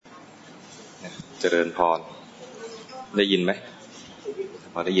เจริญพรได้ยินไหม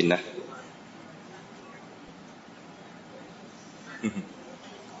พอได้ยินนะ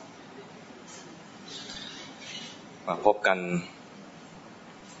มาพบกัน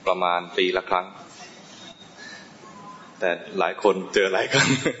ประมาณปีละครั้งแต่หลายคนเจอหลายครั้ง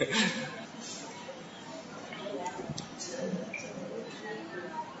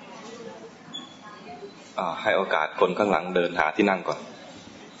ให้โอกาสคนข้างหลังเดินหาที่นั่งก่อน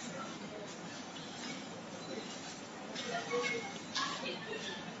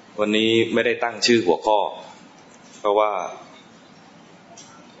วันนี้ไม่ได้ตั้งชื่อหัวข้อเพราะว่า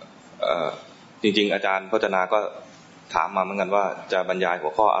จริงๆอาจารย์พจนาก็ถามมาเหมือนกันว่าจะบรรยายหั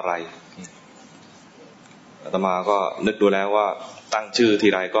วข้ออะไรอาตมาก็นึกดูแล้วว่าตั้งชื่อที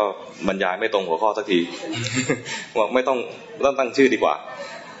ไรก็บรรยายไม่ตรงหัวข้อสักทีบอกไม่ต้องตั้งชื่อดีกว่า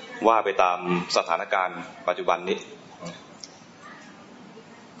ว่าไปตามสถานการณ์ปัจจุบันนี้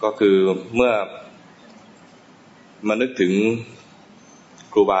ก็คือเมื่อมานึกถึง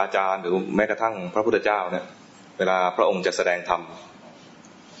ครูบาอาจารย์หรือแม้กระทั่งพระพุทธเจ้าเนี่ยเวลาพระองค์จะแสดงธรรม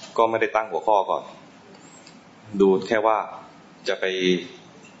ก็ไม่ได้ตั้งหัวข้อก่อนดูแค่ว่าจะ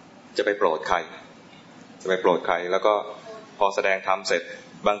ไปโปรดใครแล้วก็พอแสดงธรรมเสร็จ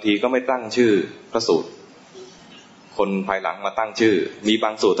บางทีก็ไม่ตั้งชื่อพระสูตรคนภายหลังมาตั้งชื่อมีบา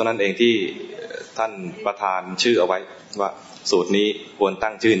งสูตรเท่านั้นเองที่ท่านประธานชื่อเอาไว้ว่าสูตรนี้ควร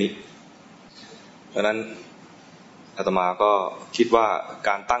ตั้งชื่อนี้เพราะนั้นอาตมาก็คิดว่าก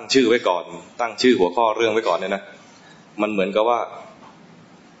ารตั้งชื่อไว้ก่อนตั้งชื่อหัวข้อเรื่องไว้ก่อนเนี่ยนะมันเหมือนกับว่า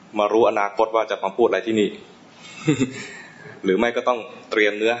มารู้อนาคตว่าจะมาพูดอะไรที่นี่ หรือไม่ก็ต้องเตรีย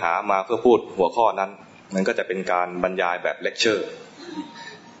มเนื้อหามาเพื่อพูดหัวข้อนั้นมันก็จะเป็นการบรรยายแบบเลคเชอร์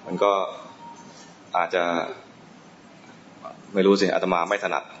มันก็อาจจะไม่รู้สิอาตมาไม่ถ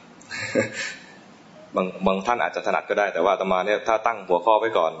นัด บางท่านอาจจะถนัดก็ได้แต่ว่าอาตมาเนี่ยถ้าตั้งหัวข้อไว้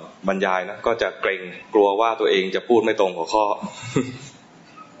ก่อนบรรยายนะก็จะเกรงกลัวว่าตัวเองจะพูดไม่ตรงหัวข้อ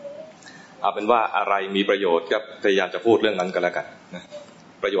เอาเป็นว่าอะไรมีประโยชน์ก็พยายามจะพูดเรื่องนั้นกันแล้วกันนะ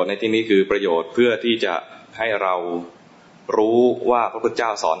ประโยชน์ในที่นี้คือประโยชน์เพื่อที่จะให้เรารู้ว่าพระพุทธเจ้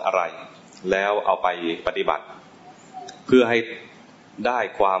าสอนอะไรแล้วเอาไปปฏิบัติเพื่อให้ได้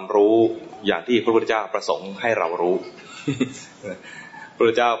ความรู้อย่างที่พระพุทธเจ้าประสงค์ให้เรารู้ พระพุท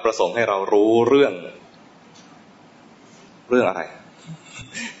ธเจ้าประสงค์ให้เรารู้เรื่องอะไร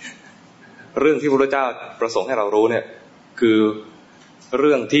เรื่องที่พระพุทธเจ้าประสงค์ให้เรารู้เนี่ยคือเ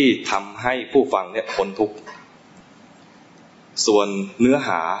รื่องที่ทำให้ผู้ฟังเนี่ยพ้นทุกข์ส่วนเนื้อห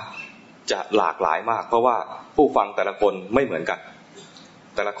าจะหลากหลายมากเพราะว่าผู้ฟังแต่ละคนไม่เหมือนกัน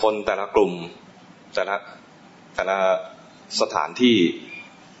แต่ละคนแต่ละกลุ่มแต่ละสถานที่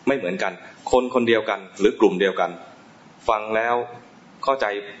ไม่เหมือนกันคนเดียวกันหรือกลุ่มเดียวกันฟังแล้วเข้าใจ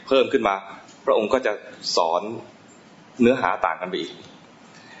เพิ่มขึ้นมาพระองค์ก็จะสอนเนื้อหาต่างกันไปอีก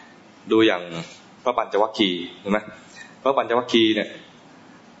ดูอย่างพระปัญจวัคคีย์เห็นไหมพระปัญจวัคคีย์เนี่ย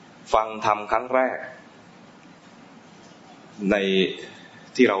ฟังธรรมครั้งแรกใน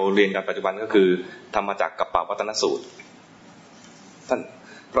ที่เราเรียนกันปัจจุบันก็คือธรรมจักรกัปปวัตนสูตรท่าน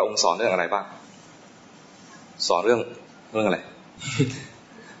พระองค์สอนเรื่องอะไรบ้างสอนเรื่องอะไร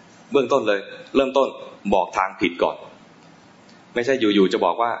เบื้องต้นเลยเริ่มต้นบอกทางผิดก่อนไม่ใช่อยู่ๆจะบ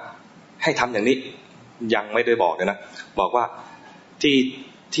อกว่าให้ทำอย่างนี้ยังไม่ได้บอกเลยนะบอกว่า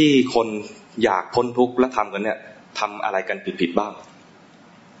ที่คนอยากพ้นทุกข์และทำกันเนี่ยทำอะไรกันผิดบ้าง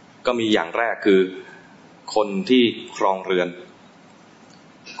ก็มีอย่างแรกคือคนที่ครองเรือน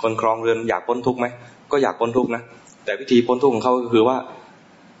คนครองเรือนอยากพ้นทุกข์ไหมก็อยากพ้นทุกข์นะแต่วิธีพ้นทุกข์ของเขาก็คือว่า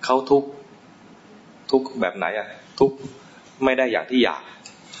เขาทุกข์แบบไหนอะทุกข์ไม่ได้อย่างที่อยาก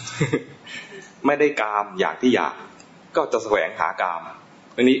ไม่ได้กามอย่างที่อยากก็จะแสวงหากาม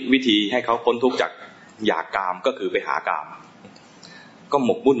อันนี้วิธีให้เขาพ้นทุกข์จากอยากกามก็คือไปหากามก็หม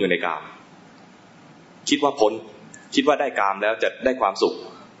กมุ่นอยู่ในกามคิดว่าพ้นคิดว่าได้กามแล้วจะได้ความสุข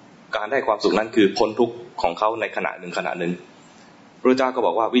การได้ความสุขนั้นคือพ้นทุกข์ของเขาในขณะหนึ่งพระเจ้าก็บ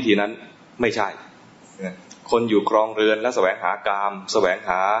อกว่าวิธีนั้นไม่ใช่คนอยู่ครองเรือนและแสวงหากามแสวง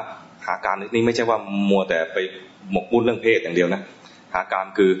หากามนี่ไม่ใช่ว่ามัวแต่ไปหมกมุ่นเรื่องเพศอย่างเดียวนะหากาม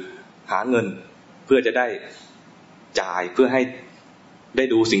คือหาเงินเพื่อจะได้จ่ายเพื่อให้ได้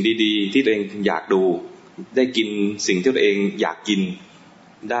ดูสิ่งดีๆที่ตัวเองอยากดูได้กินสิ่งที่ตัวเองอยากกิน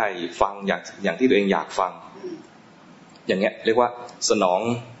ได้ฟังอย่างที่ตัวเองอยากฟังอย่างเงี้ยเรียกว่าส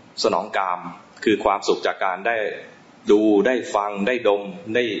นองกามคือความสุขจากการได้ดูได้ฟังได้ดม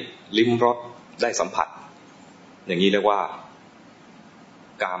ได้ลิ้มรสได้สัมผัสอย่างนี้เรียกว่า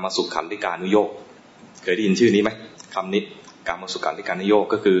กามสุขันธิกานุโยคเคยได้ยินชื่อนี้ไหมคำนี้กามสุขันธิกานุโยค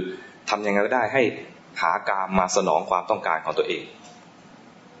ก็คือทำยังไงก็ได้ให้หากามมาสนองความต้องการของตัวเอง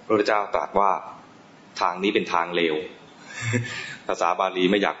พระพุทธเจ้าตรัสว่าทางนี้เป็นทางเลว ภาษาบาลี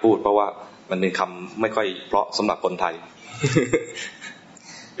ไม่อยากพูดเพราะว่ามันเป็นคำไม่ค่อยเพราะสำหรับคนไทย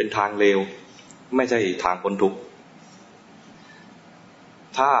เป็นทางเลวไม่ใช่ทางพ้นทุกข์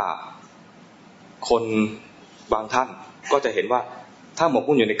ถ้าคนบางท่านก็จะเห็นว่าถ้าหมก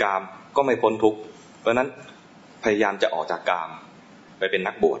มุ่นอยู่ในกามก็ไม่พ้นทุกข์เพราะนั้นพยายามจะออกจากกามไปเป็น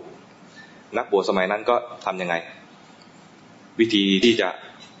นักบวชสมัยนั้นก็ทำยังไงวิธีที่จะ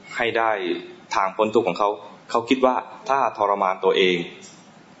ให้ได้ทางพ้นทุกข์ของเขาคิดว่าถ้าทรมานตัวเอง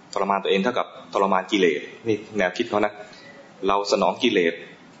เท่ากับทรมานกิเลสนี่แนวคิดเขานะเราสนองกิเลส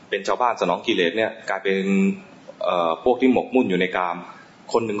เป็นชาวบ้านสนองกิเลสเนี่ยกลายเป็นพวกที่หมกมุ่นอยู่ในกาม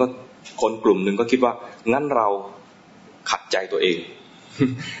คนกลุ่มหนึ่งก็คิดว่างั้นเราขัดใจตัวเอง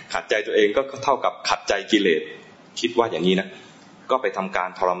ขัดใจตัวเองก็เท่ากับขัดใจกิเลสคิดว่าอย่างนี้นะก็ไปทำการ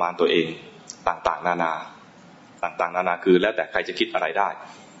ทรมานตัวเองต่างๆนานาคือแล้วแต่ใครจะคิดอะไรได้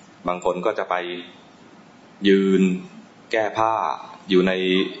บางคนก็จะไปยืนแก้ผ้าอยู่ใน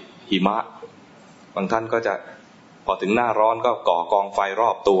หิมะบางท่านก็จะพอถึงหน้าร้อนก็ก่อกองไฟรอ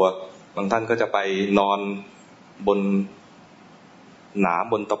บตัวบางท่านก็จะไปนอนบนหนาม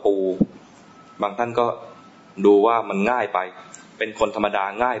บนตะปูบางท่านก็ดูว่ามันง่ายไปเป็นคนธรรมดา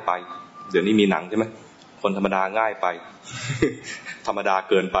ง่ายไปเดี๋ยวนี้มีหนังใช่ไหมคนธรรมดาง่ายไป ธรรมดา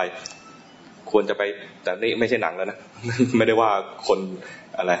เกินไปควรจะไปแต่นี่ไม่ใช่หนังแล้วนะ ไม่ได้ว่าคน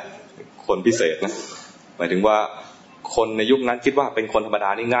อะไรคนพิเศษนะหมายถึงว่าคนในยุคนั้นคิดว่าเป็นคนธรรมดา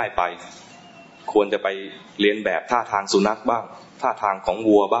นี่ง่ายไปควรจะไปเรียนแบบท่าทางสุนัขบ้างท่าทางของ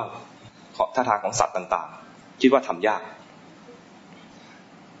วัวบ้างท่าทางของสัตว์ต่างๆคิดว่าทำยาก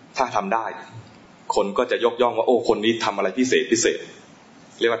ถ้าทำได้คนก็จะยกย่องว่าโอ้คนนี้ทำอะไรพิเศษ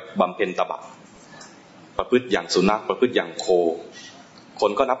เรียกว่าบำเพ็ญตบะประพฤติอย่างสุนัขประพฤติอย่างโคค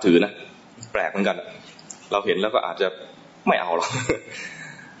นก็นับถือนะแปลกเหมือนกันเราเห็นแล้วก็อาจจะไม่เอาหรอก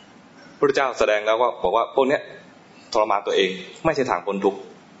พระพุทธเจ้าแสดงแล้วว่าบอกว่าพวกนี้ทรมานตัวเองไม่ใช่ทางพ้นทุกข์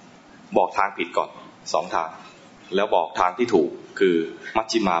บอกทางผิดก่อน2ทางแล้วบอกทางที่ถูกคือมัช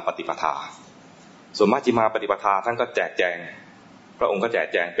ฌิมาปฏิปทาส่วนมัชฌิมาปฏิปทาท่านก็แจกแจงพระองค์ก็แจก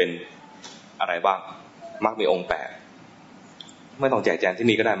แจงเป็นอะไรบ้างมรรคมีองค์8ไม่ต้องแจกแจงที่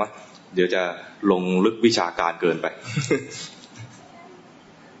นี่ก็ได้มั้งเดี๋ยวจะลงลึกวิชาการเกินไป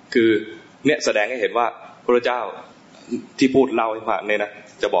คือเนี่ยแสดงให้เห็นว่าพระเจ้าที่พูดเล่าให้ฟังเนี่ยนะ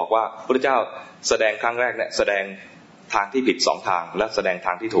จะบอกว่าพระเจ้าแสดงครั้งแรกเนี่ยแสดงทางที่ผิด2ทางและแสดงท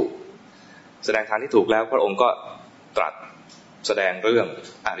างที่ถูกแสดงทางที่ถูกแล้วพระองค์ก็ตรัสแสดงเรื่อง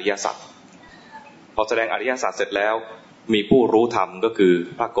อริยสัจพอแสดงอริยสัจเสร็จแล้วมีผู้รู้ธรรมก็คือ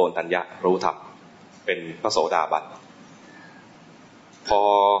พระโกณฑัญญะรู้ธรรมเป็นพระโสดาบันพอ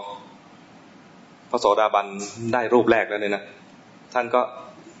พระโสดาบันได้รูปแรกแล้วเนี่ยนะท่านก็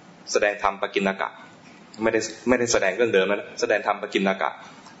แสดงธรรมปกิณกะไม่ได้แสดงเรื่องเดิมแล้วนะแสดงธรรมปกิณกะ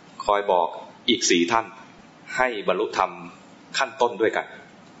คอยบอกอีก4ท่านให้บรรลุธรรมขั้นต้นด้วยกัน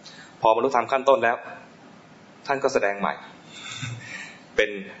พอบรรลุธรรมขั้นต้นแล้วท่านก็แสดงใหม่เป็น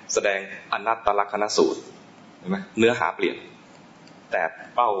แสดงอนัตตลักขณสูตรเห็นไหมเนื้อหาเปลี่ยนแต่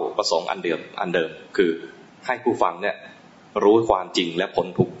เป้าประสงค์อันเดิมคือให้ผู้ฟังเนี่ยรู้ความจริงและพ้น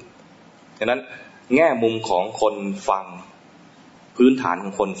ทุกข์ฉะนั้นแง่มุมของคนฟังพื้นฐานข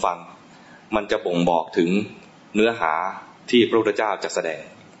องคนฟังมันจะบ่งบอกถึงเนื้อหาที่พระพุทธเจ้าจะแสดง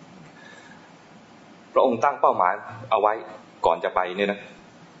พระองค์ตั้งเป้าหมายเอาไว้ก่อนจะไปเนี่ยนะ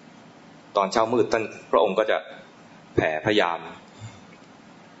ตอนเช้ามืดท่านพระองค์ก็จะแผ่พยาน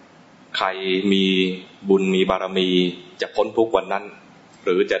ใครมีบุญมีบารมีจะพ้นทุกข์วันนั้นห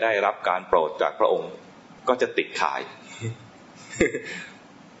รือจะได้รับการโปรดจากพระองค์ก็จะติดขาย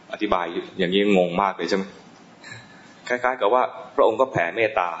อธิบายอย่างนี้งงมากเลยใช่ไหมคล้ายๆกับว่าพระองค์ก็แผ่เม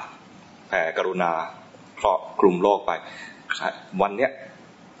ตตาแผ่กรุณาครอบคลุมโลกไปวันเนี้ย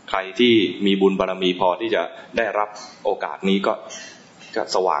ใครที่มีบุญบารมีพอที่จะได้รับโอกาสนี้ก็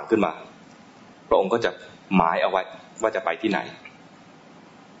สว่างขึ้นมาพระองค์ก็จะหมายเอาไว้ว่าจะไปที่ไหน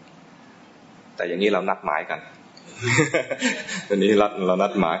แต่อย่างนี้เรานัดหมายกัน ตอนนี้เรานั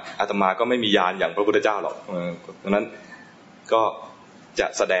ดหมายอาตมาก็ไม่มีญาณอย่างพระพุทธเจ้าหรอกดังนั้นก็จะ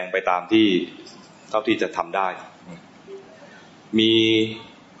แสดงไปตามที่เท่าที่จะทำได้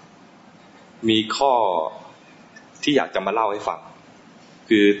มีข้อที่อยากจะมาเล่าให้ฟัง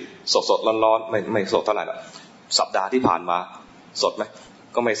คือสดร้อนๆไม่สดเท่าไหร่ละสัปดาห์ที่ผ่านมาสดไหม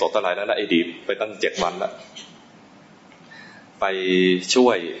ก็ไม่สดเท่าไหร่แล้วนะไอ้ดีไปตั้ง7 วันแล้วไปช่ว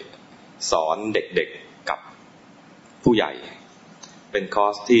ยสอนเด็กๆกับผู้ใหญ่เป็นคอ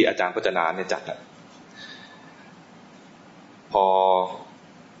ร์สที่อาจารย์พจนาเนี่ยจัดพอ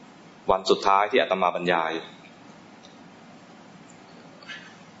วันสุดท้ายที่อาตมาบรรยาย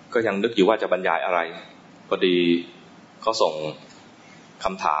ก็ยังนึกอยู่ว่าจะบรรยายอะไรพอดีเขาส่งค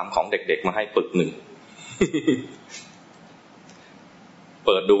ำถามของเด็กๆมาให้ปึกหนึ่ง เ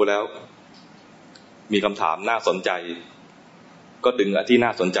ปิดดูแล้วมีคำถามน่าสนใจก็ดึงที่น่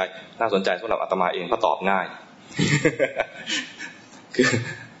าสนใจสำหรับอาตมาเองก็ตอบง่าย คือ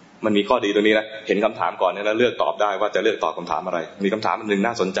มันมีข้อดีตรงนี้นะเห็นคำถามก่อนเนี่ยแล้วเลือกตอบได้ว่าจะเลือกตอบคำถามอะไรมีคำถามอันนึง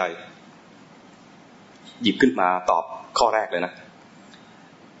น่าสนใจหยิบขึ้นมาตอบข้อแรกเลยนะ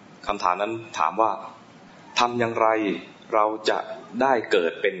คำถามนั้นถามว่าทำอย่างไรเราจะได้เกิ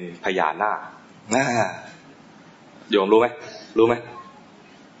ดเป็นพญานาคโยมรู้ไหม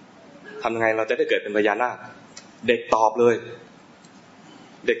ทำยังไงเราจะได้เกิดเป็นพญานาคเด็กตอบเลย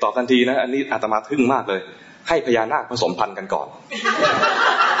เด็กตอบทันทีนะอันนี้อาตมาทึ่งมากเลยให้พญานาคผสมพันธุ์กันก่อน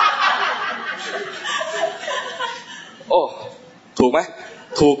โอ้ถูกไหม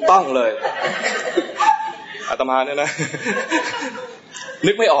ถูกต้องเลยอาตมาเนี่ยนะ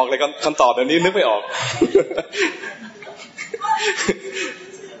นึกไม่ออกเลยคำตอบแบบนี้นึกไม่ออก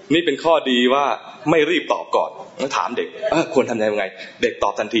นี่เป็นข้อดีว่าไม่รีบตอบก่อนต้องถามเด็กควรทำยังไงเด็กตอ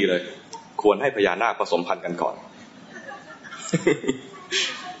บทันทีเลยควรให้พญานาคผสมพันธุ์กันก่อน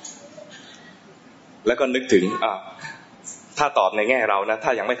แล้วก็นึกถึงถ้าตอบในแง่เรานะถ้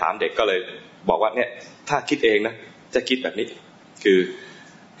ายังไม่ถามเด็กก็เลยบอกว่าเนี่ยถ้าคิดเองนะจะคิดแบบนี้คือ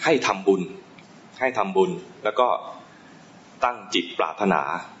ให้ทำบุญแล้วก็ตั้งจิตปรารถนา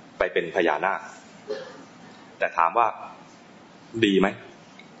ไปเป็นพญานาคแต่ถามว่าดีไหม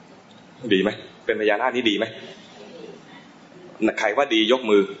เป็นพญานาคนี่ดีไหมใครว่าดียก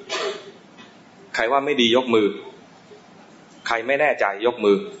มือใครว่าไม่ดียกมือใครไม่แน่ใจยก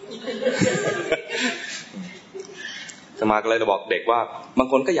มือ สมาก็เลยบอกเด็กว่าบาง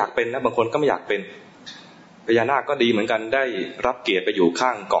คนก็อยากเป็นนะบางคนก็ไม่อยากเป็นพญานาคก็ดีเหมือนกันได้รับเกียรติไปอยู่ข้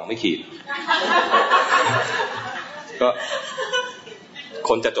างกล่องไม่ขีด ก็ค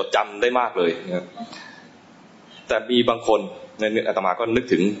นจะจดจำได้มากเลยนะครับแต่มีบางคนในอาตมาก็นึก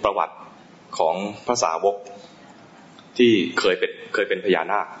ถึงประวัติของพระสาวกที่เคยเป็นพญา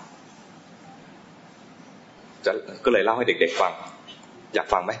นาคก็เลยเล่าให้เด็กๆฟังอยาก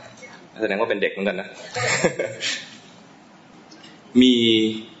ฟังไหมแสดงว่าเป็นเด็กเหมือนกันนะ มี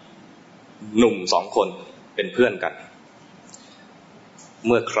หนุ่ม2 คนเป็นเพื่อนกันเ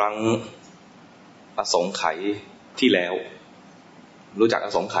มื่อครั้งอสงไขยที่แล้วรู้จักอ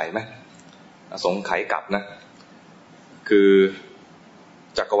สงไขยไหมอสงไขยกลับนะคือ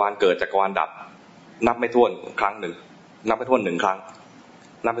จักรวาลเกิดจักรวาลดับนับไม่ถ้วนครั้งหนึ่งนับไม่ถ้วน1 ครั้ง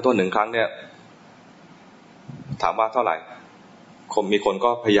นับไม่ถ้วน1 ครั้งเนี่ยถามว่าเท่าไหร่มีคนก็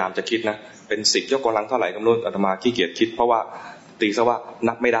พยายามจะคิดนะเป็น10 ยกกำลังเท่าไหร่ก็ไม่รู้อาตมาขี้เกียจคิดเพราะว่าตีซะว่า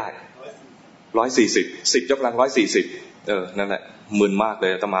นับไม่ได้140 10 ยกกำลัง140นั่นแหละมึนมากเล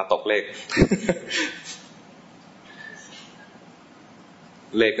ยอาตมาตกเลข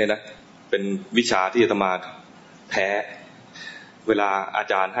เลขเนี่ยนะเป็นวิชาที่อาตมาแพ้เวลาอา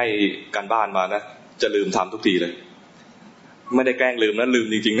จารย์ให้การบ้านมานะจะลืมทำทุกทีเลยไม่ได้แกล้งลืมนะลืม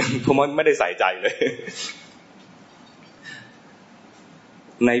จริงๆนะเพราะมันไม่ได้ใส่ใจเลย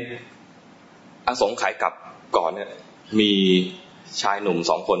ในอสงไขยกลับก่อนเนี่ยมีชายหนุ่ม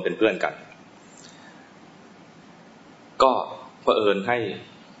2 คนเป็นเพื่อนกันก็เผอิญให้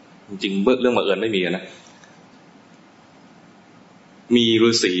จริงๆเรื่องบังเอิญไม่มีนะมีฤ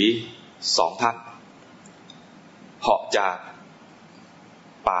าษี2 ท่านเหาะจาก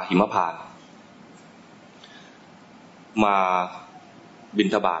ป่าหิมพานต์มาบิณ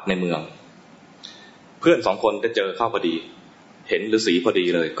ฑบาตในเมืองเพื่อน2 คนได้เจอเข้าพอดีเห็นฤาษีพอดี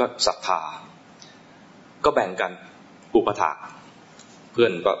เลยก็ศรัทธาก็แบ่งกันอุปถากเพื่อ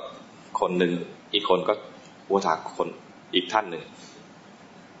นก็คนหนึ่งอีกคนก็อุปถากคนอีกท่านหนึ่ง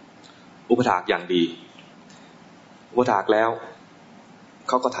อุปถากอย่างดีอุปถากแล้วเ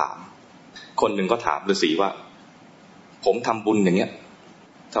ขาก็ถามคนหนึ่งก็ถามฤาษีว่าผมทำบุญอย่างเงี้ย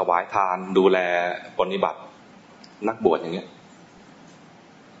ถวายทานดูแลปฏิบัตินักบวชอย่างเงี้ย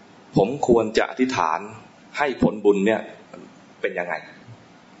ผมควรจะอธิษฐานให้ผลบุญเนี่ยเป็นยังไง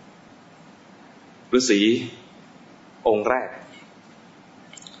ฤาษีองค์แรก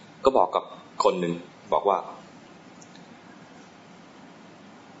ก็บอกกับคนหนึ่งบอกว่า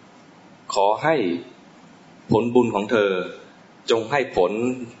ขอให้ผลบุญของเธอจงให้ผล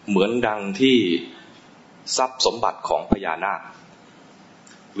เหมือนดังที่ทรัพย์สมบัติของพญานาค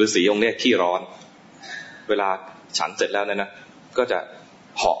ฤาษีองค์นี้ขี้ร้อนเวลาฉันเสร็จแล้วเนี่ยนะก็จะ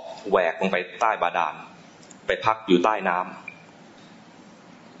เหาะแหวกลงไปใต้บาดาลไปพักอยู่ใต้น้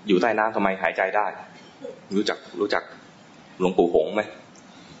ำอยู่ใต้น้ำทำไมหายใจได้รู้จักหลวงปู่หงส์ไหม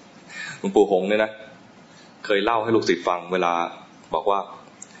หลวงปู่หงส์เนี่ยนะเคยเล่าให้ลูกศิษย์ฟังเวลาบอกว่า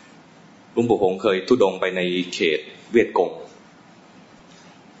หลวงปู่หงส์เคยธุดงค์ไปในเขตเวียดกง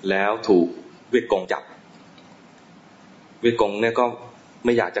แล้วถูกเวียดกงจับเวียดกงเนี่ยก็ไ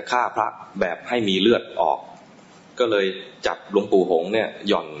ม่อยากจะฆ่าพระแบบให้มีเลือดออกก็ ก็เลยจับหลวงปู่หงเนี่ย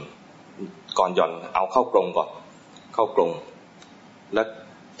หย่อนเอาเข้ากรงก่อนเข้ากรงแล้ว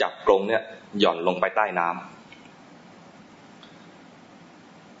จับกรงเนี่ยหย่อนลงไปใต้น้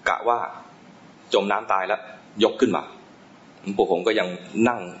ำกะว่าจมน้ำตายแล้วยกขึ้นมาหลวงปู่หงก็ยัง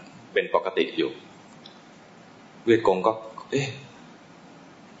นั่งเป็นปกติอยู่เวียดกงก็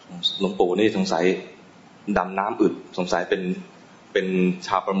หลวงปู่นี่สงสัยดำน้ำอึดสงสัยเป็นช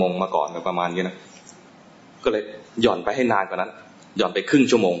าวประมงมาก่อนประมาณนี้นะก็เลยหย่อนไปให้นานกว่านั้นหย่อนไปครึ่ง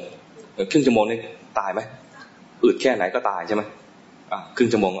ชั่วโมงนี่ตายไหมอึดแค่ไหนก็ตายใช่ไหมครึ่ง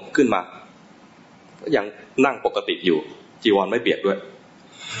ชั่วโมงขึ้นมาก็ยังนั่งปกติอยู่จีวรไม่เปียกด้วย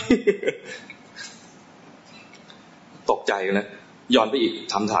ตกใจนะหย่อนไปอีก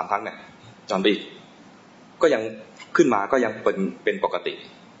ทำ3 ครั้งเนี่ยหย่อนไปอีกก็ยังขึ้นมาก็ยังเป็นปกติ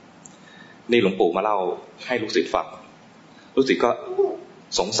นี่หลวงปู่มาเล่าให้ลูกศิษย์ฟังลูกศิษย์ก็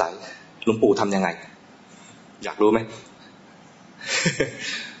สงสัยหลวงปู่ทำยังไงอยากรู้ไหม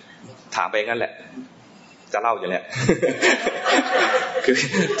ถามไปงั้นแหละจะเล่าอย่างนี้ คือ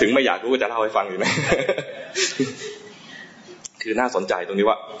ถึงไม่อยากรู้จะเล่าให้ฟังอยู่นะ คือน่าสนใจตรงนี้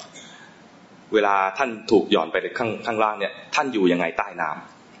ว่าเวลาท่านถูกหย่อนไปข้างล่างเนี่ยท่านอยู่ยังไงใต้น้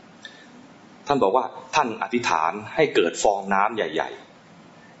ำท่านบอกว่าท่านอธิษฐานให้เกิดฟองน้ำใหญ่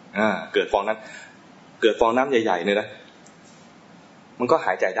ๆเกิดฟองน้ำใหญ่ๆเนี่ยนะมันก็ห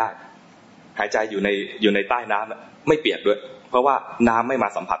ายใจได้หายใจอยู่ในใต้น้ำไม่เปียกด้วยเพราะว่าน้ำไม่มา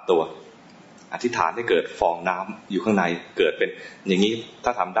สัมผัสตัวอธิษฐานให้เกิดฟองน้ำอยู่ข้างในเกิดเป็นอย่างนี้ถ้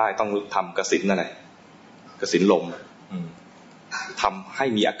าทำได้ต้องทำกสิณอะไรกสิณลมทำให้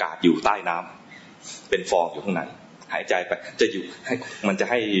มีอากาศอยู่ใต้น้ำเป็นฟองอยู่ข้างในหายใจไปจะอยู่มันจะ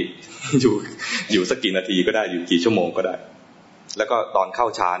ให้อยู่สักกี่นาทีก็ได้อยู่กี่ชั่วโมงก็ได้แล้วก็ตอนเข้า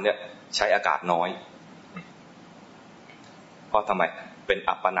ฌานเนี่ยใช้อากาศน้อยเพราะทำไมเป็น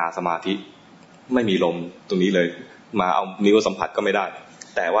อัปปนาสมาธิไม่มีลมตรงนี้เลยมาเอานิ้วสัมผัสก็ไม่ได้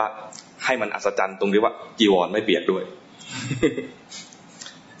แต่ว่าให้มันอัศจรรย์ตรงที่ว่าจีวรไม่เปียกด้วย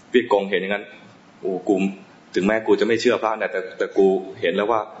พี่กงเห็นอย่างนั้นโอ้กูถึงแม้กูจะไม่เชื่อพระเนี่ยแต่กูเห็นแล้ว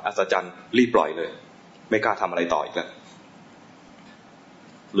ว่าอัศจรรย์รีบปล่อยเลยไม่กล้าทำอะไรต่ออีกแล้ว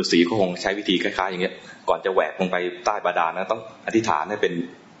ฤาษีก็คงใช้วิธีคล้ายๆอย่างเงี้ยก่อนจะแหวกลงไปใต้บาดาลนะต้องอธิษฐานให้เป็น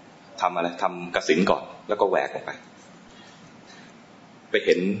ทำกสิณก่อนแล้วก็แหวกลงไปเ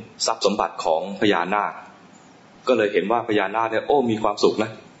ห็นทรัพย์สมบัติของพญานาคก็เลยเห็นว่าพญานาคเนี่ยมีความสุขน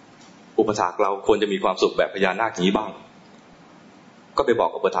ะอุปถากเราควรจะมีความสุขแบบพญานาคอย่างนี้บ้างก็ไปบอ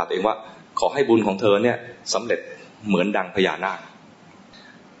กอุปถากเองว่าขอให้บุญของเธอเนี่ยสำเร็จเหมือนดังพญานาค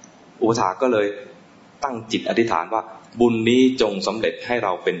อุปถากก็เลยตั้งจิตอธิษฐานว่าบุญนี้จงสำเร็จให้เร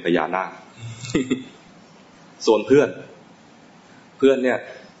าเป็นพญานาค ส่วนเพื่อนเนี่ย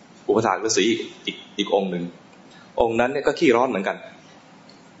อุปถากฤาษีอีกองค์หนึ่งองค์นั้นเนี่ยก็ขี้ร้อนเหมือนกัน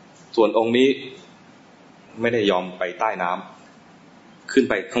ส่วนองค์นี้ไม่ได้ยอมไปใต้น้ำขึ้น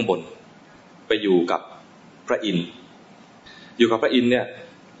ไปข้างบนไปอยู่กับพระอินทร์อยู่กับพระอินทร์เนี่ย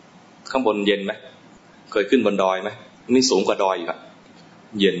ข้างบนเย็นไหมเคยขึ้นบนดอยไหมนี่สูงกว่าดอยอีกอะ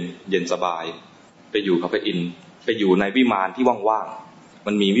เย็นสบายไปอยู่กับพระอินทร์ไปอยู่ในวิมานที่ว่างๆ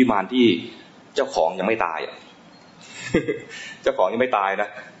มันมีวิมานที่เจ้าของยังไม่ตาย เจ้าของยังไม่ตายนะ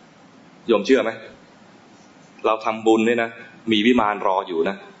โยมเชื่อไหมเราทำบุญเนี่ยนะมีวิมานรออยู่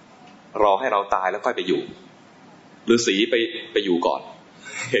นะรอให้เราตายแล้วค่อยไปอยู่ฤาษีไปอยู่ก่อน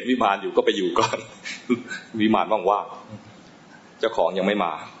เห็นวิมานอยู่ก็ไปอยู่ก่อน วิมานว่างๆเจ้าของยังไม่ม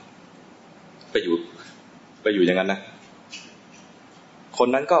าไปอยู่อย่างนั้นนะคน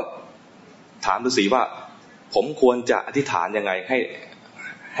นั้นก็ถามฤาษีว่าผมควรจะอธิษฐานยังไง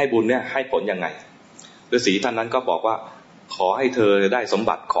ให้บุญเนี่ยให้ผลยังไงฤาษีท่านนั้นก็บอกว่าขอให้เธอได้สม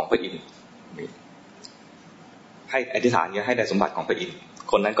บัติของพระอินทร์ให้อธิษฐานให้ได้สมบัติของพระอินทร์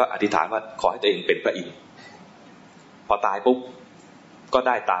คนนั้นก็อธิษฐานว่าขอให้ตัวเองเป็นพระอินทร์พอตายปุ๊บก็ไ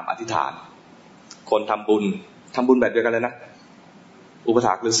ด้ตามอธิษฐานคนทำบุญแบบเดียวกันเลยนะอุปถ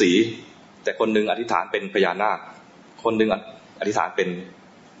ากฤาษีแต่คนหนึ่งอธิษฐานเป็นพญานาคคนหนึ่งอธิษฐานเป็น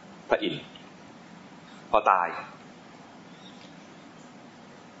พระอินทร์พอตาย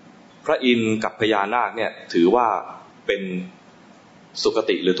พระอินทร์กับพญานาคเนี่ยถือว่าเป็นสุค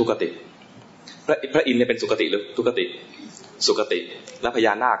ติหรือทุกติพระอินทร์เนี่ยเป็นสุคติหรือทุกติสุคติแล้วพญ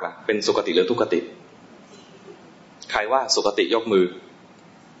านาคล่ะเป็นสุคติหรือทุกติใครว่าสุคติยกมือ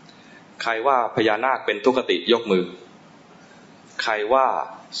ใครว่าพญานาคเป็นทุกติยกมือใครว่า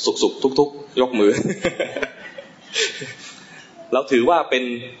สุขทุกยกมือ เราถือว่าเป็น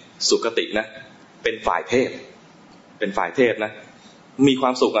สุคตินะเป็นฝ่ายเทพนะมีควา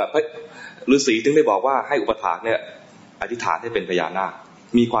มสุขอ่ะฤาษีถึงได้บอกว่าให้อุปถากเนี่ยอธิษฐานให้เป็นพญานาค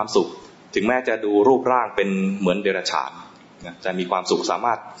มีความสุขถึงแม้จะดูรูปร่างเป็นเหมือนเดรัจฉานจะมีความสุขสาม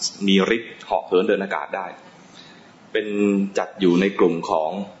ารถมีฤทธิ์เหาะเหินเดินอากาศได้ เป็นจัดอยู่ในกลุ่มของ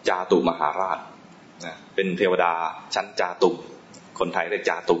จาตุมหาราชนะเป็นเทวดาชั้นจาตุมคนไทยเรียก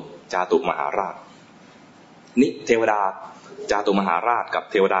จาตุมหาราชนี่เทวดาจาตุมหาราชกับ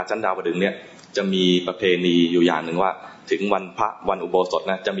เทวดาชั้นดาวดึงส์เนี่ยจะมีประเพณีอยู่อย่างหนึ่งว่าถึงวันพระวันอุโบสถ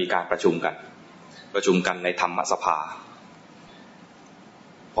นะจะมีการประชุมกันในธรรมสภา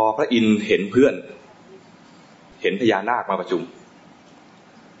พอพระอินทร์เห็นเพื่อนเห็นพญานาคมาประชุม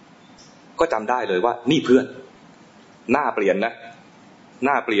ก็จำได้เลยว่านี่เพื่อนหน้าเปลี่ยนนะห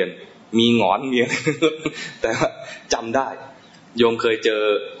น้าเปลี่ยนมีหงอนมีอะไรแต่ว่าจำได้โยมเคยเจอ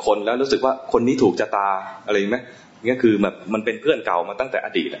คนแล้วรู้สึกว่าคนนี้ถูกชะตาอะไรไหมนี่คือแบบมันเป็นเพื่อนเก่ามาตั้งแต่อ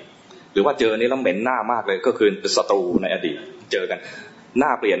ดีตหรือว่าเจอนี่แล้วเหม็นหน้ามากเลยก็คือเป็นศัตรูในอดีตเจอกันหน้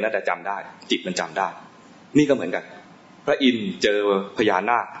าเปลี่ยนนะแต่จำได้จิตมันจำได้นี่ก็เหมือนกันพระอินทร์เจอพญา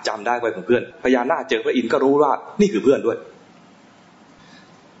นาคจำได้ว่าเป็นเพื่อนพญานาคเจอพระอินทร์ก็รู้ว่านี่คือเพื่อนด้วย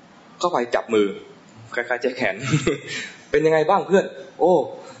ก็ไปจับมือคล้ายๆแจ็คแขน เป็นยังไงบ้างเพื่อนโอ้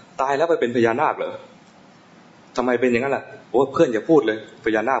ตายแล้วไปเป็นพญานาคเหรอทำไมเป็นอย่างนั้นล่ะโอ้เพื่อนอย่าพูดเลยพ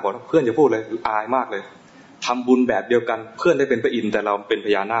ญานาคบอกเพื่อนอย่าพูดเลยอายมากเลยทำบุญแบบเดียวกันเพื่อนได้เป็นพระอินทร์แต่เราเป็นพ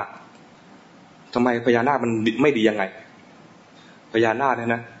ญานาคทำไมพญานาคมันไม่ดียังไงพญานาคเนี่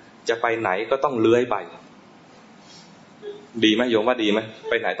ยนะจะไปไหนก็ต้องเลื้อยไปดีไหมโยมว่าดีไหม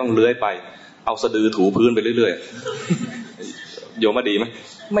ไปไหนต้องเลื้อยไปเอาสะดือถูพื้นไปเรื่อยๆโยมว่าดีไหม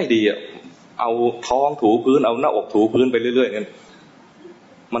ไม่ดีอ่ะเอาท้องถูพื้นเอาหน้าอกถูพื้นไปเรื่อยๆงั้น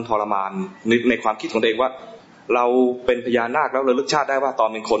มันทรมานในความคิดของตัวเองว่าเราเป็นพญานาคแล้วเราลึกชาติได้ว่าตอน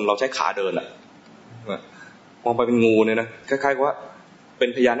เป็นคนเราใช้ขาเดินอ่ะมองไปเป็นงูเนี่ยนะคล้ายๆว่าเป็น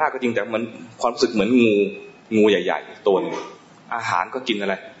พญานาคก็จริงแต่มันความรู้สึกเหมือนงูใหญ่ๆตัวนึงอาหารก็กินอะ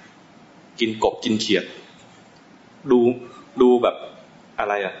ไรกินกบกินเขียดดูแบบอะ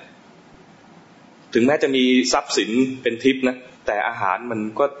ไรอ่ะถึงแม้จะมีทรัพย์สินเป็นทิพย์นะแต่อาหารมัน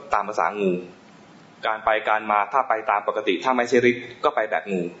ก็ตามภาษางูการไปการมาถ้าไปตามปกติถ้าไม่ใช่ฤทธิ์ก็ไปแบบ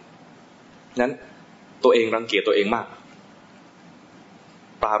งูนั้นตัวเองรังเกียจตัวเองมาก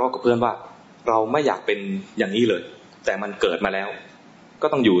ปรารภกับเพื่อนว่าเราไม่อยากเป็นอย่างนี้เลยแต่มันเกิดมาแล้วก็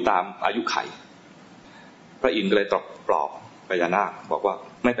ต้องอยู่ตามอายุไขพระอินทร์ก็เลยตรัสปลอบพญานาคบอกว่า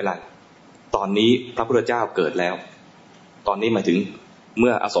ไม่เป็นไรตอนนี้พระพุทธเจ้าเกิดแล้วตอนนี้หมายถึงเ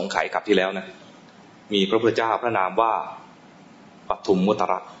มื่ออสงไขยกลับที่แล้วนะมีพระพุทธเจ้าพระนามว่าปทุมมุต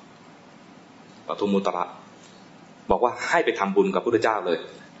ระบอกว่าให้ไปทำบุญกับพระพุทธเจ้าเลย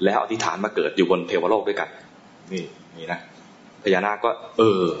แล้วอธิษฐานมาเกิดอยู่บนเทวโลกด้วยกันนี่นะพญานาคก็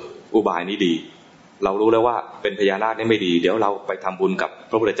อุบายนี้ดีเรารู้แล้วว่าเป็นพญานาคนี่ไม่ดีเดี๋ยวเราไปทำบุญกับ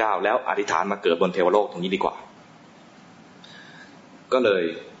พระพุทธเจ้าแล้วอธิษฐานมาเกิดบนเทวโลกตรงนี้ดีกว่าก็เลย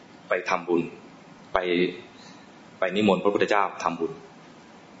ไปทำบุญไปนิมนต์พระพุทธเจ้าทำบุญ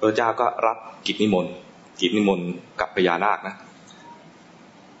พระพุทธเจ้าก็รับกิจนิมนต์กับพญานาคนะ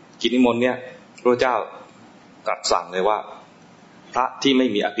กิจนิมนต์เนี่ยพระเจ้าตรัสสั่งเลยว่าพระที่ไม่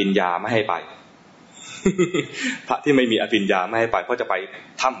มีอภิญญาไม่ให้ไป พระที่ไม่มีอภิญญาไม่ให้ไปเพราะจะไป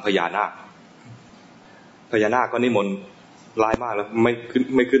ถ้ำพญานาคก็นิมนต์ร้ายมากแล้วไ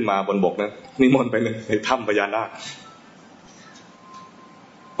ม่ขึ้นมาบนบกนะนิมนต์ไปในถ้ำพญานาค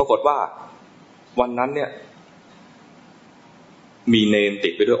ปรากฏว่าวันนั้นเนี่ยมีเนรติ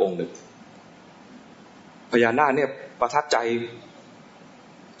ดไปด้วยองค์หนึ่งพญานาคเนี่ยประทับใจ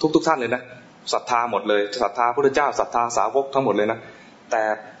ทุกท่านเลยนะศรัทธาหมดเลยศรัทธาพระพุทธเจ้าศรัทธาสาวกทั้งหมดเลยนะแต่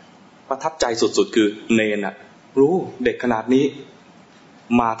ประทับใจสุดๆคือเนรน่ะรู้เด็กขนาดนี้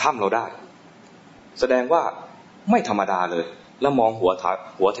มาถ้ำเราได้แสดงว่าไม่ธรรมดาเลยแล้วมองหัว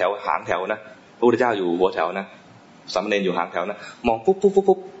แถวหางแถวนะพระพุทธเจ้าอยู่หัวแถวนะสามเณรอยู่หางแถวนะมองปุ๊บ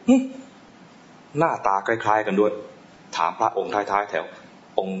หน้าตาคล้ายๆกันด้วยถามพระองค์ท้ายๆแถว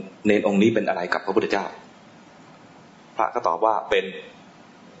องค์เนรองค์นี้เป็นอะไรกับพระพุทธเจ้าพระก็ตอบว่าเป็น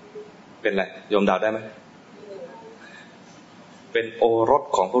อะไรโยมเดาได้ไหมเป็นโอรส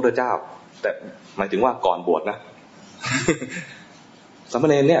ของพระพุทธเจ้าแต่หมายถึงว่าก่อนบวชนะ สาม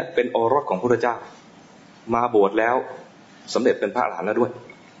เณรเนี่ยเป็นโอรสของพระพุทธเจ้ามาบวชแล้วสำเร็จเป็นพระอรหันต์แล้วด้วย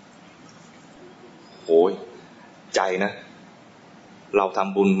โอ้ยใจนะเราท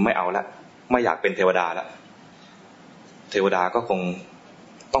ำบุญไม่เอาละไม่อยากเป็นเทวดาละเทวดาก็คง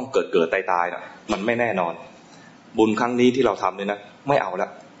ต้องเกิดตายนะมันไม่แน่นอนบุญครั้งนี้ที่เราทำเนี่ยนะไม่เอาละ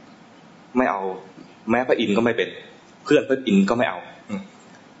ไม่เอาแม้พระอินทร์ก็ไม่เป็นเพื่อนพระอินทร์ก็ไม่เอา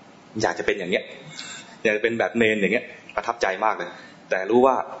อยากจะเป็นอย่างเงี้ยอยากจะเป็นแบบเนรอย่างเงี้ยประทับใจมากเลยแต่รู้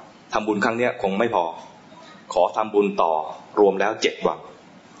ว่าทำบุญครั้งเนี้ยคงไม่พอขอทำบุญต่อรวมแล้ว7 วัน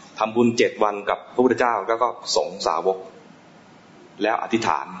ทำบุญ7 วันกับพระพุทธเจ้าแล้วก็สงฆ์สาวกแล้วอธิษฐ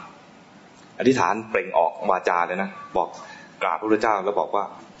านเปล่งออกวาจาเลยนะบอกกราบพระพุทธเจ้าแล้วบอกว่า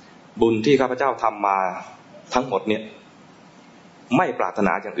บุญที่ข้าพเจ้าทำมาทั้งหมดเนี่ยไม่ปรารถน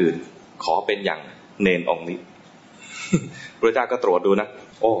าอย่างอื่นขอเป็นอย่างเนรองค์นี้ พระเจ้าก็ตรวจดูนะ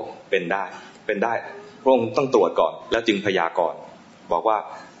โอ้เป็นได้พระองค์ต้องตรวจก่อนแล้วจึงพยากรณ์บอกว่า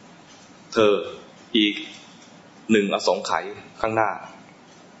เธออีก1 อสงไขยข้างหน้า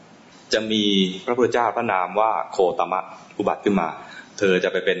จะมีพระพุทธเจ้าพระนามว่าโคตมะอุบัติขึ้นมาเธอจะ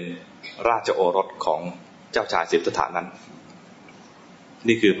ไปเป็นราชโอรสของเจ้าชายสิทธัตถะนั้น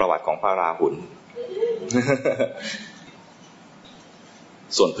นี่คือประวัติของพระราหุล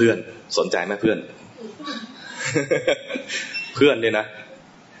ส่วนเพื่อนสนใจไหมเพื่อน เพื่อนเนี่ยนะ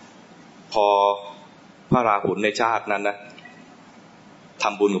พอพระราหุลในชาตินั้นนะท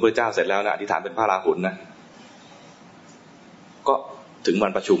ำบุญกับพระเจ้าเสร็จแล้วนะอธิษฐานเป็นพระราหุลนะก็ถึงวั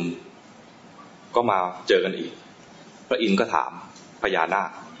นประชุมก็มาเจอกันอีกพระอินทร์ก็ถามพญานาค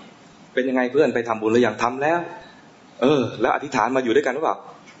เป็นยังไงเพื่อนไปทำบุญหรือยังทำแล้วแล้วอธิษฐานมาอยู่ด้วยกันหรือเปล่า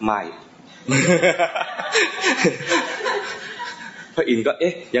ไม่ พระอินทร์ก็เอ๊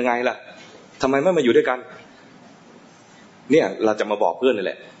ะยังไงล่ะทำไมไม่มาอยู่ด้วยกันเนี่ยเราจะมาบอกเพื่อนนี่แ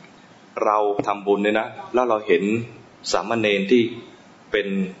หละเราทำบุญเนี่ยนะแล้วเราเห็นสามเณรที่เป็น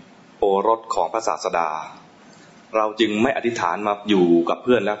โอรสของพระศาสดาเราจึงไม่อธิษฐานมาอยู่กับเ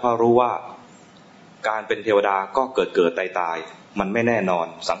พื่อนแล้วเพราะรู้ว่าการเป็นเทวดาก็เกิดตายมันไม่แน่นอน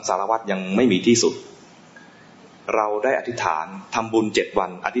สังสารวัฏยังไม่มีที่สุดเราได้อธิษฐานทำบุญ7 วั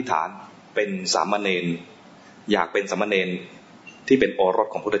นอธิษฐานเป็นสามเณรอยากเป็นสามเณรที่เป็นโอรส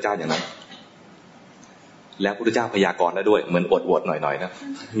ของพระพุทธเจ้าอย่างนั้นแล้วพระพุทธเจ้าพยากรณ์แล้วด้วยเหมือนอวดๆหน่อยๆนะ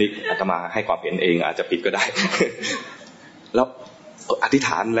นี่อาตมาให้ความเห็นเองอาจจะผิดก็ได้ แล้วอธิษฐ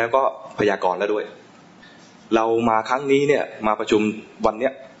านแล้วก็พยากรณ์แล้วด้วยเรามาครั้งนี้เนี่ยมาประชุมวันเนี้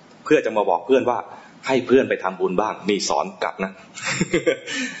ยเพื่อจะมาบอกเพื่อนว่าให้เพื่อนไปทำบุญบ้างนี่สอนกลับนะ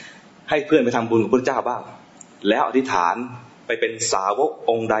ให้เพื่อนไปทำบุญกับพระพุทธเจ้าบ้างแล้วอธิษฐานไปเป็นสาวก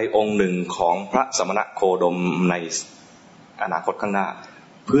องค์ใดองค์หนึ่งของพระสมณโคดมในอนาคตข้างหน้า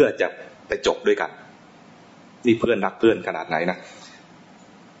เพื่อจะไปจบด้วยกันนี่เพื่อนรักเพื่อนขนาดไหนนะ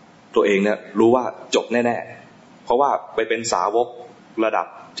ตัวเองเนี่ยรู้ว่าจบแน่ๆเพราะว่าไปเป็นสาวกระดับ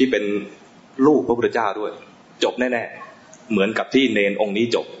ที่เป็นลูกพระพุทธเจ้าด้วยจบแน่ๆเหมือนกับที่เนนองค์นี้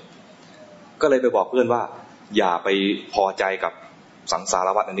จบก็เลยไปบอกเพื่อนว่าอย่าไปพอใจกับสังสาร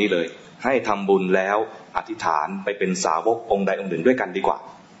วัฏอันนี้เลยให้ทำบุญแล้วอธิษฐานไปเป็นสาวกองค์ใดองค์หนึ่งด้วยกันดีกว่า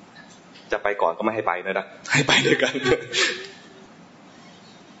จะไปก่อนก็ไม่ให้ไปนะให้ไปด้วยกัน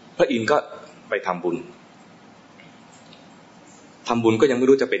พระอินทร์ก็ไปทำบุญก็ยังไม่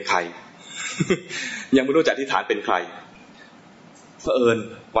รู้จะเป็นใคร ยังไม่รู้จะอธิษฐานเป็นใครเผอิญ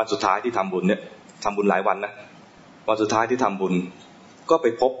วันสุดท้ายที่ทำบุญเนี่ยทำบุญหลายวันนะวันสุดท้ายที่ทำบุญก็ไป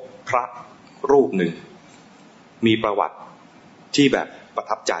พบพระรูปหนึ่งมีประวัติที่แบบประ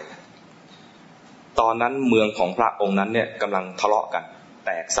ทับใจตอนนั้นเมืองของพระองค์นั้นเนี่ยกำลังทะเลาะกันแต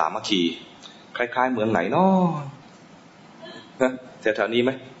กสามัคคีคล้ายๆเมืองไหนน้อนะแถวๆนี้ไห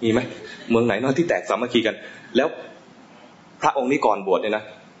มมีไหมเมืองไหนน้อที่แตกสามัคคีกันแล้วพระองค์นี้ก่อนบวชเนี่ยนะ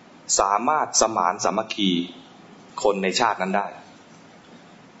สามารถสมานสามัคคีคนในชาตินั้นได้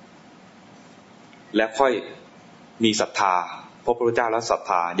และค่อยมีศรัทธาพบพระพุทธเจ้าแล้วศรัท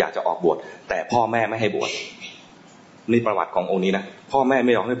ธาอยากจะออกบวชแต่พ่อแม่ไม่ให้บวชนี่ประวัติขององค์นี้นะพ่อแม่ไ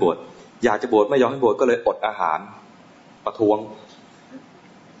ม่ยอมให้บวชอยากจะบวชไม่ยอมให้บวชก็เลยอดอาหารประท้วง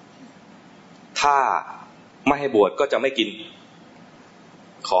ถ้าไม่ให้บวชก็จะไม่กิน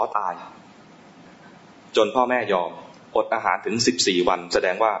ขอตายจนพ่อแม่ยอมอดอาหารถึง14 วันแสด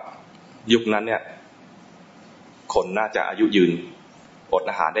งว่ายุคนั้นเนี่ยคนน่าจะอายุยืนอด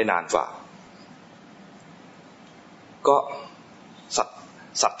อาหารได้นานกว่าก็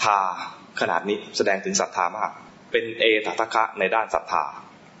ศรัทธาขนาดนี้แสดงถึงศรัทธามากเป็นเอตทัคคะในด้านศรัทธา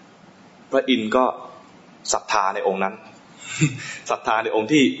พระอินทร์ก็ศรัทธาในองค์นั้น ศรัทธาในองค์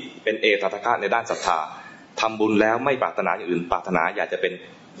ที่เป็นเอตทัคคะในด้านศรัทธาทำบุญแล้วไม่ปรารถนาอย่างอื่นปรารถนาอยากจะเป็น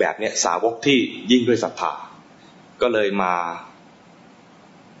แบบเนี้ยสาวกที่ยิ่งด้วยศรัทธาก็เลย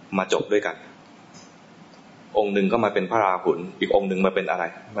มาจบด้วยกันองค์หนึ่งก็มาเป็นพระราหุลอีกองค์หนึ่งมาเป็นอะไร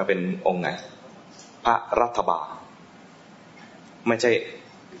มาเป็นองค์ไหนพระรัฐบาลไม่ใช่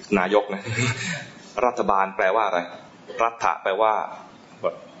นายกนะ รัฐบาลแปลว่าอะไรรัฐะแปลว่า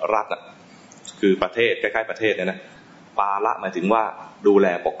รัฐอ่ะคือประเทศใกล้ๆประเทศเนี่ยนะปาละหมายถึงว่าดูแล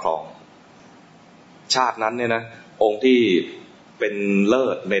ปกครองชาตินั้นเนี่ยนะองค์ที่เป็นเลิ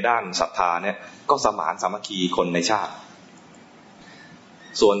ศในด้านศรัทธาเนี่ยก็สมานสามัคคีคนในชาติ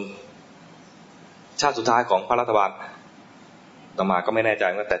ส่วนชาติสุดท้ายของพระรัฐบาลต่อมาก็ไม่แน่ใจ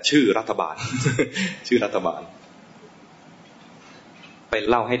ว่าแต่ชื่อรัฐบาล ชื่อรัฐบาลไป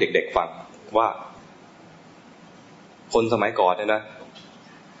เล่าให้เด็กๆฟังว่าคนสมัยก่อนเนี่ยนะ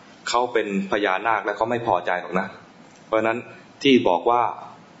เขาเป็นพญานาคแล้วเขาไม่พอใจหรอกนะเพราะฉะนั้นที่บอกว่า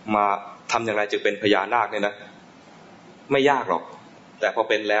มาทำอย่างไรจึงเป็นพญานาคเนี่ยนะไม่ยากหรอกแต่พอ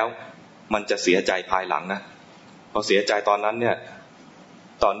เป็นแล้วมันจะเสียใจภายหลังนะ พอเสียใจตอนนั้นเนี่ย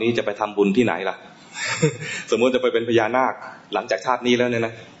ตอนนี้จะไปทำบุญที่ไหนล่ะ สมมติจะไปเป็นพญานาคหลังจากชาตินี้แล้วเนี่ยน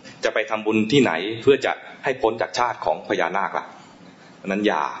ะจะไปทำบุญที่ไหนเพื่อจะให้พ้นจากชาติของพญานาคล่ะเพราะนั้น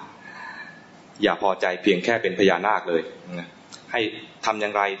อย่าพอใจเพียงแค่เป็นพญานาคเลยให้ทำอย่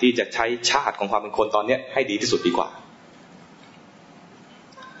างไรที่จะใช้ชาติของความเป็นคนตอนนี้ให้ดีที่สุดดีกว่า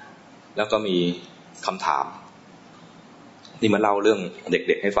แล้วก็มีคำถามนี่มาเล่าเรื่องเ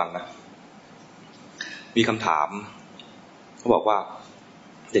ด็กๆให้ฟังนะมีคำถามเขาบอกว่า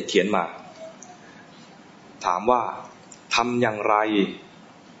เด็กเขียนมาถามว่าทำอย่างไร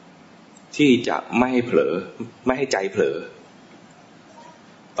ที่จะไม่ให้เผลอไม่ให้ใจเผลอ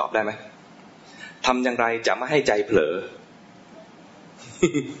ตอบได้ไหมทำอย่างไรจะไม่ให้ใจเผลอ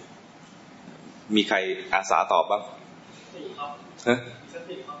มีใครอาสาตอบบ้าง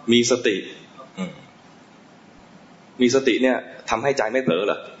มีสติมีสติเนี่ยทำให้ใจไม่เผลอเ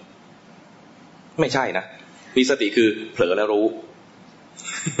หรอไม่ใช่นะมีสติคือเผลอแล้วรู้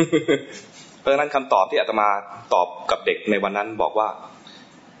เพราะฉะนั้นคำตอบที่อาตมาตอบกับเด็กในวันนั้นบอกว่า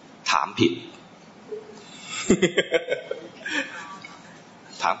ถามผิด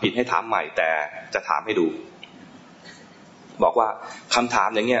ถามผิดให้ถามใหม่แต่จะถามให้ดูบอกว่าคำถาม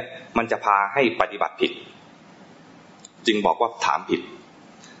อย่างเงี้ยมันจะพาให้ปฏิบัติผิดจึงบอกว่าถามผิด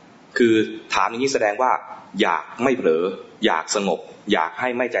คือถามอย่างนี้แสดงว่าอยากไม่เผลออยากสงบอยากให้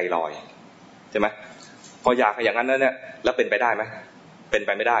ไม่ใจลอยใช่ไหมพออยากอย่างนั้นเนี่ยแล้วเป็นไปได้ไหมเป็นไป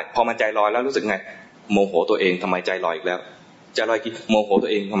ไม่ได้พอมันใจลอยแล้วรู้สึกไงโมโหตัวเองทำไมใจลอยอีกแล้วใจลอยกี่โมโหตั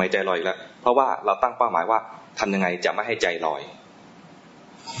วเองทำไมใจลอยอีกแล้วเพราะว่าเราตั้งเป้าหมายว่าทำยังไงจะไม่ให้ใจลอย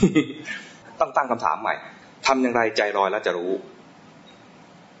ต้องตั้งคำถามใหม่ทำอย่างไรใจลอยแล้วจะรู้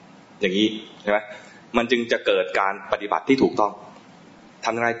อย่างนี้ใช่ไหมมันจึงจะเกิดการปฏิบัติที่ถูกต้องท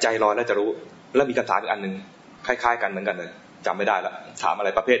ำยังไงใจลอยแล้วจะรู้แล้วมีคำถามอีกอันหนึ่งคล้ายๆกันเหมือนกันเลยจำไม่ได้ละถามอะไร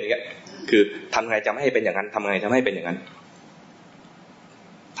ประเภทนี้คือทำยังไงจะไม่ให้เป็นอย่างนั้นทำยังไงจะไม่ให้เป็นอย่างนั้น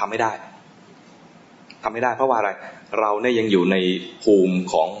ทำไม่ได้เพราะว่าอะไรเราเนี่ยยังอยู่ในภูมิ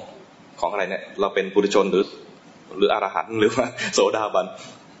ของอะไรเนี่ยเราเป็นปุถุชนหรืออรหันต์หรือว่าโสดาบัน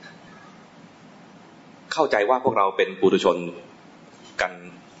เข้าใจว่าพวกเราเป็นปุถุชนกัน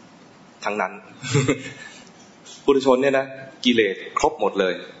ทั้งนั้น ปุถุชนเนี่ยนะกิเลสครบหมดเล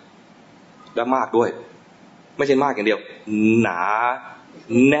ยและมากด้วยไม่ใช่มากอย่างเดียวหนา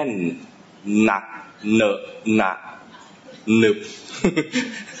แน่นหนักเหนอะหนักหนึบ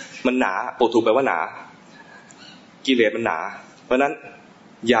มันหนาปุถุแปลว่าหนากิเลสมันหนาเพราะนั้น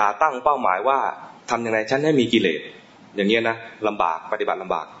อย่าตั้งเป้าหมายว่าทำอย่างไรฉันให้มีกิเลสอย่างนี้นะลำบากปฏิบัติล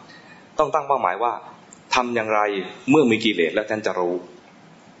ำบากต้องตั้งเป้าหมายว่าทำอย่างไรเมื่อมีกิเลสแล้วฉันจะรู้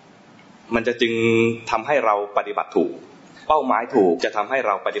มันจะจึงทำให้เราปฏิบัติถูกเป้าหมายถูกจะทำให้เ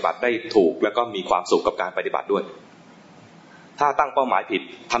ราปฏิบัติได้ถูกแล้วก็มีความสุขกับการปฏิบัติด้วยถ้าตั้งเป้าหมายผิด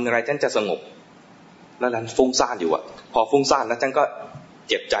ทำอย่างไรฉันจะสงบแล้วฉันฟุ้งซ่านอยู่พอฟุ้งซ่านแล้วฉันก็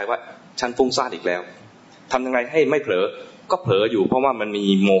เจ็บใจว่าฉันฟุ้งซ่านอีกแล้วทำยังไงให้ไม่เผลอก็เผลออยู่เพราะว่ามันมี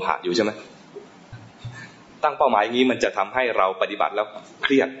โมหะอยู่ใช่ไหมตั้งเป้าหมายอย่างนี้มันจะทำให้เราปฏิบัติแล้วเค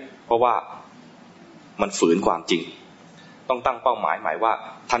รียดเพราะว่ามันฝืนความจริงต้องตั้งเป้าหมายใหม่ว่า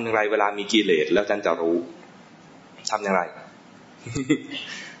ทำอย่างไรเวลามีกิเลสแล้วฉันจะรู้ทำอย่างไร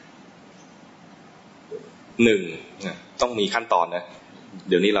หนึ่งต้องมีขั้นตอนนะ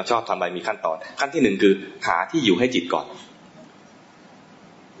เดี๋ยวนี้เราชอบทำอะไรมีขั้นตอนขั้นที่หนึ่งคือหาที่อยู่ให้จิตก่อน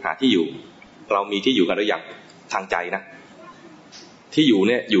หาที่อยู่เรามีที่อยู่กันหรือยังทางใจนะที่อยู่เ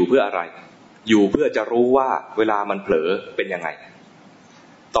นี่ยอยู่เพื่ออะไรอยู่เพื่อจะรู้ว่าเวลามันเผลอเป็นยังไง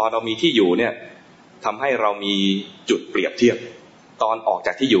ตอนเรามีที่อยู่เนี่ยทำให้เรามีจุดเปรียบเทียบตอนออกจ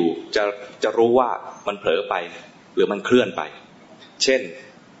ากที่อยู่จะรู้ว่ามันเผลอไปหรือมันเคลื่อนไปเช่น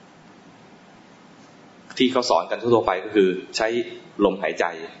ที่เขาสอนกันทั่วไปก็คือใช้ลมหายใจ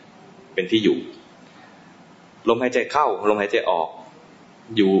เป็นที่อยู่ลมหายใจเข้าลมหายใจออก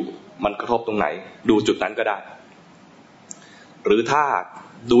อยู่มันกระทบตรงไหนดูจุดนั้นก็ได้หรือถ้า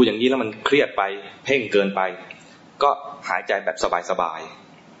ดูอย่างนี้แล้วมันเครียดไปเพ่งเกินไปก็หายใจแบบสบาย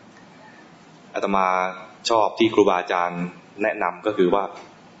ๆอาตมาชอบที่ครูบาอาจารย์แนะนำก็คือว่า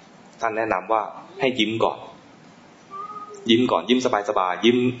ท่านแนะนำว่าให้ยิ้มก่อนยิ้มสบายๆ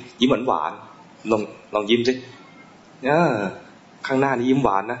ยิ้มหวานลองยิ้มสิข้างหน้านี่ยิ้มหว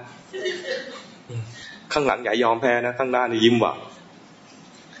านนะข้างหลังอย่ายอมแพ้นะข้างหน้านี่ยิ้มหวาน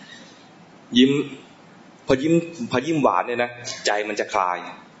พอยิ้มหวานเนี่ยนะใจมันจะคลาย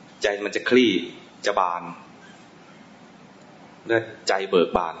ใจมันจะคลี่จะบานและใจเบิก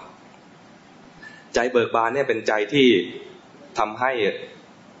บานเนี่ยเป็นใจที่ทำให้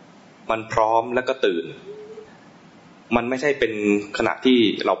มันพร้อมแล้วก็ตื่นมันไม่ใช่เป็นขณะที่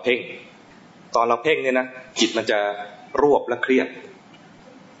เราเพ่งตอนเราเพ่งเนี่ยนะจิตมันจะรวบและเครียด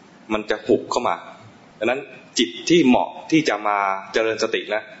มันจะหุบเข้ามา ดังนั้นจิตที่เหมาะที่จะมาเจริญสติ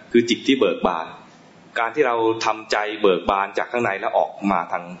นะคือจิตที่เบิกบานการที่เราทำใจเบิกบานจากข้างในแล้วออกมา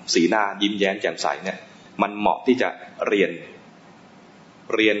ทางสีหน้ายิ้มแย้มแจ่มใสเนี่ยมันเหมาะที่จะเรีย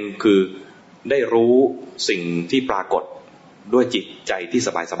นคือได้รู้สิ่งที่ปรากฏด้วยจิตใจที่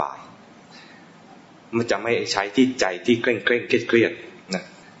สบายๆมันจะไม่ใช้ที่ใจที่เคร่งเครียดนะ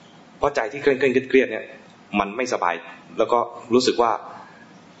เพราะใจที่เคร่งเครียดเนี่ยมันไม่สบายแล้วก็รู้สึกว่า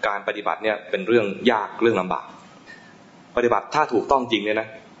การปฏิบัติเนี่ยเป็นเรื่องยากเรื่องลำบากปฏิบัติถ้าถูกต้องจริงเนี่ยนะ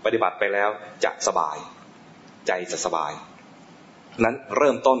ปฏิบัติไปแล้วจะสบายใจจะสบายนั้นเ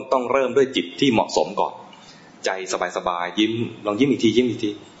ริ่มต้นต้องเริ่มด้วยจิตที่เหมาะสมก่อนใจสบายๆยิ้มลองยิ้มอีก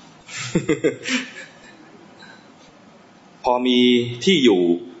ที พอมีที่อ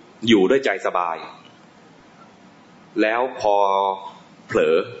ยู่ด้วยใจสบายแล้วพอเผล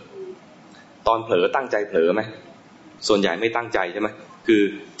อตอนเผลอตั้งใจเผลอไหมส่วนใหญ่ไม่ตั้งใจใช่ไหมคือ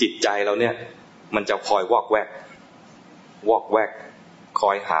จิตใจเราเนี่ยมันจะคอยวอกแวกค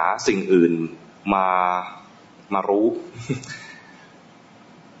อยหาสิ่งอื่นมารู้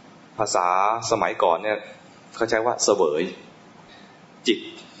ภาษาสมัยก่อนเนี่ยเขาใช้ว่าเสวยจิต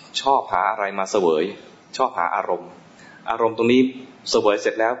ชอบหาอะไรมาเสวยชอบหาอารมณ์ตรงนี้เสวยเส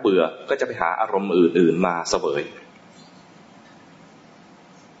ร็จแล้วเบื่อก็จะไปหาอารมณ์อื่นๆมาเสวย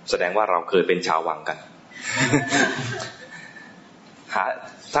แสดงว่าเราเคยเป็นชาววังกัน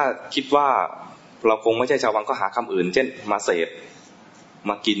ถ้าคิดว่าเราคงไม่ใช่ชาววังก็หาคำอื่นเช่นมาเสพ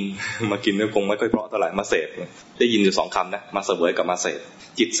มากินก็คงไม่ค่อยเพราะเท่าไหร่มาเสพได้ยินอยู่2คำนะมาเสวยกับมาเสพ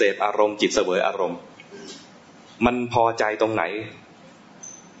จิตเสพอารมณ์จิตเสวยอารมณ์มันพอใจตรงไหน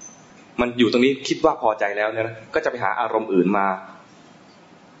มันอยู่ตรงนี้คิดว่าพอใจแล้วเนี่ยนะก็จะไปหาอารมณ์อื่นมา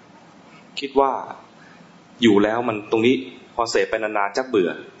คิดว่าอยู่แล้วมันตรงนี้พอเสพไปนานๆจักเบื่อ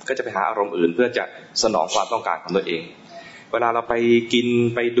ก็จะไปหาอารมณ์อื่นเพื่อจะสนองความต้องการของตัวเองเวลาเราไปกิน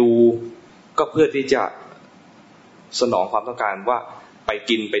ไปดูก็เพื่อที่จะสนองความต้องการว่าไป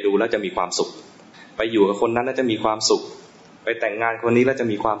กินไปดูแล้วจะมีความสุขไปอยู่กับคนนั้นแล้วจะมีความสุขไปแต่งงานคนนี้แล้วจะ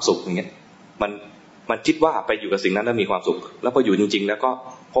มีความสุขอย่างเงี้ยมันคิดว่าไปอยู่กับสิ่งนั้นแล้วมีความสุขแล้วพออยู่จริงๆแล้วก็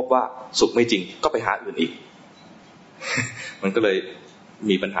พบว่าสุขไม่จริงก็ไปหาอื่นอีก มันก็เลย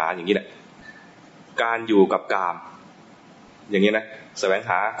มีปัญหาอย่างนี้แหละการอยู่กับกามอย่างนี้นะแสวง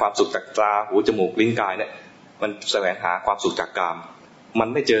หาความสุขจากตาหูจมูกลิ้นกายเนี่ยมันแสวงหาความสุขจากกามมัน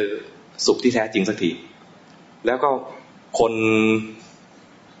ไม่เจอสุขที่แท้จริงสักทีแล้วก็ค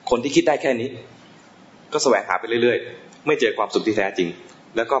นที่คิดได้แค่นี้ก็แสวงหาไปเรื่อยๆไม่เจอความสุขที่แท้จริง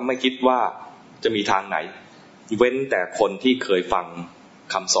แล้วก็ไม่คิดว่าจะมีทางไหนเว้นแต่คนที่เคยฟัง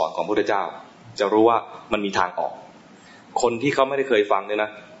คำสอนของพระพุทธเจ้าจะรู้ว่ามันมีทางออกคนที่เขาไม่ได้เคยฟังเนี่ยน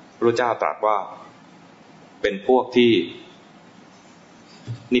ะพระพุทธเจ้าตรัสว่าเป็นพวกที่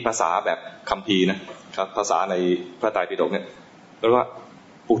นี่ภาษาแบบคัมภีร์นะครับภาษาในพระไตรปิฎกเนี่ยเรียกว่า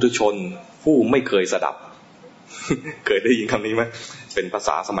ปุถุชนผู้ไม่เคยสดับ เคยได้ยินคำนี้ไหมเป็นภาษ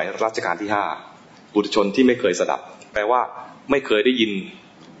าสมัยรัชกาลที่5ปุถุชนที่ไม่เคยสดับแปลว่าไม่เคยได้ยิน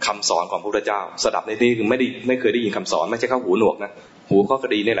คำสอนของพระพุทธเจ้าสดับในที่นี้คือไม่เคยได้ยินคำสอนไม่ใช่เข้าหูหนวกนะหูก็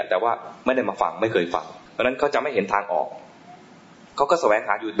ดีนี่แหละแต่ว่าไม่ได้มาฟังไม่เคยฟังเพราะนั้นเขาจะไม่เห็นทางออกเขาก็แสวงห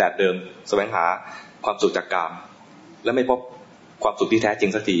าอยู่แบบเดิมแสวงหาความสุขจากกามและไม่พบความสุขที่แท้จริ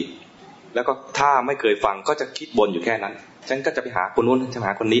งสักทีแล้วก็ถ้าไม่เคยฟังก็จะคิดวนอยู่แค่นั้นฉันก็จะไปหาคนนู้นจะห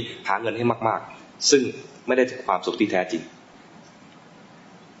าคนนี้หาเงินให้มากๆซึ่งไม่ได้ถึงความสุขที่แท้จริง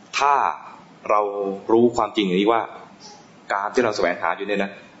ถ้าเรารู้ความจริงอย่างนี้ว่าการที่เราแสวงหาอยู่เนี่ยน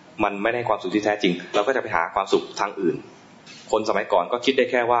ะมันไม่ได้ความสุขที่แท้จริงเราก็จะไปหาความสุขทางอื่นคนสมัยก่อนก็คิดได้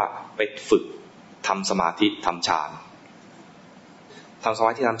แค่ว่าไปฝึกทำสมาธิทำฌานทำสม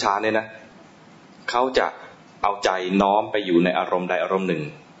าธิทำฌานเนี่ยนะเขาจะเอาใจน้อมไปอยู่ในอารมณ์ใดอารมณ์หนึ่ง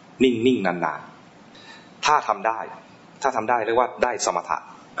นิ่งๆนานๆถ้าทำได้เรียกว่าได้สมถ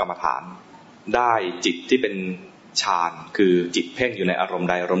กรรมฐานได้จิตที่เป็นฌานคือจิตเพ่งอยู่ในอารมณ์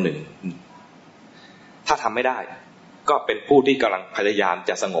ใดอารมณ์หนึ่งถ้าทำไม่ได้ก็เป็นผู้ที่กำลังพยายาม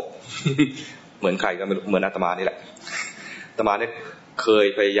จะสงบ เหมือนใครก็ไม่รู้เหมือนอาตมานี่แหละอาตมาเนี่ยเคย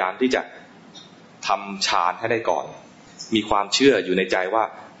พยายามที่จะทำฌานให้ได้ก่อนมีความเชื่ออยู่ในใจว่า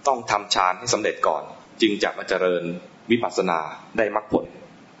ต้องทำฌานให้สำเร็จก่อนจึงจะมาเจริญวิปัสสนาได้มรรคผล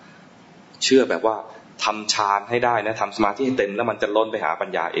เชื่อแบบว่าทำฌานให้ได้นะทำสมาธิให้เต็มแล้วมันจะล้นไปหาปัญ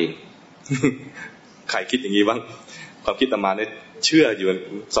ญาเอง ใครคิดอย่างนี้บ้างความคิดอาตมาเนี่ยเชื่ออยู่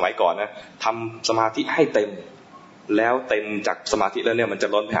สมัยก่อนนะทำสมาธิให้เต็มแล้วเต็มจากสมาธิแล้วเนี่ยมันจะ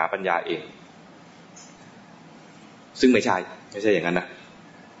ล้นไปหาปัญญาเองซึ่งไม่ใช่อย่างนั้นนะ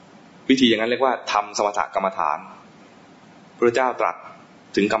วิธีอย่างนั้นเรียกว่าทำสมถกรรมฐานพระเจ้าตรัส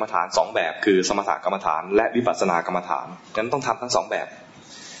ถึงกรรมฐาน2แบบคือสมถกรรมฐานและวิปัสสนากรรมฐานงั้นต้องทำทั้ง2แบบ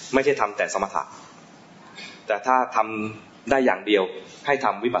ไม่ใช่ทำแต่สมถะแต่ถ้าทำได้อย่างเดียวให้ท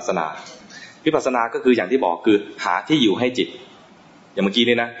ำวิปัสสนา วิปัสสนาก็คืออย่างที่บอกคือหาที่อยู่ให้จิตอย่างเมื่อกี้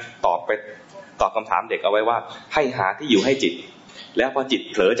นี่นะตอบคำถามเด็กเอาไว้ว่าให้หาที่อยู่ให้จิตแล้วพอจิต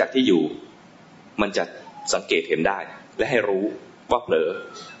เผลอจากที่อยู่มันจะสังเกตเห็นได้และให้รู้ว่าเผลอ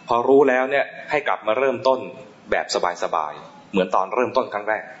พอรู้แล้วเนี่ยให้กลับมาเริ่มต้นแบบสบายๆเหมือนตอนเริ่มต้นครั้ง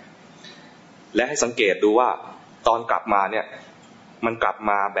แรกและให้สังเกตดูว่าตอนกลับมาเนี่ยมันกลับ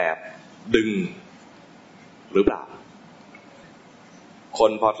มาแบบดึงหรือเปล่าค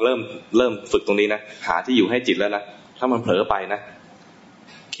นพอเริ่มฝึกตรงนี้นะหาที่อยู่ให้จิตแล้วนะถ้ามันเผลอไปนะ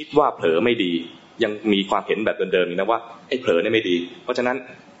คิดว่าเผลอไม่ดียังมีความเห็นแบบเดิมๆอยู่นะว่าไอ้เผลอเนี่ยไม่ดีเพราะฉะนั้น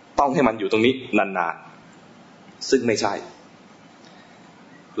ต้องให้มันอยู่ตรงนี้นานๆซึ่งไม่ใช่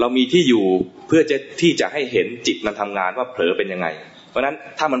เรามีที่อยู่เพื่อที่จะให้เห็นจิตมันทำงานว่าเผลอเป็นยังไงเพราะฉะนั้น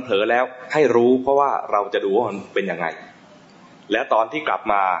ถ้ามันเผลอแล้วให้รู้เพราะว่าเราจะดูว่ามันเป็นยังไงแล้วตอนที่กลับ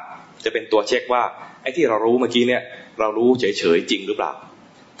มาจะเป็นตัวเช็คว่าไอ้ที่เรารู้เมื่อกี้เนี่ยเรารู้เฉยๆจริงหรือเปล่า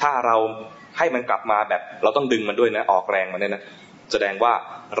ถ้าเราให้มันกลับมาแบบเราต้องดึงมันด้วยนะออกแรงมันเนี่ยนะแสดงว่า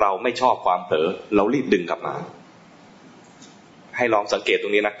เราไม่ชอบความเผลอเรารีบดึงกลับมาให้ลองสังเกตตร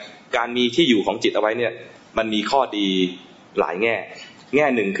งนี้นะการมีที่อยู่ของจิตเอาไว้เนี่ยมันมีข้อดีหลายแง่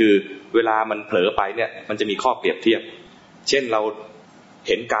หนึ่งคือเวลามันเผลอไปเนี่ยมันจะมีข้อเปรียบเทียบเช่นเราเ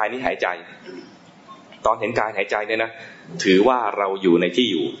ห็นกายนี้หายใจตอนเห็นกายหายใจเนี่ยนะถือว่าเราอยู่ในที่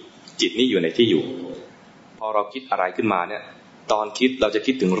อยู่จิตนี่อยู่ในที่อยู่พอเราคิดอะไรขึ้นมาเนี่ยตอนคิดเราจะ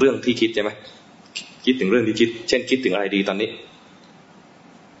คิดถึงเรื่องที่คิดใช่ไหมคิดถึงเรื่องที่คิดเช่นคิดถึงอะไรดีตอนนี้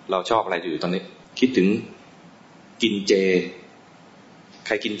เราชอบอะไรอยู่ตอนนี้คิดถึงกินเจใค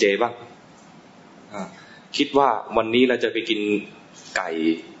รกินเจบ้างคิดว่าวันนี้เราจะไปกินไก่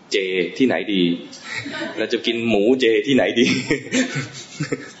เจที่ไหนดีเราจะกินหมูเจที่ไหนดี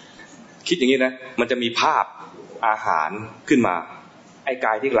คิดอย่างนี้นะมันจะมีภาพอาหารขึ้นมาไอ้ก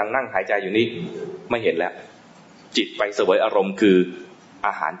ายที่กำลังนั่งหายใจอยู่นี่ไม่เห็นแล้วจิตไปเสวยอารมณ์คืออ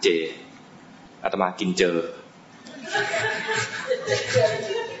าหารเจอาตมากินเจอ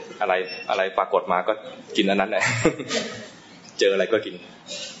อะไรปรากฏมาก็กินอันนั้นแหละ เจออะไรก็กิน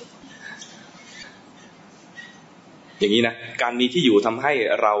อย่างนี้นะการมีที่อยู่ทำให้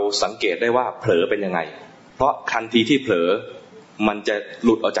เราสังเกตได้ว่าเผลอเป็นยังไงเพราะทันทีที่เผลอมันจะห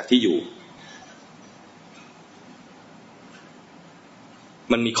ลุดออกจากที่อยู่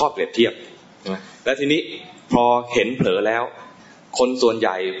มันมีข้อเปรียบเทียบใช่ไหมและทีนี้พอเห็นเผลอแล้วคนส่วนให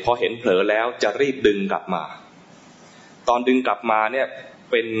ญ่พอเห็นเผลอแล้วจะรีบดึงกลับมาตอนดึงกลับมาเนี่ย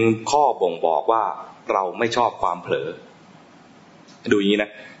เป็นข้อบ่งบอกว่าเราไม่ชอบความเผลอดูอย่างนี้น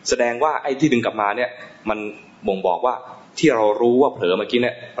ะแสดงว่าไอ้ที่ดึงกลับมาเนี่ยมันบ่งบอกว่าที่เรารู้ว่าเผลอเมื่อกี้เ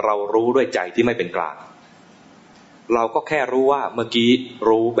นี่ยเรารู้ด้วยใจที่ไม่เป็นกลางเราก็แค่รู้ว่าเมื่อกี้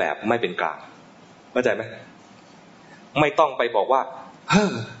รู้แบบไม่เป็นกลางเข้าใจไหมไม่ต้องไปบอกว่าเฮ้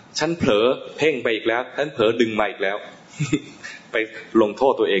อฉันเผลอเพ่งไปอีกแล้วฉันเผลอดึงมาอีกแล้ว ไปลงโท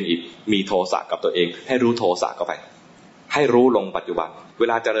ษตัวเองอีกมีโทสะกับตัวเองให้รู้โทสะเข้าไปให้รู้ลงปัจจุบันเว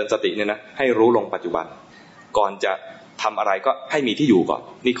ลาเจริญสติเนี่ยนะให้รู้ลงปัจจุบันก่อนจะทำอะไรก็ให้มีที่อยู่ก่อน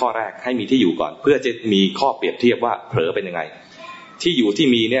นี่ข้อแรกให้มีที่อยู่ก่อนเพื่อจะมีข้อเปรียบเทียบว่าเผลอเป็นยังไงที่อยู่ที่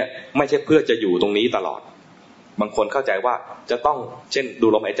มีเนี่ยไม่ใช่เพื่อจะอยู่ตรงนี้ตลอดบางคนเข้าใจว่าจะต้องเช่นดู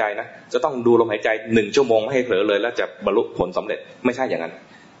ลมหายใจนะจะต้องดูลมหายใจ1 ชั่วโมงไม่ให้เผลอเลยแล้วจะบรรลุผลสำเร็จไม่ใช่อย่างนั้น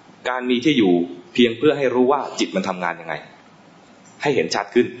การมีที่อยู่เพียงเพื่อให้รู้ว่าจิตมันทำงานยังไงให้เห็นชัด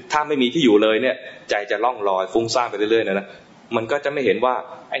ขึ้นถ้าไม่มีที่อยู่เลยเนี่ยใจจะล่องลอยฟุ้งซ่านไปเรื่อยๆนะมันก็จะไม่เห็นว่า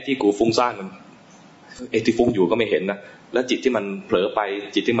ไอ้ที่กูฟุ้งซ่านมันไอ้ที่ฟุ้งอยู่ก็ไม่เห็นนะแล้วจิตที่มันเผลอไป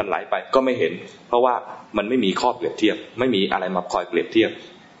จิตที่มันไหลไปก็ไม่เห็นเพราะว่ามันไม่มีข้อเปรียบเทียบไม่มีอะไรมาคอยเปรียบเทียบ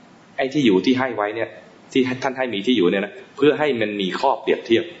ไอ้ที่อยู่ที่ให้ไว้เนี่ยที่ท่านให้มีที่อยู่เนี่ยนะเพื่อให้มันมีข้อเปรียบเ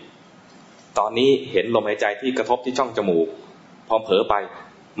ทียบตอนนี้เห็นลมหายใจที่กระทบที่ช่องจมูกพอเผลอไป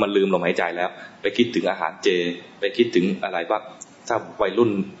มันลืมลมหายใจแล้วไปคิดถึงอาหารเจไปคิดถึงอะไรบ้างถ้าวัยรุ่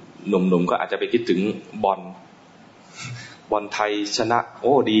นหนุ่มๆก็อาจจะไปคิดถึงบอลไทยชนะโ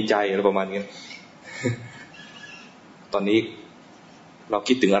อ้ดีใจอะไรประมาณนี้ ตอนนี้เรา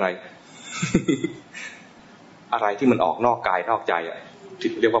คิดถึงอะไร อะไรที่มันออกนอกกายนอกใจอ่ะ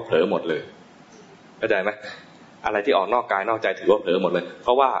เรียกว่าเผลอหมดเลยเข้าใจไหมอะไรที่ออกนอกกายนอกใจถือว่าเผลอหมดเลยเพ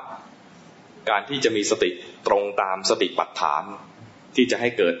ราะว่าการที่จะมีสติตรงตามสติปัฏฐานที่จะให้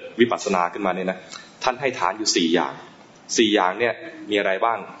เกิดวิปัสสนาขึ้นมาเนี่ยนะท่านให้ฐานอยู่4 อย่างเนี่ยมีอะไร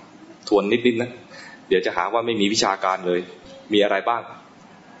บ้างทวนนิดๆนะเดี๋ยวจะหาว่าไม่มีวิชาการเลยมีอะไรบ้าง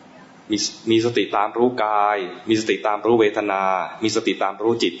มีสติตามรู้กายมีสติตามรู้เวทนามีสติตาม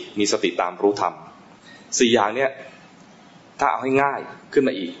รู้จิตมีสติตามรู้ธรรม4 อย่างเนี่ยถ้าเอาให้ง่ายขึ้นม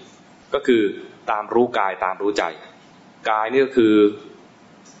าอีกก็คือตามรู้กายตามรู้ใจกายนี่ก็คือ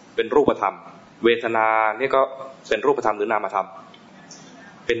เป็นรูปธรรมเวทนานี่ก็เป็นรูปธรรมหรือนามธรรม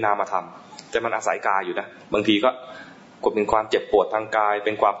เป็นนามธรรมแต่มันอาศัยกายอยู่นะบางทีก็เป็นความเจ็บปวดทางกายเ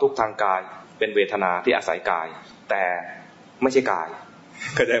ป็นความทุกข์ทางกาย เป็นเวทนาที่อาศัยกายแต่ไม่ใช่กาย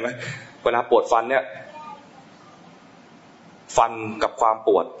เข้าใจไหมเวลาปวดฟันเนี่ยฟันกับความป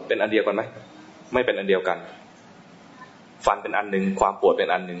วดเป็นอันเดียวกันไหมไม่เป็นอันเดียวกันฟันเป็นอันหนึ่งความปวดเป็น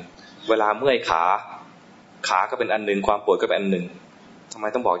อันหนึ่งเวลาเมื่อยขาก็เป็นอันหนึ่งความปวดก็เป็นอันหนึ่งทำไม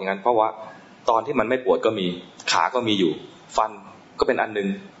ต้องบอกอย่างนั้นเพราะว่าตอนที่มันไม่ปวดก็มีขาก็มีอยู่ฟันก็เป็นอันหนึ่ง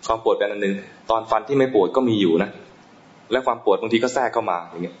ความปวดเป็นอันหนึ่งตอนฟันที่ไม่ปวดก็มีอยู่นะและความปวดบางทีก็แทรกเข้ามา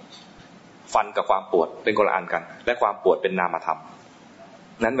อย่างเงี้ยฟันกับความปวดเป็นคนละอันกันและความปวดเป็นนามธรรม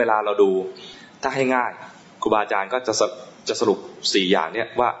นั้นเวลาเราดูถ้าให้ง่ายครูบาอาจารย์ก็จะสรุป4อย่างเนี่ย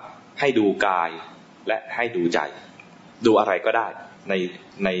ว่าให้ดูกายและให้ดูใจดูอะไรก็ได้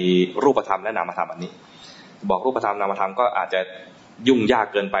ในรูปธรรมและนามธรรมอันนี้บอกรูปธรรมนามธรรมก็อาจจะยุ่งยาก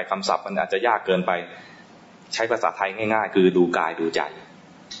เกินไปคำศัพท์มันอาจจะยากเกินไปใช้ภาษาไทยง่ายๆคือดูกายดูใจ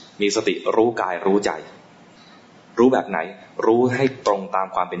มีสติรู้กายรู้ใจรู้แบบไหนรู้ให้ตรงตาม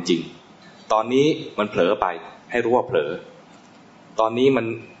ความเป็นจริงตอนนี้มันเผลอไปให้รู้ว่าเผลอตอนนี้มัน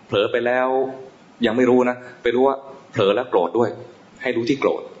เผลอไปแล้วยังไม่รู้นะไปรู้ว่าเผลอแล้วโกรธด้วยให้รู้ที่โกร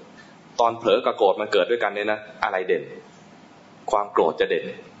ธตอนเผลอกับโกรธมันเกิดด้วยกันเนี่ยนะอะไรเด่นความโกรธจะเด่น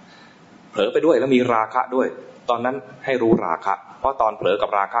เผลอไปด้วยแล้วมีราคะด้วยตอนนั้นให้รู้ราคะเพราะตอนเผลอกับ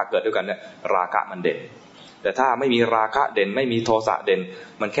ราคะเกิดด้วยกันเนี่ยราคะมันเด่นแต่ถ้าไม่มีราคะเด่นไม่มีโทสะเด่น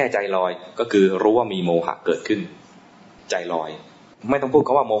มันแค่ใจลอยก็คือรู้ว่ามีโมหะเกิดขึ้นใจลอยไม่ต้องพูดค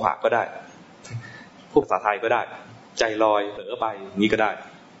ำว่าโมหะก็ได้พูดภาษาไทยก็ได้ใจลอยเผลอไปนี้ก็ได้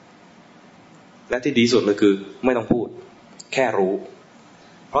และที่ดีสุดเลยคือไม่ต้องพูดแค่รู้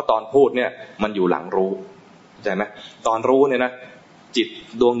เพราะตอนพูดเนี่ยมันอยู่หลังรู้เข้าใจไหมตอนรู้เนี่ยนะจิต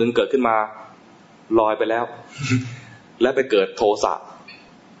ดวงหนึ่งเกิดขึ้นมาลอยไปแล้ว แล้วไปเกิดโทสะ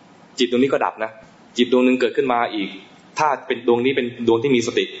จิตดวงนี้ก็ดับนะจิตดวงหนึ่งเกิดขึ้นมาอีกถ้าเป็นดวงนี้เป็นดวงที่มีส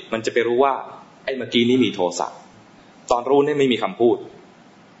ติมันจะไปรู้ว่าไอ้เมื่อกี้นี้มีโทสะตอนรู้เนี่ยไม่มีคำพูด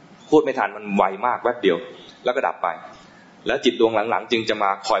ไม่ทันมันไวมากแวบเดียวแล้วก็ดับไปแล้วจิตดวงหลังๆจึงจะมา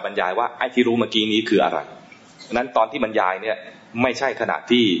คอยบรรยายว่าไอ้ที่รู้เมื่อกี้นี้คืออะไรนั้นตอนที่บรรยายเนี่ยไม่ใช่ขณะ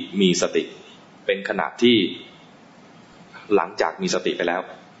ที่มีสติเป็นขณะที่หลังจากมีสติไปแล้ว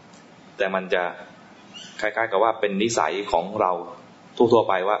แต่มันจะคล้ายๆกับว่าเป็นนิสัยของเราทั่วๆ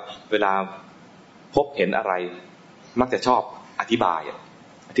ไปว่าเวลาพบเห็นอะไรมักจะชอบอธิบาย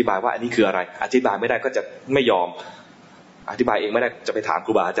ว่าอันนี้คืออะไรอธิบายไม่ได้ก็จะไม่ยอมอธิบายเองไม่ได้จะไปถามค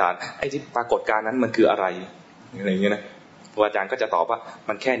รูบาอาจารย์ไอ้ที่ปรากฏการณ์นั้นมันคืออะไรอย่างเงี้ยนะครูบาอาจารย์ก็จะตอบว่า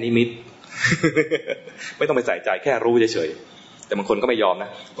มันแค่นิมิต ไม่ต้องไปใส่ใจแค่รู้เฉยๆแต่บางคนก็ไม่ยอมนะ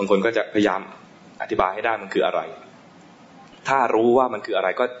บางคนก็จะพยายามอธิบายให้ได้มันคืออะไรถ้ารู้ว่ามันคืออะไร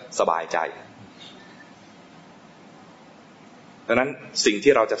ก็สบายใจดังนั้นสิ่ง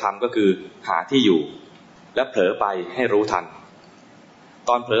ที่เราจะทำก็คือหาที่อยู่และเผลอไปให้รู้ทัน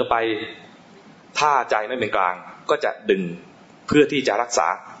ตอนเผลอไปถ้าใจไม่เป็นกลางก็จะดึงเพื่อที่จะรักษา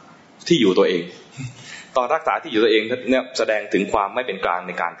ที่อยู่ตัวเองตอนรักษาที่อยู่ตัวเองเนี่ยแสดงถึงความไม่เป็นกลางใ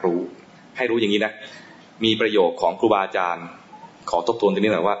นการรู้ให้รู้อย่างนี้นะมีประโยคของครูบาอาจารย์ขอทบทวนตรง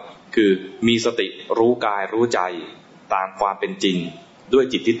นี้หน่อยว่าคือมีสติรู้กายรู้ใจตามความเป็นจริงด้วย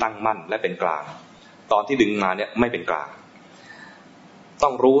จิตที่ตั้งมั่นและเป็นกลางตอนที่ดึงมาเนี่ยไม่เป็นกลางต้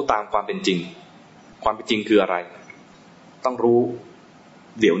องรู้ตามความเป็นจริงความเป็นจริงคืออะไรต้องรู้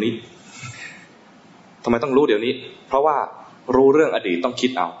เดี๋ยวนี้ทำไมต้องรู้เดี๋ยวนี้เพราะว่ารู้เรื่องอดีตต้องคิ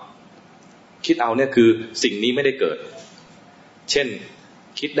ดเอาเนี่ยคือสิ่งนี้ไม่ได้เกิดเช่น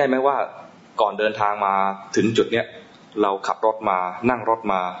คิดได้ไหมว่าก่อนเดินทางมาถึงจุดเนี้ยเราขับรถมานั่งรถ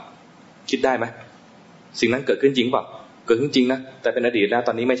มาคิดได้ไหมสิ่งนั้นเกิดขึ้นจริงเปล่าเกิดขึ้นจริงนะแต่เป็นอดีตแล้วต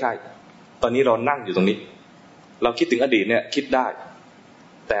อนนี้ไม่ใช่ตอนนี้เรานั่งอยู่ตรงนี้เราคิดถึงอดีตเนี่ยคิดได้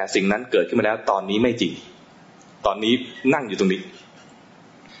แต่สิ่งนั้นเกิดขึ้นมาแล้วตอนนี้ไม่จริงตอนนี้นั่งอยู่ตรงนี้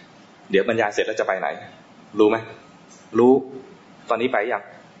เดี๋ยวบรรยายเสร็จแล้วจะไปไหนรู้ไหมรู้ตอนนี้ไป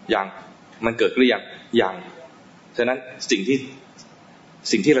ยังมันเกิดหรือยังฉะนั้นสิ่ง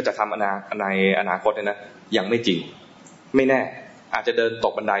ที่เราจะทำในอนาคตเนี่ยนะยังไม่จริงไม่แน่อาจจะเดินต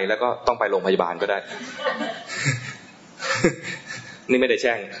กบันไดแล้วก็ต้องไปโรงพยาบาลก็ได้ นี่ไม่ได้แ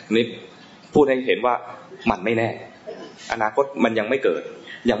ช่งนี่พูดให้เห็นว่ามันไม่แน่อนาคตมันยังไม่เกิด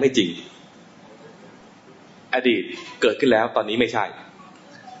ยังไม่จริงอดีตเกิดขึ้นแล้วตอนนี้ไม่ใช่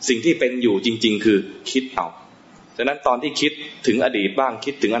สิ่งที่เป็นอยู่จริงๆคือคิดเอาฉะนั้นตอนที่คิดถึงอดีตบ้าง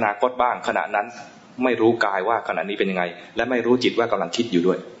คิดถึงอนาคตบ้างขณะนั้นไม่รู้กายว่าขณะนี้เป็นยังไงและไม่รู้จิตว่ากำลังคิดอยู่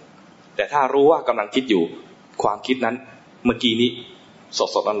ด้วยแต่ถ้ารู้ว่ากำลังคิดอยู่ความคิดนั้นเมื่อกี้นี้ส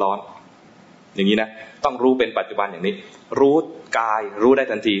ดๆร้อนๆอย่างนี้นะต้องรู้เป็นปัจจุบันอย่างนี้รู้กายรู้ได้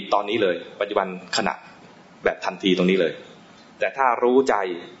ทันทีตอนนี้เลยปัจจุบันขณะแบบทันทีตรงนี้เลยแต่ถ้ารู้ใจ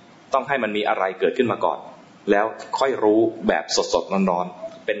ต้องให้มันมีอะไรเกิดขึ้นมาก่อนแล้วค่อยรู้แบบสดๆร้อน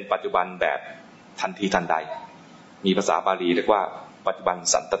ๆเป็นปัจจุบันแบบทันทีทันใดมีภาษาบาลีเรียกว่าปัจจุบัน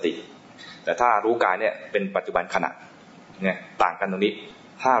สันตติ แต่ถ้ารู้กายเนี่ยเป็นปัจจุบันขณะเนี่ยต่างกันตรงนี้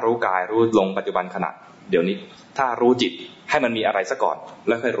ถ้ารู้กายรู้ลงปัจจุบันขณะเดี๋ยวนี้ถ้ารู้จิตให้มันมีอะไรซะก่อนแ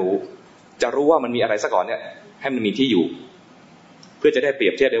ล้วค่อยรู้จะรู้ว่ามันมีอะไรซะก่อนเนี่ยให้มันมีที่อยู่เพื่อจะได้เปรี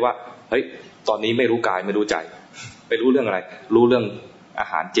ยบเทียบได้ว่าเฮ้ยตอนนี้ไม่รู้กายไม่รู้ใจไปรู้เรื่องอะไรรู้เรื่องอา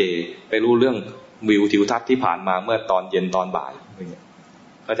หารเจไปรู้เรื่องวิวทิวทัศน์ที่ผ่านมาเมื่อตอนเย็นตอนบ่าย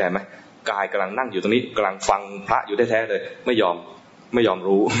เข้าใจไหมกายกำลังนั่งอยู่ตรงนี้กำลังฟังพระอยู่แท้ๆเลยไม่ยอม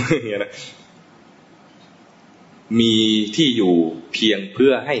รู้เนี่ยนะมีที่อยู่เพียงเพื่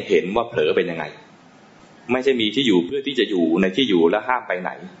อให้เห็นว่าเผลอเป็นยังไงไม่ใช่มีที่อยู่เพื่อที่จะอยู่ในที่อยู่แล้วห้ามไปไห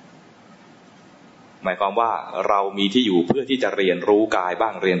นหมายความว่าเรามีที่อยู่เพื่อที่จะเรียนรู้กายบ้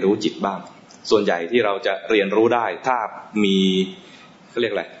างเรียนรู้จิตบ้างส่วนใหญ่ที่เราจะเรียนรู้ได้ถ้ามีเขาเรีย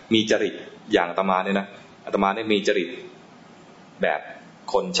กอะไรมีจริตอย่างอาตมาเนี่ยนะอาตมาเนี่ยมีจริตแบบ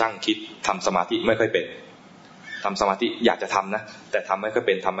คนช่างคิดทำสมาธิไม่ค่อยเป็นทำสมาธิอยากจะทำนะแต่ทำไม่ค่อยเ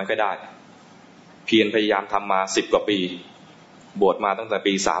ป็นทำไม่ค่อยได้เพียรพยายามทำมา10 กว่าปีบวชมาตั้งแต่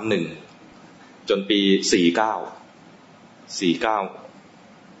ปี31จนปี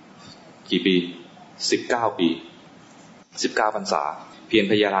49กี่ปี19 ปี19 พรรษาเพียร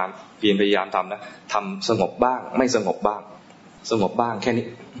พยายามทำนะทำสงบบ้างไม่สงบบ้างสงบบ้างแค่นี้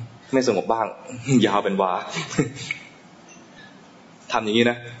ไม่สงบบ้างยาวเป็นวาทำอย่างนี้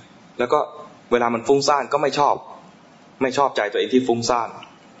นะแล้วก็เวลามันฟุ้งซ่านก็ไม่ชอบใจตัวเองที่ฟุ้งซ่าน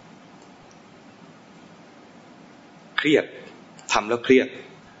เครียดทำแล้วเครียด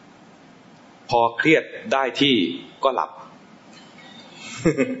พอเครียดได้ที่ก็หลับ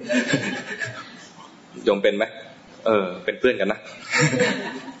โยมเป็นไหมเป็นเพื่อนกันนะ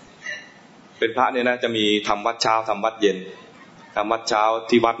เป็นพระเนี่ยนะจะมีทำวัดเช้าทำวัดเย็นทำวัดเช้า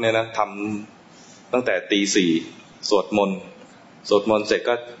ที่วัดเนี่ยนะทำตั้งแต่ตี 4สวดมนต์เสร็จ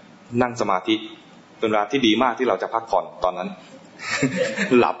ก็นั่งสมาธิเป็นเวลาที่ดีมากที่เราจะพักผ่อนตอนนั้น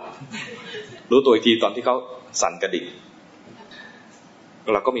หลับรู้ตัวอีกทีตอนที่เขาสั่นกระดิ่ง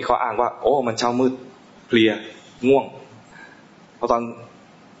เราก็มีข้ออ้างว่าโอ้มันเช้ามืดเพลียง่วงพอตอน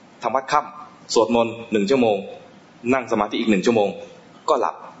ทำวัดค่ำสวดมนต์1 ชั่วโมงนั่งสมาธิอีก1 ชั่วโมงก็ห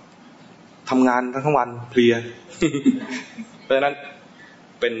ลับทำงานทั้งวันเพลีย เพราะฉะนั้น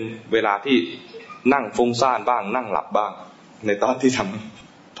เป็นเวลาที่นั่งฟุ้งซ่านบ้างนั่งหลับบ้างในตอนที่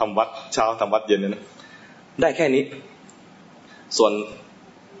ทำวัดเช้าทำวัดเย็นเนี่ยนะได้แค่นี้ส่วน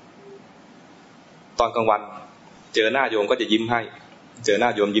ตอนกลางวันเจอหน้าโยมก็จะยิ้มให้เจอหน้า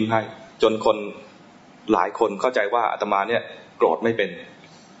โยมยิ้มให้จนคนหลายคนเข้าใจว่าอาตมาเนี่ยโกรธไม่เป็น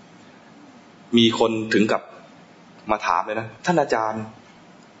มีคนถึงกับมาถามเลยนะท่านอาจาร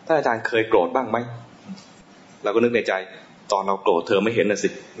ย์เคยโกรธบ้างไหมเราก็นึกในใจตอนเราโกรธเธอไม่เห็นน่ะสิ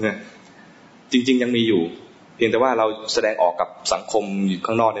จริงๆยังมีอยู่เพียงแต่ว่าเราแสดงออกกับสังคมอยู่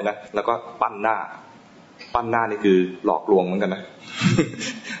ข้างนอกเนี่ยนะแล้วก็ปั้นหน้านี่คือหลอกลวงเหมือนกันนะ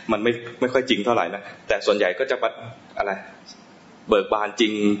มันไม่ค่อยจริงเท่าไหร่นะแต่ส่วนใหญ่ก็จะอะไรเบิกบานจริ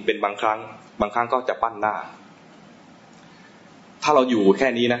งเป็นบางครั้งก็จะปั้นหน้าถ้าเราอยู่แค่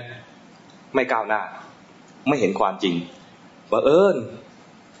นี้นะไม่ก้าวหน้าไม่เห็นความจริงบังเอิญ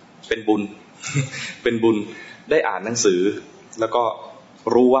เป็นบุญ เป็นบุญได้อ่านหนังสือแล้วก็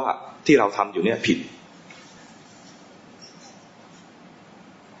รู้ว่าที่เราทำอยู่เนี่ยผิด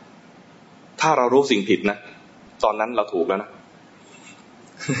ถ้าเรารู้สิ่งผิดนะตอนนั้นเราถูกแล้วนะ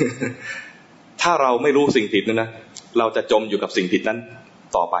ถ้าเราไม่รู้สิ่งผิดนะเราจะจมอยู่กับสิ่งผิดนั้น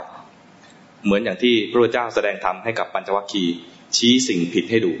ต่อไปเหมือนอย่างที่พระพุทธเจ้าแสดงธรรมให้กับปัญจวัคคีย์ชี้สิ่งผิด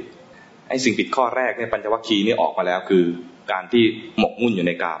ให้ดูไอ้สิ่งผิดข้อแรกเนี่ยปัญจวัคคีย์นี่ออกมาแล้วคือการที่หมกมุ่นอยู่ใ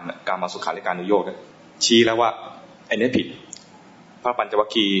นกามมาสุขาริการนุโยคชี้แล้วว่าไอ้นี่ผิดพระปัญจวัค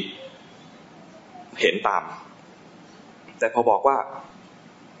คีย์เห็นตามแต่พอบอกว่า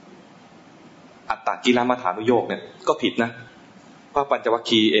อัตตกิลมัฏฐานุโยคเนี่ยก็ผิดนะพระปัญจวัค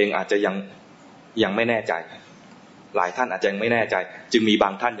คีย์เองอาจจะยังไม่แน่ใจหลายท่านอาจจะยังไม่แน่ใจจึงมีบา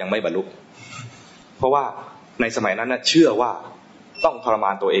งท่านยังไม่บรรลุเพราะว่าในสมัยนั้นนะเชื่อว่าต้องทรม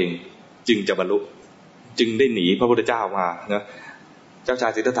านตัวเองจึงจะบรรลุจึงได้หนีพระพุทธเจ้ามานะเจ้าชา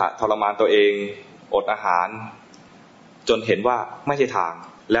ยสิทธัตถะทรมานตัวเองอดอาหารจนเห็นว่าไม่ใช่ทาง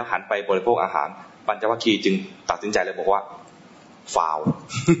แล้วหันไปบริโภคอาหารปัญจวัคคีย์จึงตัดสินใจเลยบอกว่าฟาว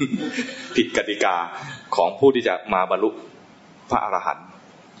ผิดกติกาของผู้ที่จะมาบรรลุพระอรหันต์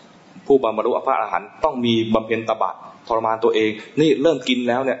ผู้บรรลุพระอรหันต์ต้องมีบำเพ็ญตบะทรมานตัวเองนี่เริ่มกิน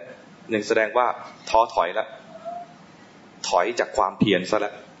แล้วเนี่ยแสดงว่าท้อถอยแล้วถอยจากความเพียรซะแ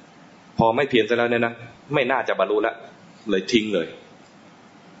ล้วพอไม่เพียรซะแล้วเนี่ยนะไม่น่าจะบรรลุแล้วเลย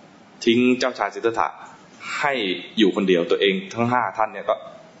ทิ้งเจ้าชายสิทธัตถะให้อยู่คนเดียวตัวเองทั้ง5ท่านเนี่ยก็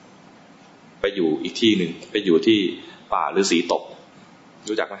ไปอยู่อีกที่หนึ่งไปอยู่ที่ป่าฤาษีตก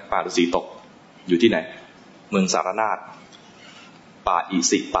รู้จักไหมป่าฤาษีตกอยู่ที่ไหนเมืองสารนาถป่าอิ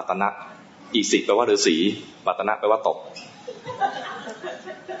สิปตนะ อิสิแปลว่าฤาษีปัตนะแปลว่าตก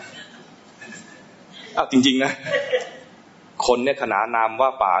จริงๆนะคนเนี่ยขนานนามว่า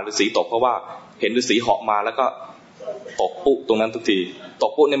ป่าฤาษีตกเพราะว่าเห็นฤาษีเหาะมาแล้วก็ตกปุ๊ตรงนั้นทุกทีต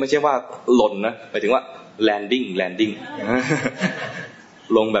กปุ๊เนี่ยไม่ใช่ว่าหล่นนะหมายถึงว่าแลนดิ้ง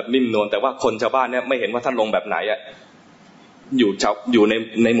ลงแบบนิ่มนวลแต่ว่าคนชาวบ้านเนี่ยไม่เห็นว่าท่านลงแบบไหนอ่ะอยู่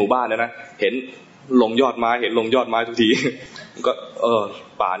ในหมู่บ้านนะเห็นลงยอดไม้เห็นลงยอดไม้ทุกทีก็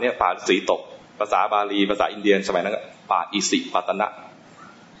ป่าเนี่ยป่าฤาษีตกภาษาบาลีภาษาอินเดียสมัยนั้นก็ป่าอิสิปตนะ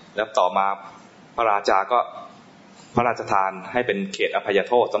แล้วต่อมาพระราชาก็พระราชทานให้เป็นเขตอภัย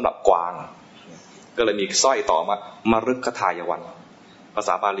โทษสำหรับกวางก็เลยมีสร้อยต่อมามฤคทายวันภาษ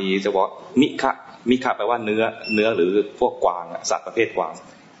าบาลีจะบอกมิคะแปลว่าเนื้อหรือพวกกวางสัตว์ประเภทกวาง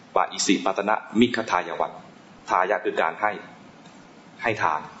ป่าอิสิปตนะมิคทายวันทายะคือการให้ท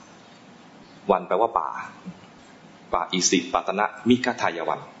านวันแปลว่าป่าอิสิปตนะมิคทาย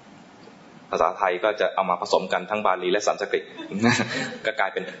วันภาษาไทยก็จะเอามาผสมกันทั้งบาลีและสันสกฤตก็กลา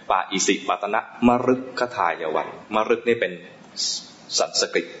ยเป็นป่าอิสิปตนะมฤคทายวันมฤคนี่เป็นสันส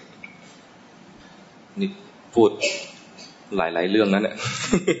กฤตนี่พูดหลายๆเรื่องนั้นเนี่ย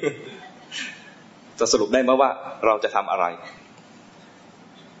จะสรุปได้ไหมว่าเราจะทำอะไร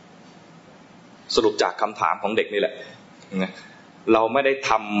สรุปจากคำถามของเด็กนี่แหละเราไม่ไ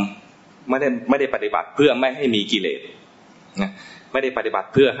ด้ปฏิบัติเพื่อไม่ให้มีกิเลสไม่ได้ปฏิบัติ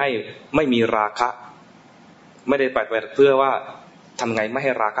เพื่อให้ไม่มีราคะไม่ได้ปฏิบัติเพื่อว่าทำไงไม่ใ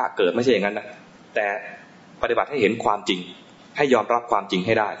ห้ราคะเกิดไม่ใช่อย่างนั้นนะแต่ปฏิบัติให้เห็นความจริงให้ยอมรับความจริงใ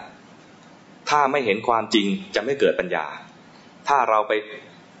ห้ได้ถ้าไม่เห็นความจริงจะไม่เกิดปัญญาถ้าเราไป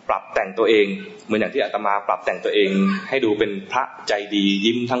ปรับแต่งตัวเองเหมือนอย่างที่อาตมาปรับแต่งตัวเองให้ดูเป็นพระใจดี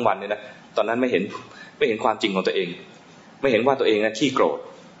ยิ้มทั้งวันเนี่ยนะตอนนั้นไม่เห็นความจริงของตัวเองไม่เห็นว่าตัวเองนะขี้โกรธ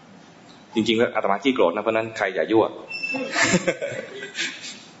จริงๆแล้วอาตมาขี้โกรธนะเพราะนั้นใครอย่ายั่ว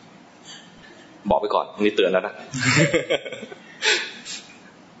บอกไปก่อนนี่เตือนแล้วนะ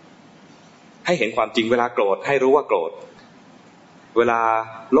ให้เห็นความจริงเวลาโกรธให้รู้ว่าโกรธเวลา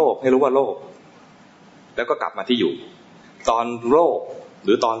โลภให้รู้ว่าโลภแล้วก็กลับมาที่อยู่ตอนโลภห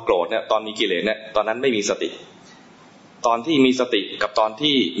รือตอนโกรธเนี่ยตอนมีกิเลสเนี่ยตอนนั้นไม่มีสติตอนที่มีสติกับตอน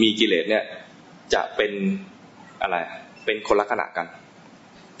ที่มีกิเลสเนี่ยจะเป็นอะไรเป็นคนละขณะกัน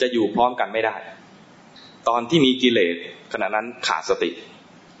จะอยู่พร้อมกันไม่ได้ตอนที่มีกิเลสขณะนั้นขาดสติ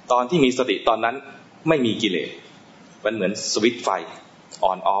ตอนที่มีสติตอนนั้นไม่มีกิเลสมันเหมือนสวิตช์ไฟ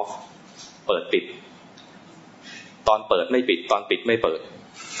on off เปิดปิดตอนเปิดไม่ปิดตอนปิดไม่เปิด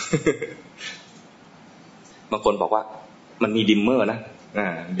บางคนบอกว่ามันมีดิมเมอร์นะ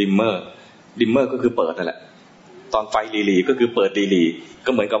ดิมเมอร์ก็คือเปิดนั่นแหละตอนไฟลีก็คือเปิดลี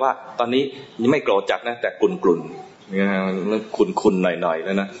ก็เหมือนกับว่าตอนนี้ยังไม่โกรธจัดนะแต่กลุ่นขุ่นหน่อยแ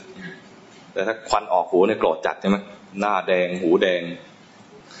ล้วนะแต่ถ้าควันออกหูเนี่ยโกรธจัดใช่ไหมหน้าแดงหูแดง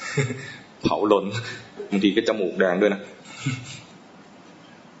เผาลนบางทีก็จมูกแดงด้วยนะ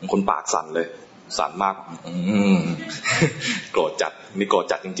บางคนปากสั่นเลยสั่นมากโกรธจัดนี่โกรธ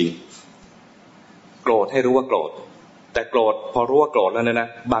จัดจริงๆโกรธให้รู้ว่าโกรธแต่โกรธพอรู้ว่าโกรธแล้วเนี่ยนะ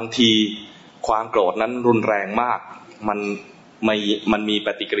บางทีความโกรธนั้นรุนแรงมากมันมีป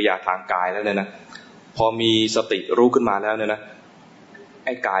ฏิกิริยาทางกายแล้วเนี่ยนะพอมีสติรู้ขึ้นมาแล้วเนี่ยนะไ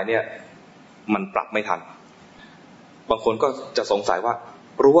อ้กายเนี่ยมันปรับไม่ทันบางคนก็จะสงสัยว่า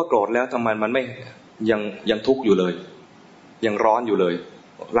รู้ว่าโกรธแล้วทำไมมันไม่ยังทุกข์อยู่เลยยังร้อนอยู่เลย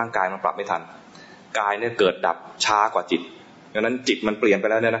ร่างกายมันปรับไม่ทันกายเนี่ยเกิดดับช้ากว่าจิตดังนั้นจิตมันเปลี่ยนไป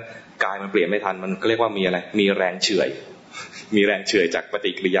แล้วเนี่ยนะกายมันเปลี่ยนไม่ทันมันก็เรียกว่ามีอะไรมีแรงเฉื่อยจากป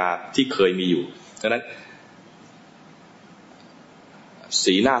ฏิกิริยาที่เคยมีอยู่ดังนั้น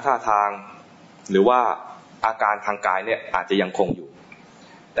สีหน้าท่าทางหรือว่าอาการทางกายเนี่ยอาจจะยังคงอยู่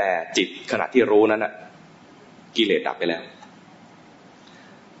แต่จิตขณะที่รู้นั้นน่ะกิเลสดับไปแล้ว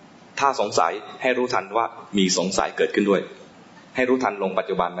ถ้าสงสัยให้รู้ทันว่ามีสงสัยเกิดขึ้นด้วยให้รู้ทันลงปัจ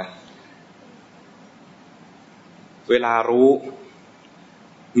จุบันนะเวลารู้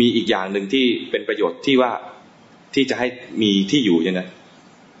มีอีกอย่างหนึ่งที่เป็นประโยชน์ที่จะให้มีที่อยู่อย่างนั้น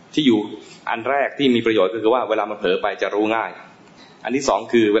ที่อยู่อันแรกที่มีประโยชน์ก็คือว่าเวลามันเผลอไปจะรู้ง่ายอันที่สอง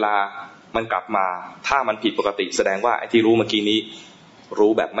คือเวลามันกลับมาถ้ามันผิดปกติแสดงว่าไอ้ที่รู้เมื่อกี้นี้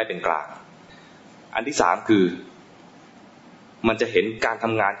รู้แบบไม่เป็นกลางอันที่สามคือมันจะเห็นการท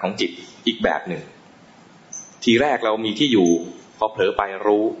ำงานของจิตอีกแบบหนึ่งทีแรกเรามีที่อยู่พอเผลอไป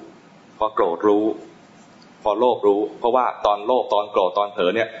รู้พอโกรธรู้พอโลภรู้เพราะว่าตอนโลภตอนโกรธตอนเผล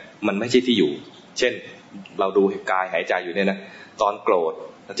อเนี่ยมันไม่ใช่ที่อยู่เช่นเราดูกายหายใจอยู่เนี่ยนะตอนโกรธ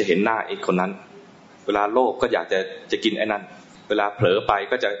เราจะเห็นหน้าไอ้คนนั้นเวลาโลภก็อยากจะกินไอ้นั่นเวลาเผลอไป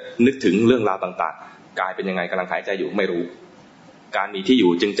ก็จะนึกถึงเรื่องราวต่างๆกายเป็นยังไงกำลังหายใจอยู่ไม่รู้การมีที่อ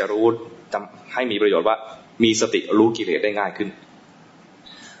ยู่จึงจะรู้ให้มีประโยชน์ว่ามีสติรู้กิเลสได้ง่ายขึ้น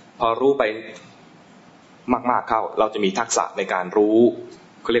พ พอรู้ไปมากๆเข้าเราจะมีทักษะในการรู้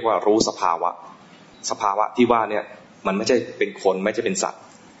เขาเรียกว่ารู้สภาวะที่ว่าเนี่ยมันไม่ใช่เป็นคนไม่ใช่เป็นสัตว์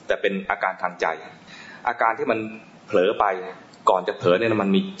แต่เป็นอาการทางใจอาการที่มันเผลอไปก่อนจะเผลอเนี่ยมัน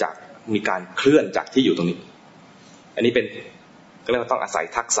มีการเคลื่อนจากที่อยู่ตรงนี้อันนี้เป็นก็เรียกว่าต้องอาศัย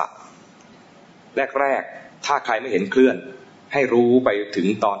ทักษะแรกถ้าใครไม่เห็นเคลื่อนให้รู้ไปถึง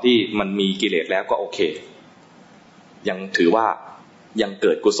ตอนที่มันมีกิเลสแล้วก็โอเคยังถือว่ายังเ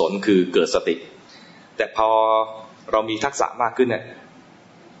กิดกุศลคือเกิดสติแต่พอเรามีทักษะมากขึ้นเนี่ย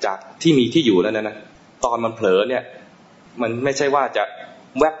จากที่มีที่อยู่แล้วนะตอนมันเผลอเนี่ยมันไม่ใช่ว่าจะ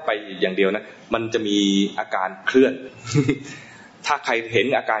แวบไปอย่างเดียวนะมันจะมีอาการเคลื่อน ถ้าใครเห็น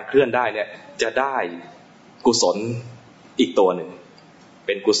อาการเคลื่อนได้เนี่ยจะได้กุศลอีกตัวหนึ่งเ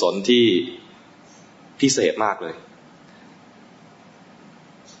ป็นกุศลที่พิเศษมากเลย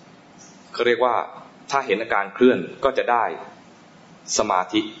เขาเรียกว่าถ้าเห็นอาการเคลื่อนก็จะได้สมา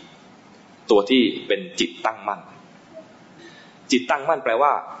ธิตัวที่เป็นจิตตั้งมั่นจิตตั้งมั่นแปลว่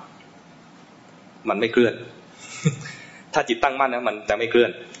ามันไม่เคลื่อน ถ้าจิตตั้งมั่นนะมันจะไม่เคลื่อ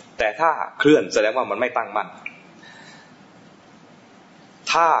นแต่ถ้าเคลื่อนแสดงว่ามันไม่ตั้งมั่น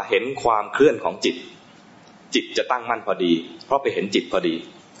ถ้าเห็นความเคลื่อนของจิตจะตั้งมั่นพอดีเพราะไปเห็นจิตพอดี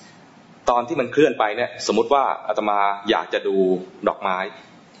ตอนที่มันเคลื่อนไปเนี่ยสมมุติว่าอาตมาอยากจะดูดอกไม้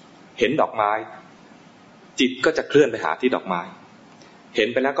เห็นดอกไม้จิตก็จะเคลื่อนไปหาที่ดอกไม้เห็น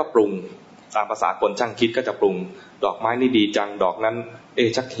ไปแล้วก็ปรุงตามภาษาคนช่างคิดก็จะปรุงดอกไม้นี่ดีจังดอกนั้น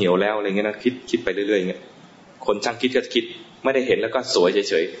ชักเหี่ยวแล้วอะไรเงี้ยนะคิดไปเรื่อยๆอย่างเงี้ยคนช่างคิดก็จะคิดไม่ได้เห็นแล้วก็สวย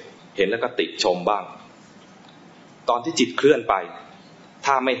เฉยๆเห็นแล้วก็ติชมบ้างตอนที่จิตเคลื่อนไป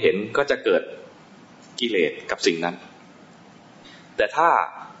ถ้าไม่เห็นก็จะเกิดกิเลสกับสิ่งนั้นแต่ถ้า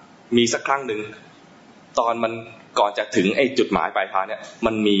มีสักครั้งหนึ่งตอนมันก่อนจะถึงจุดหมายปลายทางเนี่ย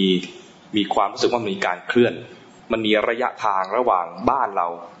มันมีความรู้สึกว่ามีการเคลื่อนมันมีระยะทางระหว่างบ้านเรา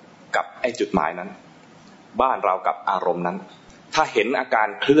กับจุดหมายนั้นบ้านเรากับอารมณ์นั้นถ้าเห็นอาการ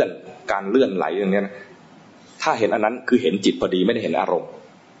เคลื่อนการเลื่อนไหลอย่างนี้นะถ้าเห็นอันนั้นคือเห็นจิตพอดีไม่ได้เห็นอารมณ์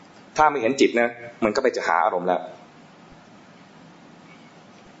ถ้าไม่เห็นจิตนะมันก็ไปจะหาอารมณ์แล้ว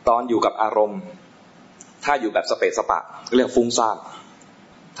ตอนอยู่กับอารมณ์ถ้าอยู่แบบสเปะสปะเรียกฟุ้งซ่าน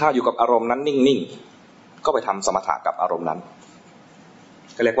ถ้าอยู่กับอารมณ์นั้นนิ่งๆก็ไปทำสมถะกับอารมณ์นั้น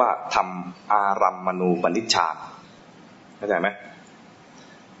ก็เรียกว่าทำอารัมมณูปนิชฌานเข้าใจไหม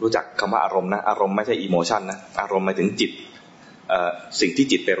รู้จักคำว่าอารมณ์นะอารมณ์ไม่ใช่อิโมชันนะอารมณ์หมายถึงจิตสิ่งที่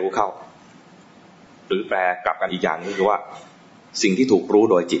จิตไปรู้เข้าหรือแปลกลับกันอีกอย่างก็คือว่าสิ่งที่ถูกรู้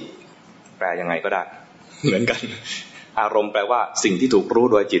โดยจิตแปลยังไงก็ได้เหมือนกันอารมณ์แปลว่าสิ่งที่ถูกรู้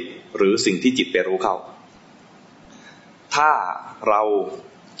โดยจิตหรือสิ่งที่จิตไปรู้เข้าถ้าเรา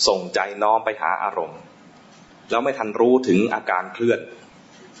ส่งใจน้อมไปหาอารมณ์แล้วไม่ทันรู้ถึงอาการเคลื่อน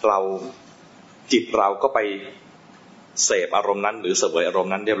จิตเราก็ไปเสพอารมณ์นั้นหรือเสวยอารม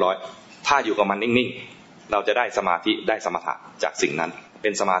ณ์นั้นเรียบร้อยถ้าอยู่กับมันนิ่งๆเราจะได้สมาธิได้สมถะจากสิ่งนั้นเป็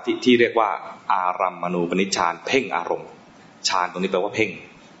นสมาธิที่เรียกว่าอารัมมณูปนิชฌานเพ่งอารมณ์ฌานตรงนี้แปลว่าเ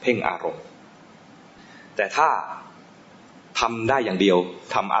พ่งอารมณ์แต่ถ้าทำได้อย่างเดียว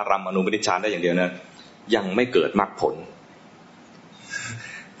ทำอารัมมณูปนิชฌานได้อย่างเดียวนะยังไม่เกิดมรรคผล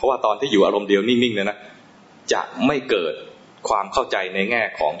เพราะว่าตอนที่อยู่อารมณ์เดียวนิ่งๆเนี่ยนะจะไม่เกิดความเข้าใจในแง่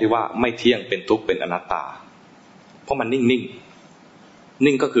ของที่ว่าไม่เที่ยงเป็นทุกข์เป็นอนัตตาเพราะมัน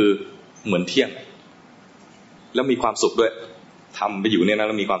นิ่งก็คือเหมือนเที่ยงแล้วมีความสุขด้วยทำไปอยู่เนี่ยนะแ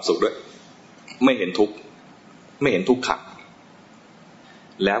ล้วมีความสุขด้วยไม่เห็นทุกข์ขัง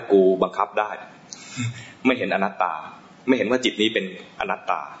แล้วกูบังคับได้ไม่เห็นอนัตตาไม่เห็นว่าจิตนี้เป็นอนัต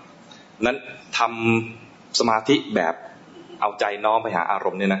ตานั้นทำสมาธิแบบเอาใจน้อมไปหาอาร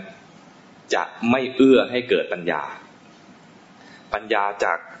มณ์เนี่ยนะจะไม่เอื้อให้เกิดปัญญาจ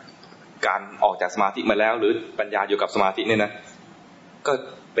ากการออกจากสมาธิมาแล้วหรือปัญญาอยู่กับสมาธิเนี่ยนะก็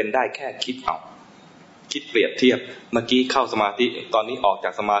เป็นได้แค่คิดเอาคิดเปรียบเทียบเมื่อกี้เข้าสมาธิตอนนี้ออกจา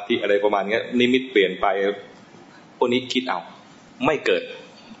กสมาธิอะไรประมาณนี้นิมิตเปลี่ยนไปพวกนี้คิดเอาไม่เ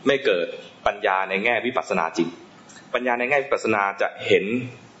กิดปัญญาในแง่วิปัสสนาจริงปัญญาในแง่วิปัสสนาจะเห็น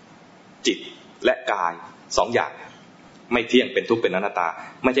จิตและกายสองอย่างไม่เที่ยงเป็นทุกข์เป็นอนัตตา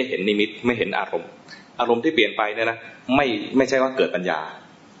ไม่ใช่เห็นนิมิตไม่เห็นอารมณ์ที่เปลี่ยนไปเนี่ยนะไม่ใช่ว่าเกิดปัญญา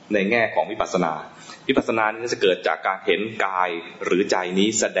ในแง่ของวิปัสสนานี่จะเกิดจากการเห็นกายหรือใจนี้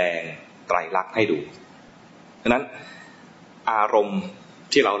แสดงไตรลักษณ์ให้ดูฉะนั้นอารมณ์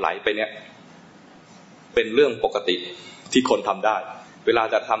ที่เราไหลไปเนี่ยเป็นเรื่องปกติที่คนทำได้เวลา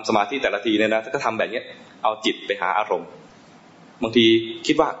จะทำสมาธิแต่ละทีเนี่ยนะก็ทำแบบนี้เอาจิตไปหาอารมณ์บางที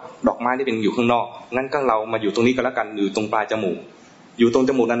คิดว่าดอกไม้ที่เป็นอยู่ข้างนอกงั้นก็เรามาอยู่ตรงนี้ก็แล้วกันอยู่ตรงปลายจมูกอยู่ตรง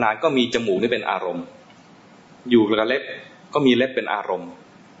จมูกนานๆก็มีจมูกนี่เป็นอารมณ์อยู่กับเล็บก็มีเล็บเป็นอารมณ์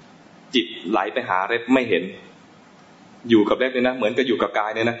จิตไหลไปหาเล็บไม่เห็น อยู่กับเล็บเนี่ยนะเหมือนกับอยู่กับกา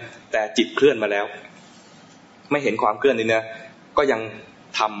ยเนี่ยนะแต่จิตเคลื่อนมาแล้วไม่เห็นความเคลื่อนนี่นะก็ยัง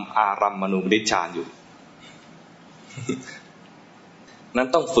ทำอารัมมณูปนิชฌานอยู่ นั้น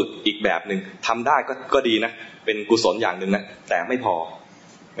ต้องฝึกอีกแบบหนึ่งทำได้ก็ดีนะเป็นกุศลอย่างหนึ่งนะแต่ไม่พอ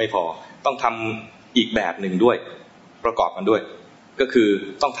ต้องทำอีกแบบหนึ่งด้วยประกอบกันด้วยก็คือ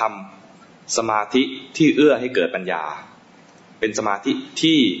ต้องทำสมาธิที่เอื้อให้เกิดปัญญาเป็นสมาธิ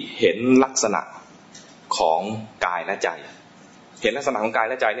ที่เห็นลักษณะของกายและใจเห็นลักษณะของกาย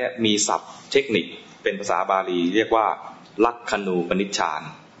และใจเนี่ยมีศัพท์เทคนิคเป็นภาษาบาลีเรียกว่าลักขณูปนิชฌาน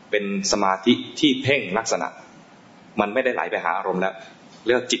เป็นสมาธิที่เพ่งลักษณะมันไม่ได้ไหลไปหาอารมณ์แล้วเ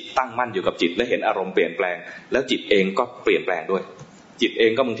รียกจิตตั้งมั่นอยู่กับจิตและเห็นอารมณ์เปลี่ยนแปลงแล้วจิตเองก็เปลี่ยนแปลงด้วยจิตเอ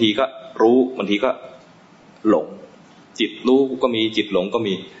งก็บางทีก็รู้บางทีก็หลงจิตรู้ก็มีจิตหลงก็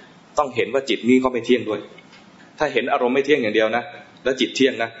มีต้องเห็นว่าจิตนี้ก็ไม่เที่ยงด้วยถ้าเห็นอารมณ์ไม่เที่ยงอย่างเดียวนะแล้วจิตเที่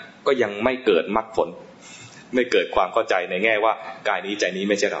ยงนะก็ยังไม่เกิดมรรคผลไม่เกิดความเข้าใจในแง่ว่ากายนี้ใจนี้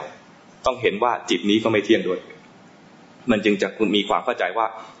ไม่ใช่เราต้องเห็นว่าจิตนี้ก็ไม่เที่ยงด้วยมันจึงจะมีความเข้าใจว่า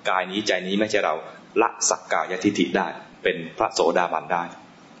กายนี้ใจนี้ไม่ใช่เราละสักกายทิฏฐิได้เป็นพระโสดาบันได้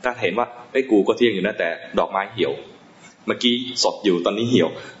ถ้าเห็นว่าไอ้กูก็เที่ยงอยู่นะแต่ดอกไม้เหี่ยวเมื่อกี้สดอยู่ตอนนี้เหี่ยว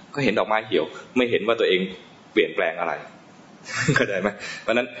ก็เห็นดอกไม้เหี่ยวไม่เห็นว่าตัวเองเปลี่ยนแปลงอะไรเข้าใจไหมเพร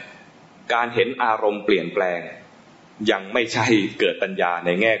าะนั้นการเห็นอารมณ์เปลี่ยนแปลงยังไม่ใช่เกิดปัญญาใน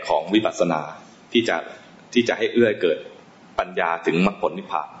แง่ของวิปัสสนาที่จะให้เอื้อเกิดปัญญาถึงมรรคผลนิพ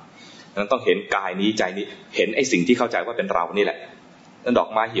พานนั้นต้องเห็นกายนี้ใจนี้เห็นไอ้สิ่งที่เข้าใจว่าเป็นเรานี่แหละแล้วดอก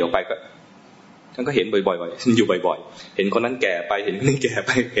ไม้เหี่ยวไปก็ท่านก็เห็นบ่อยๆอยู่บ่อยๆเห็นคนนั้นแก่ไปเห็นคนนี้แก่ไ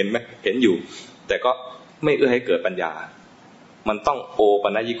ปเห็นไหมเห็นอยู่แต่ก็ไม่เอื้อให้เกิดปัญญามันต้องโอปั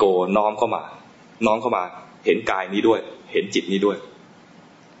ญญิโกน้อมเข้ามาเห็นกายนี้ด้วยเห็นจิตนี้ด้วย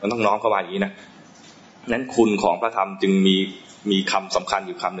มันต้องน้อมเข้ามาอย่างนี้นะนั้นคุณของพระธรรมจึงมีคำสำคัญอ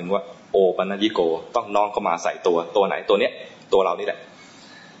ยู่คำหนึ่งว่าโอปัญญิโกต้องน้อมเข้ามาใส่ตัวไหนตัวเนี้ยตัวเรานี่แหละ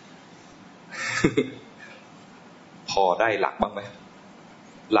พอได้หลักบ้างไหม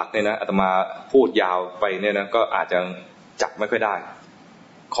หลักเนี่ยนะอาตมาพูดยาวไปเนี่ยนะก็อาจจะจับไม่ค่อยได้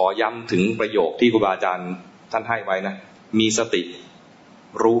ขอย้ำถึงประโยคที่ครูบาอาจารย์ท่านให้ไว้นะมีสติ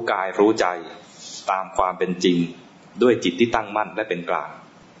รู้กายรู้ใจตามความเป็นจริงด้วยจิตที่ตั้งมั่นและเป็นกลาง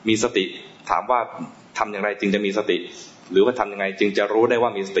มีสติถามว่าทำอย่างไรจึงจะมีสติหรือว่าทำยังไงจึงจะรู้ได้ว่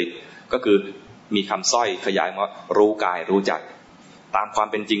ามีสติก็คือมีคำสร้อยขยายมารู้กายรู้ใจตามความ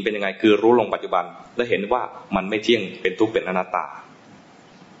เป็นจริงเป็นยังไงคือรู้ลงปัจจุบันและเห็นว่ามันไม่เที่ยงเป็นทุกข์เป็นอนัตตา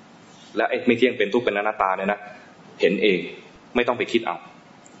และไอ้ไม่เที่ยงเป็นทุกข์เป็นอนัตตาเนี่ยนะเห็นเองไม่ต้องไปคิดเอา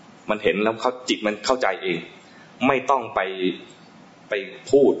มันเห็นแล้วจิตมันเข้าใจเองไม่ต้องไป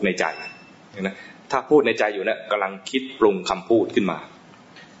พูดในใจนะถ้าพูดในใจอยู่เนี่ยกำลังคิดปรุงคำพูดขึ้นมา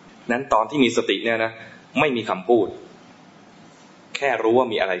นั้นตอนที่มีสติเนี่ยนะไม่มีคำพูดแค่รู้ว่า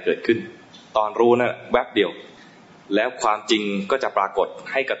มีอะไรเกิดขึ้นตอนรู้นะแวบเดียวแล้วความจริงก็จะปรากฏ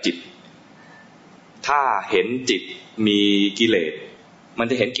ให้กับจิตถ้าเห็นจิตมีกิเลสมัน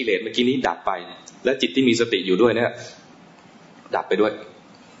จะเห็นกิเลสเมื่อกี้นี้ดับไปแล้วจิตที่มีสติอยู่ด้วยเนี่ยดับไปด้วย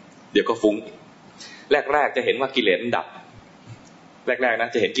เดี๋ยวก็ฟุ้งแรกๆจะเห็นว่ากิเลสนั้นดับแรกๆนะ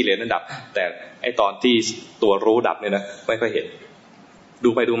จะเห็นกิเลสนั้นดับแต่ไอตอนที่ตัวรู้ดับเนี่ยนะไม่ค่อยเห็นดู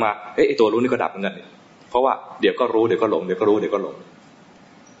ไปดูมาไอตัวรู้นี่ก็ดับเหมือนกันเพราะว่าเดี๋ยวก็รู้เดี๋ยวก็หลงเดี๋ยวก็รู้เดี๋ยวก็หลง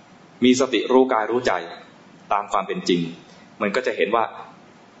มีสติรู้กายรู้ใจตามความเป็นจริงมันก็จะเห็นว่า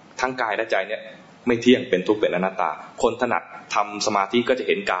ทั้งกายและใจเนี่ยไม่เที่ยงเป็นทุกข์เป็นอนัตตาคนถนัดทำสมาธิก็จะเ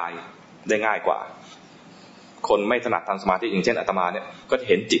ห็นกายได้ง่ายกว่าคนไม่ถนัดทำสมาธิอย่างเช่นอาตมาเนี่ยก็จะ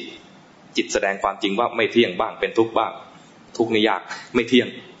เห็นจิตแสดงความจริงว่าไม่เที่ยงบ้างเป็นทุกข์บ้างทุกข์นี่ยากไม่เที่ยง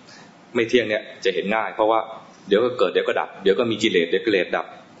เนี่ยจะเห็นง่ายเพราะว่าเดี๋ยวก็เกิดเดี๋ยวก็ดับเดี๋ยวก็มีกิเลสเดี๋ยวกิเลสดับ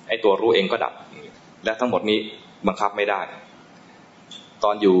ไอ้ตัวรู้เองก็ดับและทั้งหมดนี้บังคับไม่ได้ต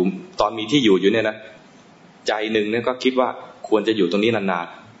อนมีที่อยู่เนี่ยนะใจหนึ่งเนี่ยก็คิดว่าควรจะอยู่ตรงนี้นาน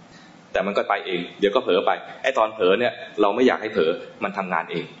ๆแต่มันก็ไปเองเดี๋ยวก็เผลอไปไอ้ตอนเผลอเนี่ยเราไม่อยากให้เผลอมันทำงาน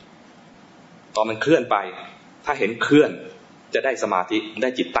เองตอนมันเคลื่อนไปถ้าเห็นเคลื่อนจะได้สมาธิได้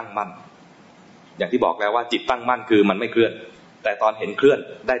จิตตั้งมั่นอย่างที่บอกแล้วว่าจิตตั้งมั่นคือมันไม่เคลื่อนแต่ตอนเห็นเคลื่อน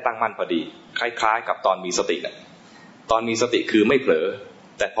ได้ตั้งมั่นพอดีคล้ายๆกับตอนมีสตินะตอนมีสติคือไม่เผลอ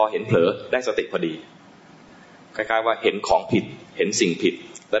แต่พอเห็นเผลอได้สติพอดีคล้ายๆว่าเห็นของผิดเห็นสิ่งผิด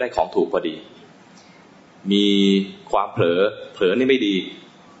แล้วได้ของถูกพอดีมีความเผลอนี่ไม่ดี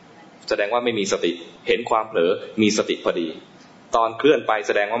แสดงว่าไม่มีสติเห็นความเผลอมีสติพอดีตอนเคลื่อนไปแ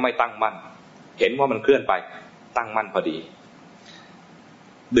สดงว่าไม่ตั้งมั่นเห็นว่ามันเคลื่อนไปตั้งมั่นพอดี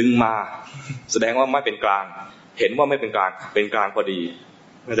ดึงมาแสดงว่าไม่เป็นกลางเห็นว่าไม่เป็นกลางเป็นกลางพอดี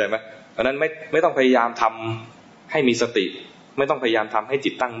เข้าใจไหมเพราะนั้นไม่ต้องพยายามทำให้มีสติไม่ต้องพยายามทำให้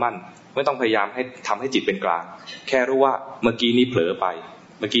จิตตั้งมั่นไม่ต้องพยายามให้ทำให้จิตเป็นกลางแค่รู้ว่าเมื่อกี้นี้เผลอไป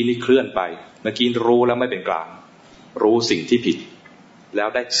เมื่อกี้นี้เคลื่อนไปเมื่อกี้รู้แล้วไม่เป็นกลาง รู้สิ่งที่ผิดแล้ว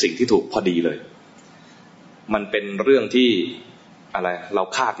ได้สิ่งที่ถูกพอดีเลยมันเป็นเรื่องที่อะไรเรา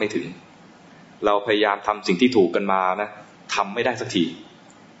คาดไม่ถึงเราพยายามทำสิ่งที่ถูกกันมานะทำไม่ได้สักที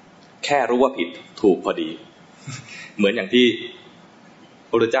แค่รู้ว่าผิดถูกพอดี เหมือนอย่างที่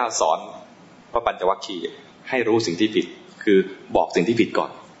พระพุทธเจ้าสอนพระปัญจวัคคีย์ให้รู้สิ่งที่ผิดคือบอกสิ่งที่ผิดก่อ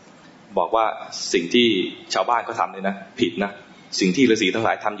นบอกว่าสิ่งที่ชาวบ้านเขาทำเลยนะผิดนะสิ่งที่ฤาษีทั้งหล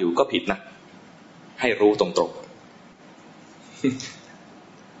ายทำอยู่ก็ผิดนะให้รู้ตรงๆ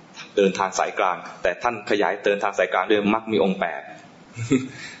เดินทางสายกลางแต่ท่านขยายเดินทางสายกลางด้วยมรรคมีองค์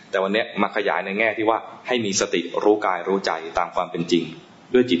8แต่วันนี้มาขยายในแง่ที่ว่าให้มีสติรู้กายรู้ใจตามความเป็นจริง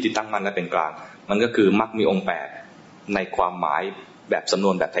ด้วยจิตที่ตั้งมั่นและเป็นกลางมันก็คือมรรคมีองค์8ในความหมายแบบสำน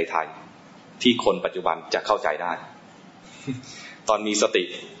วนแบบไทยๆที่คนปัจจุบันจะเข้าใจได้ ตอนมีสติ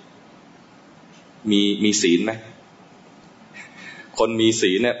มีศีลไหมคนมี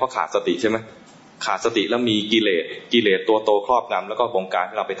ศีลเนี่ยเพราะขาดสติใช่ไหมขาดสติแล้วมีกิเลสตัวโตครอบงำแล้วก็บงการใ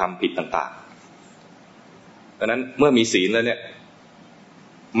ห้เราไปทำผิดต่างๆดังนั้นเมื่อมีศีลแล้วเนี่ย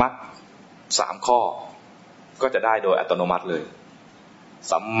มรรค3ข้อก็จะได้โดยอัตโนมัติเลย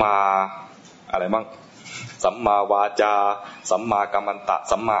สัมมาอะไรบ้างสัมมาวาจาสัมมากัมมันตะ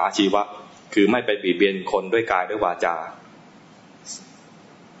สัมมาอาชีวะคือไม่ไปเบียดเบียนคนด้วยกายด้วยวาจา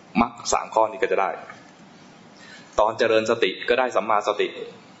มรรค3ข้อนี้ก็จะได้ตอนเจริญสติก็ได้สัมมาสติ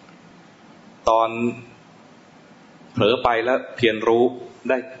ตอนเผลอไปแล้วเพียรรู้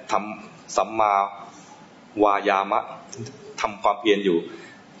ได้ทำสัมมาวายามะทำความเพียรอยู่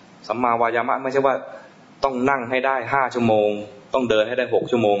สัมมาวายามะไม่ใช่ว่าต้องนั่งให้ได้5ชั่วโมงต้องเดินให้ได้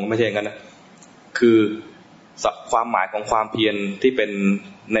6ชั่วโมงไม่ใช่อย่างนั้นนะคือความหมายของความเพียรที่เป็น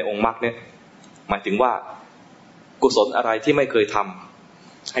ในองค์มรรคเนี่ยหมายถึงว่ากุศลอะไรที่ไม่เคยท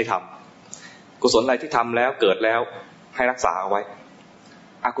ำให้ทำกุศลอะไรที่ทำแล้วเกิดแล้วให้รักษาเอาไว้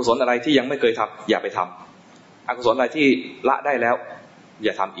อกุศลอะไรที่ยังไม่เคยทำอย่าไปทำอกุศลอะไรที่ละได้แล้วอ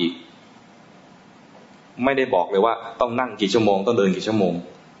ย่าทำอีกไม่ได้บอกเลยว่าต้องนั่งกี่ชั่วโมงต้องเดินกี่ชั่วโมง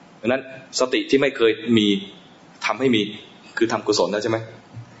ดังนั้นสติที่ไม่เคยมีทำให้มีคือทำกุศลแล้วใช่ไหม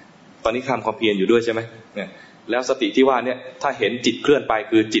ตอนนี้ทำความเพียรอยู่ด้วยใช่ไหมเนี่ยแล้วสติที่ว่าเนี่ยถ้าเห็นจิตเคลื่อนไป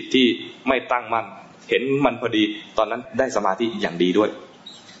คือจิตที่ไม่ตั้งมั่นเห็นมันพอดีตอนนั้นได้สมาธิอย่างดีด้วย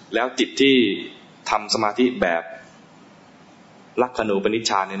แล้วจิตที่ทำสมาธิแบบลักขณูปนิช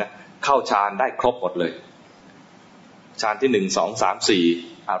ฌานเนี่ยนะเข้าฌานได้ครบหมดเลยฌานที่1 2 3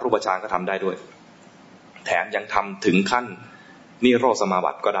 4อรูปฌานก็ทำได้ด้วยแถมยังทำถึงขั้นนิโรธสมา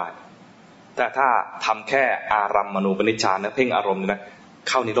บัติก็ได้แต่ถ้าทำแค่อารัมมณูปนิชฌานนะเพ่งอารมณ์นะ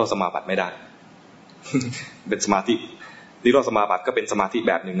เข้านิโรธสมาบัติไม่ได้ เป็นสมาธินิโรธสมาบัติก็เป็นสมาธิแ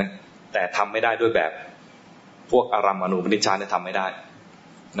บบหนึ่งนะแต่ทำไม่ได้ด้วยแบบพวกอารัมมณูปนิชฌานเนี่ยทำไม่ได้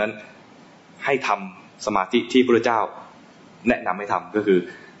นั้นให้ทำสมาธิที่พระพุทธเจ้าแนะนำให้ทำก็คือ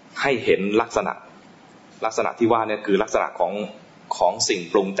ให้เห็นลักษณะที่ว่าเนี่ยคือลักษณะของสิ่ง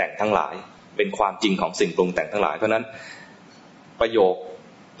ปรุงแต่งทั้งหลายเป็นความจริงของสิ่งปรุงแต่งทั้งหลายเพราะนั้นประโยค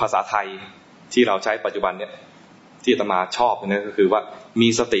ภาษาไทยที่เราใช้ปัจจุบันเนี่ยที่อาตมาชอบเนี่ยก็คือว่ามี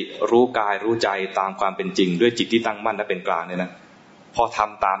สติรู้กายรู้ใจตามความเป็นจริงด้วยจิตที่ตั้งมั่นและเป็นกลางเนี่ยนะพอท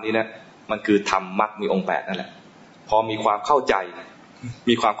ำตามนี้นะมันคือทำมรรคมีองค์8นั่นแหละพอมีความเข้าใจ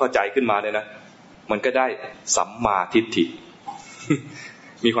ขึ้นมาเนี่ยนะมันก็ได้สัมมาทิฏฐิ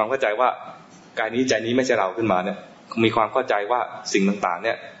มีความเข้าใจว่ากายนี้ใจนี้ไม่ใช่เราขึ้นมาเนี่ยมีความเข้าใจว่าสิ่งต่างๆเ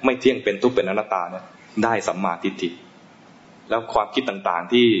นี่ยไม่เที่ยงเป็นทุกข์เป็นอนัตตาเนี่ยได้สัมมาทิฏฐิแล้วความคิดต่าง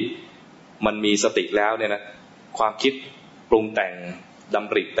ๆที่มันมีสติแล้วเนี่ยนะความคิดปรุงแต่งด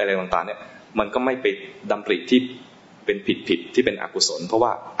ำริอะไรต่างๆเนี่ยมันก็ไม่ไปดำริที่เป็นผิดที่เป็นอกุศลเพราะว่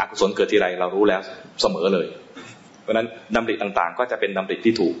าอกุศลเกิดทีไรเรารู้แล้วเสมอเลยเพราะนั้นดำริต่างๆก็จะเป็นดำริ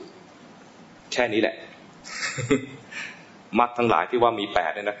ที่ถูกแค่นี้แหละ มรรคทั้งหลายที่ว่ามี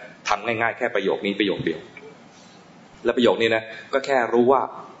8เนี่ยนะทำง่ายๆแค่ประโยคนี้ประโยคเดียวและประโยคนี้นะก็แค่รู้ว่า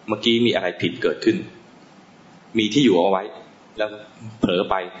เมื่อกี้มีอะไรผิดเกิดขึ้นมีที่อยู่เอาไว้แล้วเผลอ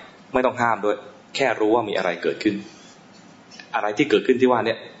ไปไม่ต้องห้ามด้วยแค่รู้ว่ามีอะไรเกิดขึ้นอะไรที่เกิดขึ้นที่ว่าเ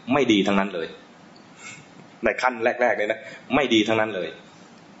นี่ยไม่ดีทั้งนั้นเลยในขั้นแรกๆเลยนะไม่ดีทั้งนั้นเลย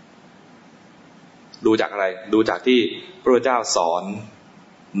ดูจากอะไรดูจากที่พระพุทธเจ้าสอน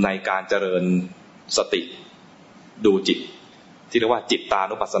ในการเจริญสติดูจิตที่เรียกว่าจิตตา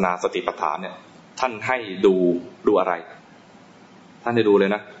นุปัสสนาสติปัฏฐานเนี่ยท่านให้ดูอะไรท่านให้ดูเล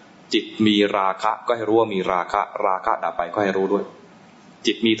ยนะจิตมีราคะก็ให้รู้ว่ามีราคะดับไปก็ให้รู้ด้วย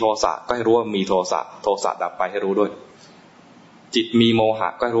จิตมีโทสะก็ให้รู้ว่ามีโทสะดับไปให้รู้ด้วยจิตมีโมหะ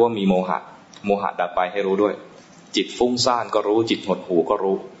ก็ให้รู้ว่ามีโมหะดับไปให้รู้ด้วยจิตฟุ้งซ่านก็รู้จิตหดหู่ก็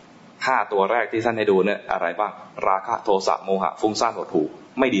รู้5ตัวแรกที่ท่านให้ดูเนี่ยอะไรบ้างราคะโทสะโมหะฟุ้งซ่านหดหู่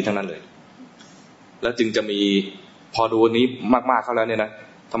ไม่ดีทั้งนั้นเลยแล้วจึงจะมีพอดูนี้มากๆเข้าแล้วเนี่ยนะ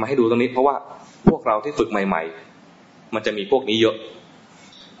ทำไมให้ดูตรงนี้เพราะว่าพวกเราที่ฝึกใหม่ๆ มันจะมีพวกนี้เยอะ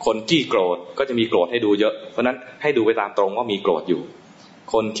คนขี้โกรธก็จะมีโกรธให้ดูเยอะเพราะนั้นให้ดูไปตามตรงว่ามีโกรธอยู่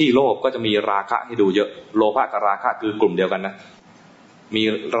คนขี้โลภก็จะมีราคะให้ดูเยอะโลภะกับราคะคือกลุ่มเดียวกันนะมี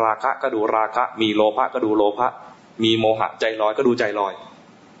ราคะก็ดูราคะมีโลภะก็ดูโลภะมีโมหะใจลอยก็ดูใจลอย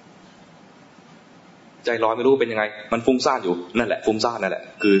ใจลอยไม่รู้เป็นยังไงมันฟุ้งซ่านอยู่นั่นแหละฟุ้งซ่านนั่นแหละ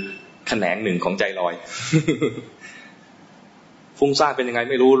คือแขนงหนึ่งของใจลอย ฟุ้งซ่านเป็นยังไง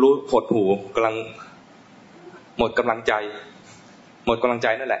ไม่รู้หดหู่กำลังหมดกำลังใจ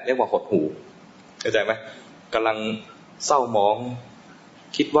นั่นแหละเรียกว่าหดหู่เข้าใจไหมกำลังเศร้าหมอง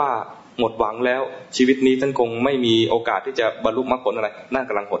คิดว่าหมดหวังแล้วชีวิตนี้ท่านคงไม่มีโอกาสที่จะบรรลุมรรคผลอะไรนั่น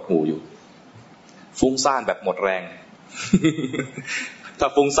กำลังหดหู่อยู่ฟุ้งซ่านแบบหมดแรง ถ้า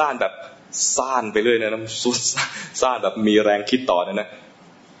ฟุ้งซ่านแบบซ่านไปเรื่อยนะน้ำซุดซ่านแบบมีแรงคิดต่อเนี่ยนะ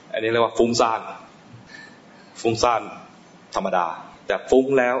อันนี้เรียกว่าฟุ้งซ่านธรรมดาแต่ฟุ้ง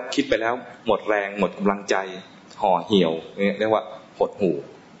แล้วคิดไปแล้วหมดแรงหมดกำลังใจห่อเหี่ยวนี่เรียกว่าหดหู่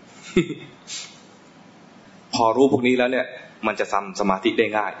พอรู้พวกนี้แล้วเนี่ยมันจะทำสมาธิได้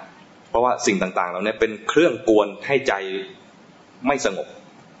ง่ายเพราะว่าสิ่งต่างๆเหล่านี้เป็นเครื่องกวนให้ใจไม่สงบ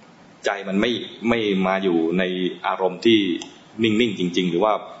ใจมันไม่มาอยู่ในอารมณ์ที่นิ่งๆจริงๆหรือว่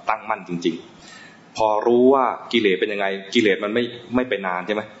าตั้งมั่นจริงๆพอรู้ว่ากิเลสเป็นยังไงกิเลสมันไม่ไปนานใ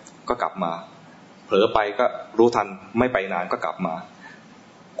ช่ไหมก็กลับมาเผลอไปก็รู้ทันไม่ไปนานก็กลับมา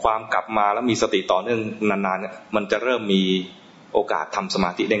ความกลับมาแล้วมีสติต่อเนื่องนานๆเนี่ยมันจะเริ่มมีโอกาสทำสม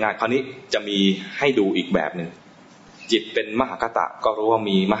าธิได้ง่ายคราวนี้จะมีให้ดูอีกแบบหนึ่งจิตเป็นมหคตะก็รู้ว่า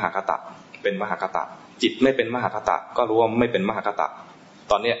มีมหคตะเป็นมหคตะจิตไม่เป็นมหคตะก็รู้ว่าไม่เป็นมหคตะ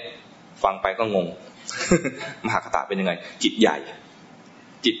ตอนเนี้ยฟังไปก็งง มหคตะเป็นยังไงจิตใหญ่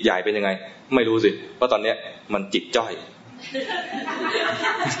เป็นยังไงไม่รู้สิเพราะตอนเนี้ยมันจิตจ้อย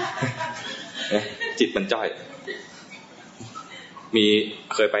จิตมันจ้อยมี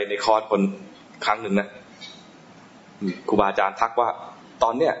เคยไปในคอร์สคนครั้งหนึ่งนะครูบาอาจารย์ทักว่าตอ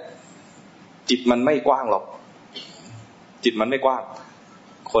นเนี้ยจิตมันไม่กว้างหรอกจิตมันไม่กว้าง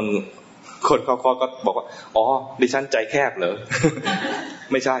คนเข้าคอร์สก็บอกว่าอ๋อดิฉันใจแคบเหรอ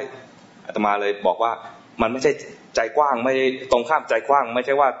ไม่ใช่อาตมาเลยบอกว่ามันไม่ใช่ใจกว้างไม่ตรงข้ามใจกว้างไม่ใ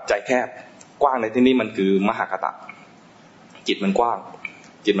ช่ว่าใจแคบกว้างในที่นี้มันคือมหคตะจิตมันกว้าง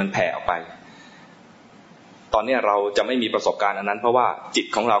จิตมันแผ่ออกไปตอนนี้เราจะไม่มีประสบการณ์อันนั้นเพราะว่าจิต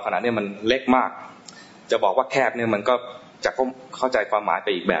ของเราขณะนี้มันเล็กมากจะบอกว่าแคบเนี่ยมันก็จะเข้าใจความหมายไป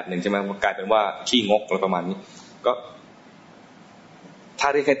อีกแบบหนึ่งใช่ไหมกลายเป็นว่าขี้งกอะไรประมาณนี้ก็ถ้า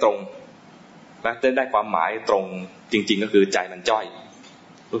เรียกให้ตรงและได้ความหมายตรงจริงๆก็คือใจมันจ้อย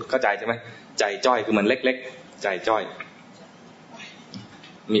เข้าใจใช่ไหมใจจ้อยคือมันเล็กๆใจจ้อย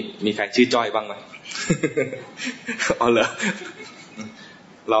มีใครชื่อจ้อยบ้างไหม อ๋อเหรอ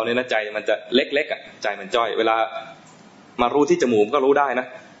เราเนี่ยนะใจมันจะเล็กๆอ่ะใจมันจ้อยเวลามารู้ที่จมูกก็รู้ได้นะ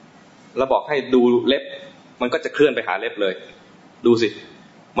แล้วบอกให้ดูเล็บมันก็จะเคลื่อนไปหาเล็บเลยดูสิ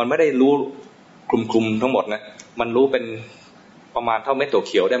มันไม่ได้รู้คลุมทั้งหมดนะมันรู้เป็นประมาณเท่าเม็ดถั่วเ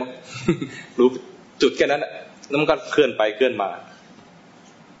ขียวได้มั้ง รู้จุดแค่นั้นแล้วมันก็เคลื่อนไปเคลื่อนมา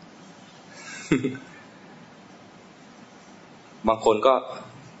บางคนก็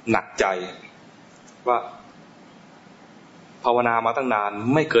หนักใจว่าภาวนามาตั้งนาน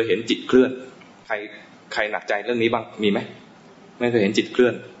ไม่เคยเห็นจิตเคลื่อนใครหนักใจเรื่องนี้บ้างมีไหมไม่เคยเห็นจิตเคลื่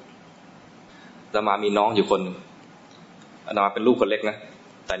อนอาตมามีน้องอยู่คนอาตมาเป็นลูกคนเล็กนะ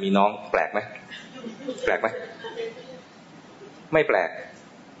แต่มีน้องแปลกไหมไม่แปลก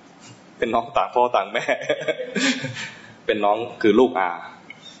เป็นน้องต่างพ่อต่างแม่ เป็นน้องคือลูกอา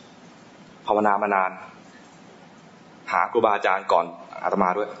ภาวนามานานหาครูบาอาจารย์ก่อนอาตมา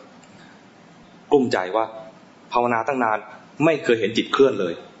ด้วยกลุ้มใจว่าภาวนาตั้งนานไม่เคยเห็นจิตเคลื่อนเล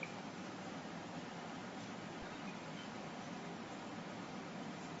ย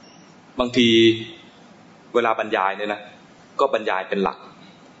บางทีเวลาบรรยายเนี่ยนะก็บรรยายเป็นหลัก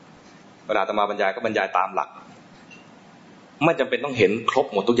เวลาอาตมาบรรยายก็บรรยายตามหลักไม่จำเป็นต้องเห็นครบ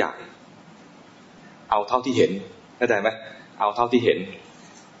หมดทุกอย่างเอาเท่าที่เห็นเข้าใจไหมเอาเท่าที่เห็น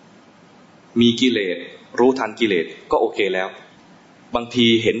มีกิเลสรู้ทันกิเลสก็โอเคแล้วบางที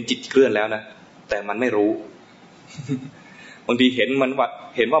เห็นจิตเคลื่อนแล้วนะแต่มันไม่รู้ บางทีเห็น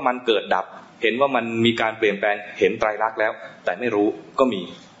ว่ามันเกิดดับเห็นว่ามันมีการเปลี่ยนแปลงเห็นไตรลักษณ์แล้วแต่ไม่รู้ก็มี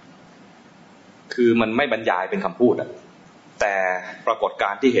คือมันไม่บรรยายเป็นคำพูดอะแต่ปรากฏกา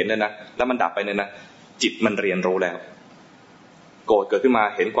รณ์ที่เห็นเนี่ยนะแล้วมันดับไปเนี่ยนะจิตมันเรียนรู้แล้วโกรธเกิดขึ้นมา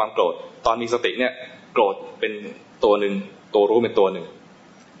เห็นความโกรธตอนมีสติเนี่ยโกรธเป็นตัวหนึ่งตัวรู้เป็นตัวหนึ่ง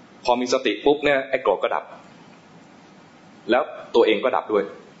พอมีสติปุ๊บเนี่ยไอ้โกรธก็ดับแล้วตัวเองก็ดับด้วย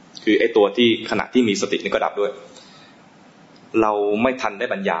คือไอ้ตัวที่ขณะที่มีสตินี่ก็ดับด้วยเราไม่ทันได้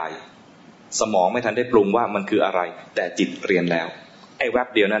บรรยายสมองไม่ทันได้ปรุงว่ามันคืออะไรแต่จิตเรียนแล้วไอ้แวบ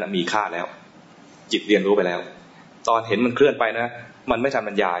เดียวนั่นมีค่าแล้วจิตเรียนรู้ไปแล้ว ตอนเห็นมันเคลื่อนไปนะมันไม่ทันบ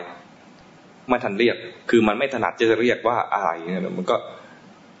รรยายไม่ทันเรียกคือมันไม่ถนัดจะเรียกว่าอะไรเนี่ยมันก็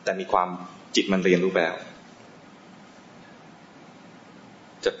แต่มีความจิตมันเรียนรู้แล้ว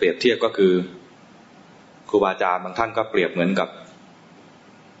จะเปรียบเทียบก็คือครูบาอาจารย์บางท่านก็เปรียบเหมือน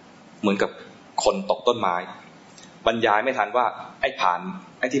กับคนตกต้นไม้บรรยายไม่ทันว่าไอ้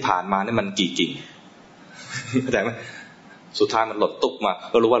ที่ผ่านมานี่มันกี่กิ่งเข้าใจไหมสุดท้ายมันหล่นตุ๊บมา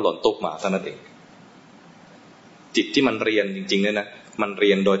ก็รู้ว่าหล่นตุ๊บมาเท่านั้นเองจิตที่มันเรียนจริงๆเนี่ยนะมันเรี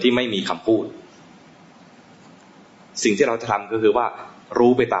ยนโดยที่ไม่มีคำพูดสิ่งที่เราจะทำก็คือว่า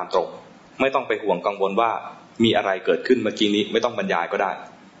รู้ไปตามตรงไม่ต้องไปห่วงกังวลว่ามีอะไรเกิดขึ้นเมื่อกี้นี้ไม่ต้องบรรยายก็ได้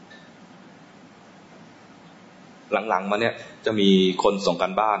หลังๆมาเนี่ยจะมีคนส่งกั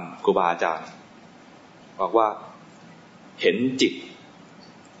นบ้านครูบาอาจารย์บอกว่าเห็นจิต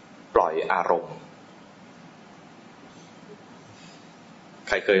ปล่อยอารมณ์ใ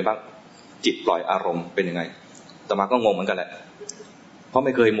ครเคยบ้างจิตปล่อยอารมณ์เป็นยังไงอาตมาก็งงเหมือนกันแหละเพราะไ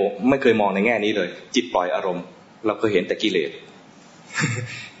ม่เคยมองในแง่นี้เลยจิตปล่อยอารมณ์เราเคยเห็นแต่กิเลส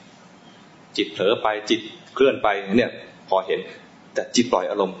จิตเผลอไปจิตเคลื่อนไปเนี่ยพอเห็นแต่จิตปล่อย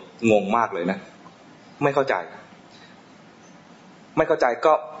อารมณ์งงมากเลยนะไม่เข้าใจ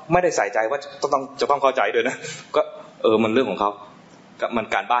ก็ไม่ได้ใส่ใจว่าจะต้องเข้าใจด้วยนะก็มันเรื่องของเขาก็มัน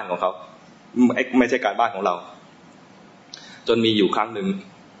การบ้านของเขาไม่ใช่การบ้านของเราจนมีอยู่ครั้งหนึ่ง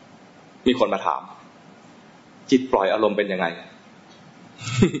มีคนมาถามจิตปล่อยอารมณ์เป็นยังไง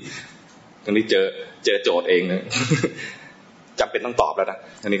ตรงนี้เจอโจทย์เองนะ จำเป็นต้องตอบแล้วนะ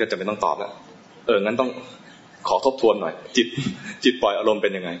อันนี้ก็จำเป็นต้องตอบแล้วงั้นต้องขอทบทวนหน่อยจิตปล่อยอารมณ์เป็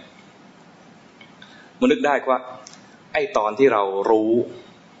นยังไงมันนึกได้ว่าไอ้ตอนที่เรารู้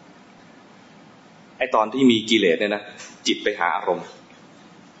ไอ้ตอนที่มีกิเลสเนี่ยนะจิตไปหาอารมณ์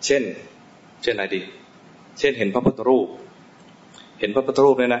เช่นอะไรดีเช่นเห็นพระพุทธรูปเ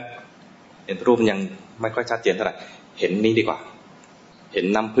นี่ยนะเห็นพระรูปมันยังไม่ค่อยชัดเจนเท่าไหร่เห็นนี้ดีกว่าเห็น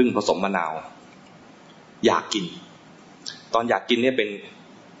น้ำผึ้งผสมมะนาวอยากกินตอนอยากกินเนี่ยเ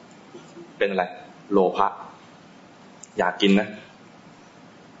ป็นอะไรโลภะอยากกินนะ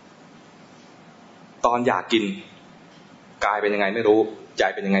ตอนอยากกินกายเป็นยังไงไม่รู้ใจ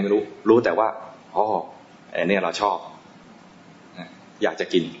เป็นยังไงไม่รู้แต่ว่าอันนี้เราชอบอยากจะ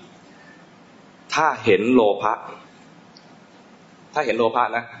กินถ้าเห็นโลภะ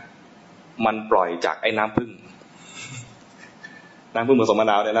นะมันปล่อยจากไอ้น้ำผึ้งผสมมะ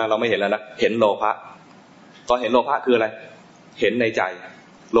นาวเนี่ยนะเราไม่เห็นแล้วนะเห็นโลภะตอนเห็นโลภะคืออะไรเห็นในใจ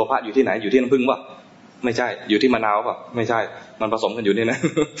โลภะอยู่ที่ไหนอยู่ที่น้ำผึ้งป่ะไม่ใช่อยู่ที่มะนาวป่ะไม่ใช่มันผสมกันอยู่นี่นะ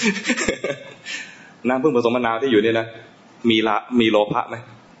น้ำผึ้งผสมมะนาวที่อยู่นี่นะมีโลภะไหม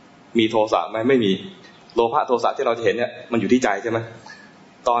มีโทสะไหมไม่มีโลภะโทสะที่เราจะเห็นเนี่ยมันอยู่ที่ใจใช่ไหม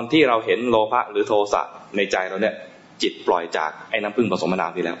ตอนที่เราเห็นโลภะหรือโทสะในใจเราเนี่ยจิตปล่อยจากไอ้น้ำผึ้งผสมมะนา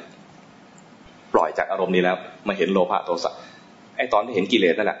วนี้แล้วปล่อยจากอารมณ์นี้แล้วมาเห็นโลภะโทสะไอ้ตอนที่เห็นกิเล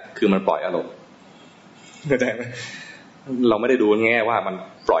สนั่นแหละคือมันปล่อยอารมณ์เข้าใจไหมเราไม่ได้ดูแง่ว่ามัน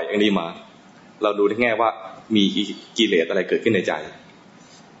ปล่อยอันนี้มาเราดูในแง่ว่ามีกิเลสอะไรเกิดขึ้นในใจ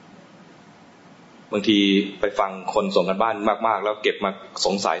บางทีไปฟังคนส่งกันบ้านมากๆแล้วเก็บมาส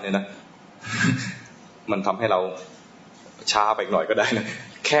งสัยเนี่ยนะ มันทำให้เราช้าไปหน่อยก็ได้นะ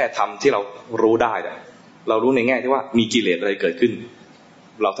แค่ทำที่เรารู้ได้นะเรารู้ในแง่ที่ว่ามีกิเลสอะไรเกิดขึ้น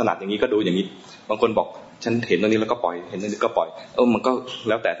เราถนัดอย่างนี้ก็ดูอย่างนี้บางคนบอกฉันเห็นตรงนี้แล้วก็ปล่อยเห็นตรงนี้ก็ปล่อยมันก็แ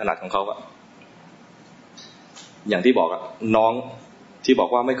ล้วแต่ถนัดของเขาอะอย่างที่บอกอะน้องที่บอก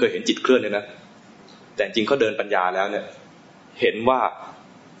ว่าไม่เคยเห็นจิตเคลื่อนเลยนะแต่จริงเขาเดินปัญญาแล้วเนี่ยเห็นว่า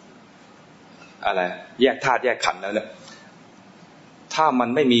อะไรแยกธาตุแยกขันธ์แล้วเนี่ยถ้ามัน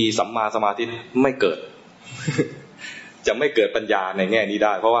ไม่มีสัมมาสมาธิไม่เกิด จะไม่เกิดปัญญาในแง่นี้ไ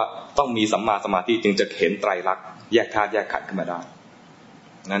ด้เพราะว่าต้องมีสัมมาสมาธิจึงจะเห็นไตรลักษณ์แยกธาตุแยกขันธ์ขึ้นมาได้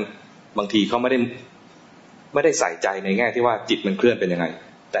นั้นบางทีเขาไม่ได้ใส่ใจในแง่ที่ว่าจิตมันเคลื่อนเป็นยังไง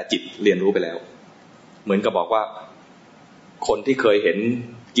แต่จิตเรียนรู้ไปแล้วเหมือนกับบอกว่าคนที่เคยเห็น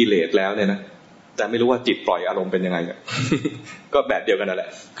กิเลสแล้วเนี่ยนะแต่ไม่รู้ว่าจิตปล่อยอารมณ์เป็นยังไง ก็แบบเดียวกันนั่นแหละ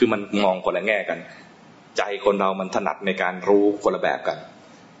คือมันมองคนละแง่กันใจคนเรามันถนัดในการรู้คนละแบบกัน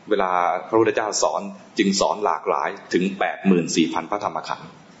เวลาพระพุทธเจ้าสอนจึงสอนหลากหลายถึง 84,000 พระธรรมขันธ์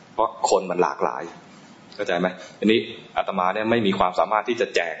เพราะคนมันหลากหลายเข้าใจไหมอันนี้อาตมาเนี่ยไม่มีความสามารถที่จะ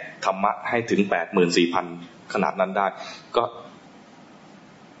แจกธรรมะให้ถึง 84,000 ขนาดนั้นได้ก็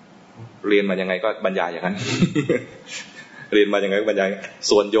เรียนมายังไงก็บรรยายอย่างนั้น เรียนมายังไงก็บรรยาย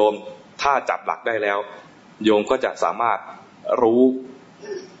ส่วนโยมถ้าจับหลักได้แล้วโยมก็จะสามารถรู้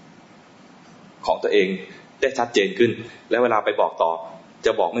ของตัวเองได้ชัดเจนขึ้นแล้วเวลาไปบอกต่อจ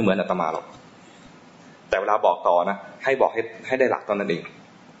ะบอกไม่เหมือนอาตมาหรอกแต่เวลาบอกต่อนะให้บอกให้ได้หลักตอนนั้นเอง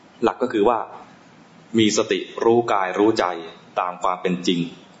หลักก็คือว่ามีสติรู้กายรู้ใจตามความเป็นจริง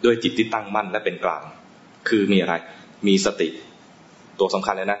ด้วยจิตที่ตั้งมั่นและเป็นกลาง คือมีอะไรมีสติตัวสำ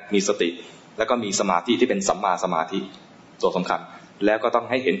คัญเลยนะมีสติแล้วก็มีสมาธิที่เป็นสัมมาสมาธิตัวสำคัญแล้วก็ต้อง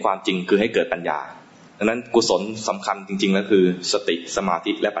ให้เห็นความจริงคือให้เกิดปัญญาดังนั้นกุศลสำคัญจริงๆแล้วคือสติสมา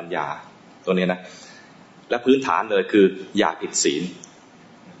ธิและปัญญาตัวนี้นะและพื้นฐานเลยคืออย่าผิดศีล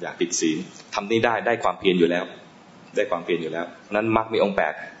อย่าผิดศีลทำนี้ได้ความเพียรอยู่แล้วได้ความเพียรอยู่แล้วนั้นมรรคมีองค์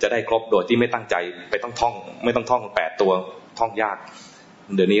8จะได้ครบโดยที่ไม่ตั้งใจไปต้องท่องไม่ต้องท่อง8ตัวท่องยาก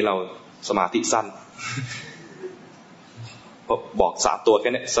เดี๋ยวนี้เราสมาธิสั้นบอก3ตัวแค่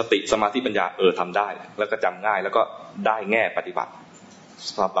นี้สติสมาธิปัญญาทำได้แล้วก็จำง่ายแล้วก็ได้แง่ปฏิบัติส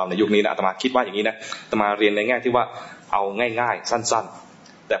ำหรับเราในยุคนี้นะอาตมาคิดว่าอย่างนี้นะอาตมาเรียนในแง่ที่ว่าเอาง่ายๆสั้น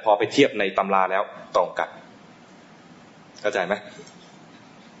ๆแต่พอไปเทียบในตำราแล้วตรงกันเข้าใจไหม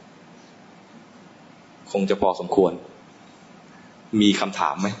คงจะพอสมควรมีคำถ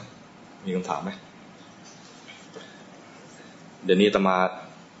ามไหมมีคำถามไหมเดี๋ยวนี้อาตมา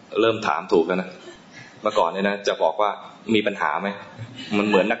เริ่มถามถูกแล้วนะเมื่อก่อนเนี่ยนะจะบอกว่ามีปัญหาไหมมัน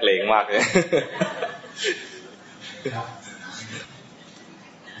เหมือนนักเลงมากเลย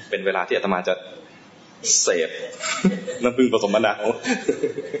เป็นเวลาที่อาตมาจะเสพน้ำพึ่งผสมมะนาว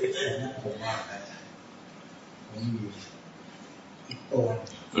ตัว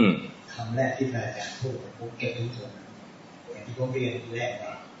คำแรกที่อาจารย์พูดผมเก็บทุกส่วนอย่างที่ผมเรียนที่แรก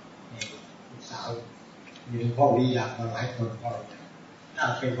ว่าลูกสาวมีหลวงพ่อวิริยะมาหลายคนก็ถ้า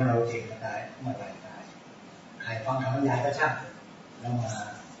เป็นคนเราเองก็ได้เมื่อไรได้ใครฟังคำบรรยายก็ช่างแล้วมา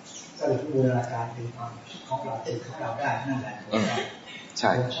สรุปบูรณาการเป็นความคิดของเราติดของเราได้นั่นแหละผ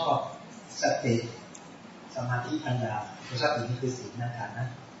มชอบสติสมาธิปัญญาสตินี่คือศีลนะครับนะ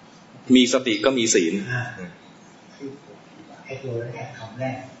มีสติก็มีศีลคือไอ้ตัวแรกคำแร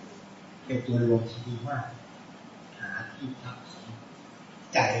กเป็นตัวรวมที่ดีมากหาที่พักของ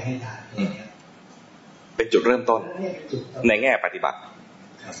ใจให้ได้ตัวนี้เป็นจุดเริ่มต้นในแง่ปฏิบัติ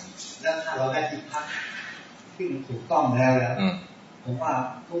แล้วถ้าเราได้ที่พักที่ถูกต้องแล้วผมว่า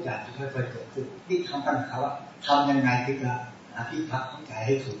ทุกอย่างจะค่อยๆเกิดขึ้นที่ทำตั้งเขาว่าทำยังไงที่จะหาที่พักของใจใ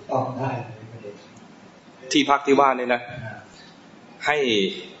ห้ถูกต้องได้ในประเด็นที่พักที่ว่านี่นะให้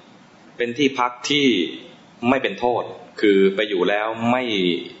เป็นที่พักที่ไม่เป็นโทษคือไปอยู่แล้วไม่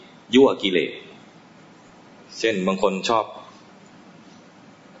ยั่วกิเลสเช่นบางคนชอบ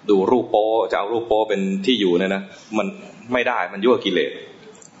ดูรูปโป๊จะเอารูปโป๊เป็นที่อยู่เนี่ยนะมันไม่ได้มันยั่วกิเลส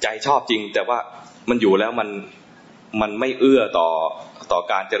ใจชอบจริงแต่ว่ามันอยู่แล้วมันไม่เอื้อต่อ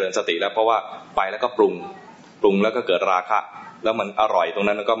การเจริญสติแล้วเพราะว่าไปแล้วก็ปรุงแล้วก็เกิดราคะแล้วมันอร่อยตรง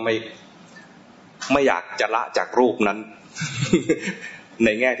นั้นแล้วก็ไม่อยากจะละจากรูปนั้น ใน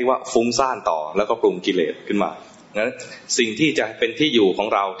แง่ที่ว่าฟุ้งซ่านต่อแล้วก็ปรุงกิเลสขึ้นมางั้นสิ่งที่จะเป็นที่อยู่ของ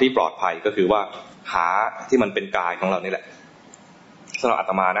เราที่ปลอดภัยก็คือว่าหาที่มันเป็นกายของเรานี่แหละสำหรับอา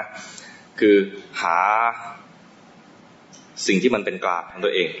ตมานะคือหาสิ่งที่มันเป็นกลางของตั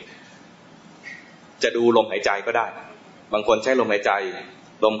วเองจะดูลมหายใจก็ได้บางคนใช้ลมหายใจ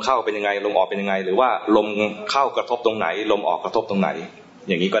ลมเข้าเป็นยังไงลมออกเป็นยังไงหรือว่าลมเข้ากระทบตรงไหนลมออกกระทบตรงไหน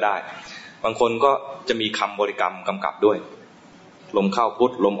อย่างนี้ก็ได้บางคนก็จะมีคำบริกรรมกำกับด้วยลมเข้าพุ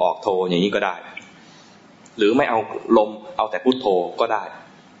ทลมออกโทอย่างนี้ก็ได้หรือไม่เอาลมเอาแต่พุทโธก็ได้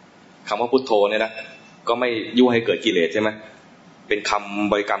คำว่าพุทโธเนี่ยนะก็ไม่ยั่วให้เกิดกิเลสใช่ไหมเป็นค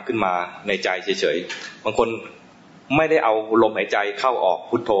ำบริกรรมขึ้นมาในใจเฉยๆบางคนไม่ได้เอาลมหายใจเข้าออก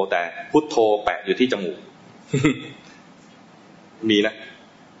พุทโธแต่พุทโธแปะอยู่ที่จมูก มีนะ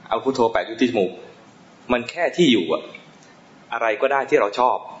เอาพุทโธแปะอยู่ที่จมูกมันแค่ที่อยู่อะอะไรก็ได้ที่เราช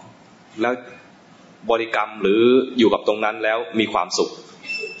อบแล้วบริกรรมหรืออยู่กับตรงนั้นแล้วมีความสุข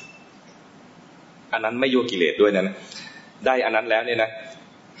อันนั้นไม่ยั่วกิเลสด้วยนะได้อันนั้นแล้วเนี่ยนะ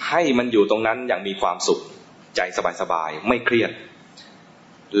ให้มันอยู่ตรงนั้นอย่างมีความสุขใจสบายๆไม่เครียด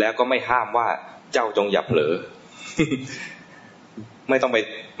แล้วก็ไม่ห้ามว่าเจ้าจงอย่าเผลอ ไม่ต้อง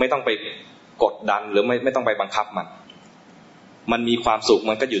ไปกดดันหรือไม่ต้องไปบังคับมันมีความสุข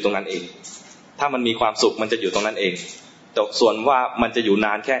มันก็อยู่ตรงนั้นเองถ้ามันมีความสุขมันจะอยู่ตรงนั้นเองแต่ส่วนว่ามันจะอยู่น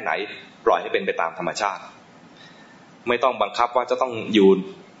านแค่ไหนปล่อยให้เป็นไปตามธรรมชาติไม่ต้องบังคับว่าจะต้องอยู่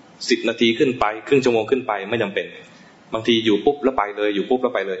10 นาทีขึ้นไปครึ่งชั่วโมงขึ้นไปไม่จำเป็นบางทีอยู่ปุ๊บแล้วไปเลยอยู่ปุ๊บแล้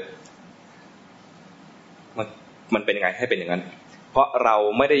วไปเลยมันเป็นยังไงให้เป็นอย่างนั้นเพราะเรา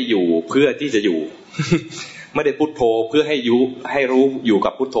ไม่ได้อยู่เพื่อที่จะอยู่ ไม่ได้พุทโธเพื่อให้รู้อยู่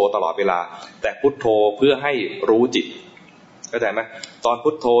กับพุทโธตลอดเวลาแต่พุทโธเพื่อให้รู้จิตเข้าใจไหมตอนพุ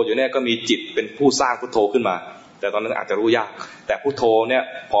ทโธอยู่เนี่ยก็มีจิตเป็นผู้สร้างพุทโธขึ้นมาแต่ตอนนั้นอาจจะรู้ยากแต่พุทโธเนี่ย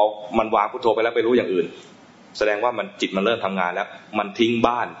พอมันวางพุทโธไปแล้วไปรู้อย่างอื่นแสดงว่ามันจิตมันเริ่มทำงานแล้วมันทิ้ง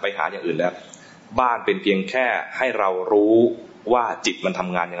บ้านไปหาอย่างอื่นแล้วบ้านเป็นเพียงแค่ให้เรารู้ว่าจิตมันท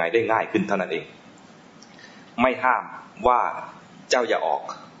ำงานยังไงได้ง่ายขึ้นเท่านั้นเองไม่ห้ามว่าเจ้าอย่าออก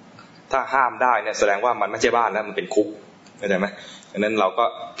ถ้าห้ามได้เนี่ยแสดงว่ามันไม่ใช่บ้านแล้วมันเป็นคุก เข้าใจไหมดังนั้นเราก็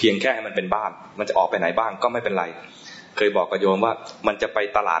เพียงแค่ให้มันเป็นบ้านมันจะออกไปไหนบ้างก็ไม่เป็นไรเคยบอกกับโยมว่ามันจะไป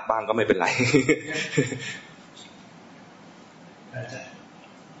ตลาดบ้างก็ไม่เป็นไรอาจารย์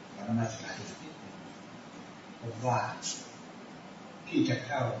ธรรมะสายผมว่าที่จะเ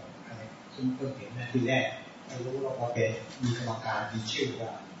ข้าอะไรซึ่งเพิ่งเห็นนะที่แรกไม่รู้ว่าพอเป็นมีกรรมการมีชื่อว่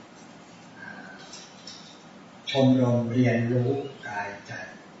าชมรมเรียนรู้กายใจ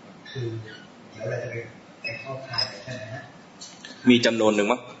คือเดี๋ยวเราจะไปเข้าค่ายไปใช่ไหมฮะมีจำนวนหนึ่ง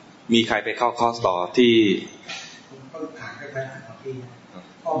มั้งมีใครไปเข้าคอร์สต่อที่ผมก็อ่านไปอ่านที่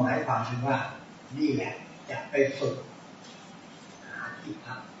ก็หมายความถึงว่านี่แหละจะไปฝึกหาที่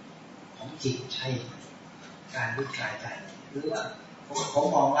พักของจิตใช่การรู้กายใจหรือว่าผม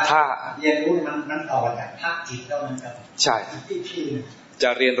มองว่าถ้าเรียนรู้มันต่อจากภาคจิตแล้วมันจะใช่จะ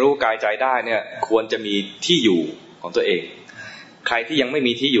เรียนรู้กายใจได้เนี่ยควรจะมีที่อยู่ของตัวเองใครที่ยังไม่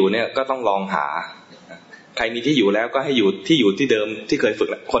มีที่อยู่เนี่ยก็ต้องลองหาใครมีที่อยู่แล้วก็ให้อยู่ที่เดิมที่เคยฝึก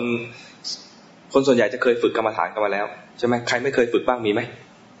คนส่วนใหญ่จะเคยฝึกกรรมฐานกันมาแล้วใช่ไหมใครไม่เคยฝึกบ้างมีไหม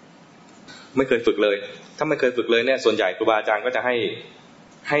ไม่เคยฝึกเลยถ้าไม่เคยฝึกเลยเนี่ยส่วนใหญ่ครูบาอาจารย์ก็จะใ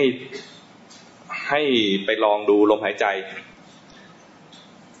ห้ไปลองดูลมหายใจ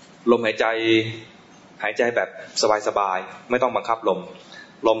หายใจแบบสบายๆไม่ต้องบังคับล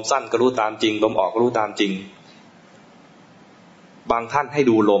มสั้นก็รู้ตามจริงลมออกก็รู้ตามจริงบางท่านให้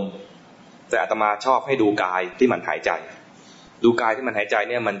ดูลมแต่อาตมาชอบให้ดูกายที่มันหายใจดูกายที่มันหายใจ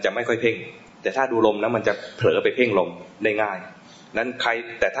เนี่ยมันจะไม่ค่อยเพ่งแต่ถ้าดูลมนะมันจะเผลอไปเพ่งลมได้ง่ายนั้น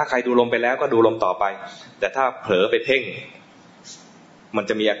แต่ถ้าใครดูลมไปแล้วก็ดูลมต่อไปแต่ถ้าเผลอไปเพ่งมัน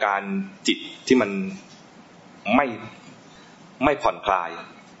จะมีอาการจิตที่มันไม่ผ่อนคลาย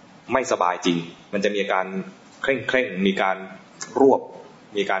ไม่สบายจริงมันจะมีอาการเคร่งมีการรวบ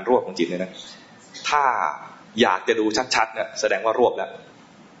ของจิตเนี่ยนะถ้าอยากจะดูชัดๆเนี่ยแสดงว่ารวบแล้ว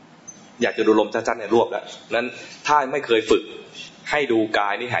อยากจะดูลมชัดๆเนี่ยรวบแล้วนั้นถ้าไม่เคยฝึกให้ดูกา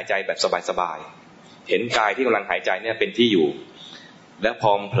ยนี่หายใจแบบสบายๆเห็นกายที่กำลังหายใจเนี่ยเป็นที่อยู่และพ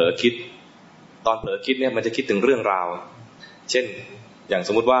อเผลอคิดตอนเผลอคิดเนี่ยมันจะคิดถึงเรื่องราวเช่นอย่างส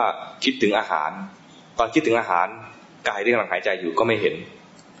มมุติว่าคิดถึงอาหารตอนคิดถึงอาหารกายที่กำลังหายใจอยู่ก็ไม่เห็น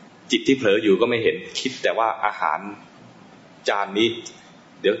จิตที่เผลออยู่ก็ไม่เห็นคิดแต่ว่าอาหารจานนี้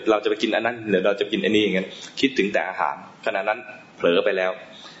เดี๋ยวเราจะไปกินอันนั้นเดี๋ยวเราจะกินอันนี้อย่างเงี้ยคิดถึงแต่อาหารขณะนั้นเผลอไปแล้ว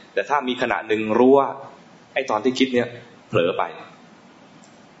แต่ถ้ามีขณะหนึ่งรู้ว่าไอ้ตอนที่คิดเนี่ยเผลอไป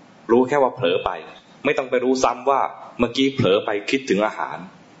รู้แค่ว่าเผลอไปไม่ต้องไปรู้ซ้ำว่าเมื่อกี้เผลอไปคิดถึงอาหาร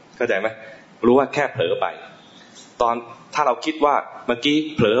เข้าใจไหมรู้ว่าแค่เผลอไปตอนถ้าเราคิดว่าเมื่อกี้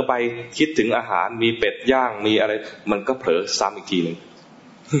เผลอไปคิดถึงอาหารมีเป็ดย่างมีอะไรมันก็เผลอซ้ำอีกทีนึง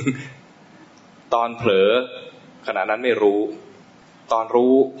ตอนเผลอขณะนั้นไม่รู้ตอน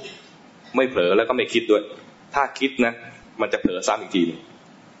รู้ไม่เผลอแล้วก็ไม่คิดด้วยถ้าคิดนะมันจะเผลอซ้ำอีกทีนึง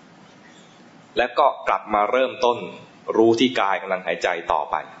แล้วก็กลับมาเริ่มต้นรู้ที่กายกำลังหายใจต่อ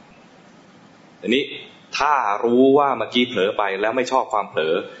ไปทีนี้ถ้ารู้ว่าเมื่อกี้เผลอไปแล้วไม่ชอบความเผล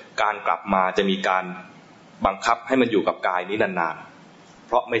อการกลับมาจะมีการบังคับให้มันอยู่กับกายนี้นานๆเ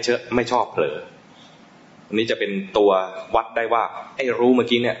พราะไม่ชอบเผลออันนี้จะเป็นตัววัดได้ว่าไอ้รู้เมื่อ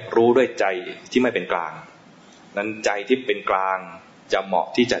กี้เนี่ยรู้ด้วยใจที่ไม่เป็นกลางนั้นใจที่เป็นกลางจะเหมาะ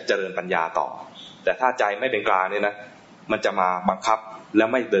ที่จะเจริญปัญญาต่อแต่ถ้าใจไม่เป็นกลางเนี่ยนะมันจะมาบังคับแล้ว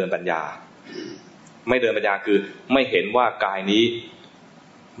ไม่เดินปัญญาคือไม่เห็นว่ากายนี้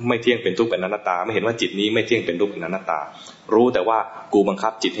ไม่เที่ยงเป็นทุกข์เป็นอนัตตาไม่เห็นว่าจิตนี้ไม่เที่ยงเป็นทุกข์เป็นอนัตตารู้แต่ว่ากูบังคั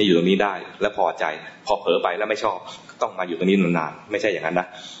บจิตให้อยู่ตรงนี้ได้และพอใจพอเผลอไปแล้วไม่ชอบต้องมาอยู่ตรงนี้นานๆไม่ใช่อย่างนั้นนะ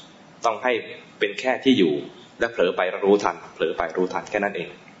ต้องให้เป็นแค่ที่อยู่และเผลอไปรู้ทันเผลอไปรู้ทันแค่นั้นเอง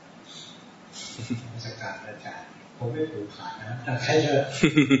สักการอาจารย์ผมไม่ผูกขาดนะถ้าใครจะ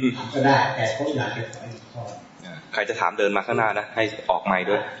ถามก็ได้แต่ผมอยากจะขออีกข้อใครจะถามเดินมาข้างหน้านะให้ออกไมค์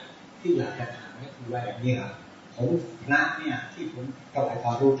ด้วยที่อยากจะถามก็คือว่าอย่างนี้ครับผมพระเนี่ยที่ผมถวายคว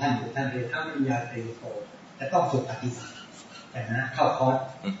ามรู้ท่านอยู่ท่านเรียนท่านปริญญาตรีโทจะต้องฝึกปฏิบัติแต่นะเข้าคอร์ส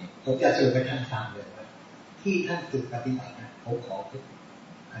ผมจะสื่อไปท่านฟังเลยว่าที่ท่านฝึกปฏิบัตินะผมขอ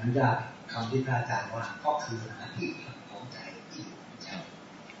อนุญาตคำที่พระอาจารย์ว่าก็คือหาที่พักของใจที่ใช่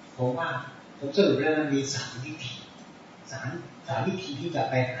ผมว่าผมสรุปแล้วมันมี3 วิธี3 วิธีที่จะ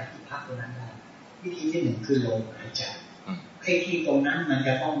ไปหาที่พักตรงนั้นได้วิธีที่1คือลมหายใจไอ้ที่ตรงนั้นมันจ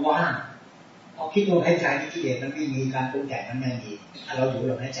ะต้องว่างพอคิดลมหายใจที่กิเลสมันไม่มีการปรุงแต่งมันไม่มีถ้าเราอยู่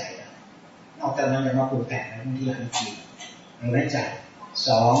ลมหายใจได้นอกจากนั้นจะมาปรุงแต่งในที่หลังจิตลมหายใจ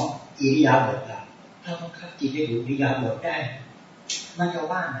2อิริยาบถถ้าต้องคับจิตให้ดูอิริยาบถได้มันจะ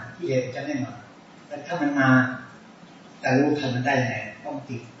ว่างกิเลสจะไม่มาแต่ถ้ามันมาแต่รู้ทันมันได้ไงต้อง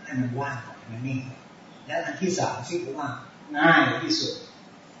ติดให้มันว่างก่อนมันนิ่งและอันที่3ที่ผมว่าง่ายที่สุด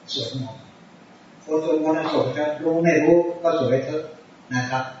สวดมนต์คนสวดมนต์สวดจะรู้ไม่รู้ก็สวดไปเถอะนะ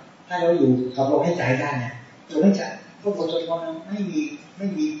ครับถ้าเราอยู่กับลมหายใจได้เนี่ยลมหายใจ พวกบุตรชนไม่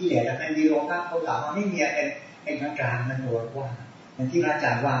มีกิเลสแต่เป็นมีโลภะโทสะมันไม่มีเป็นกลางมันโดนว่างอย่างที่พระอาจ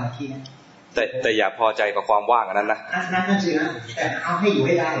ารย์ว่าเมื่อกี้นะแต่อย่าพอใจกับความว่างอันนั้นนะนั่นสินะแต่เอาให้อยู่ใ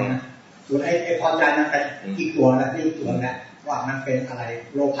ห้ได้นะส่วนไอ้พอใจนั้นเป็นอีกตัวนะนี่ตัวนะว่ามันเป็นอะไร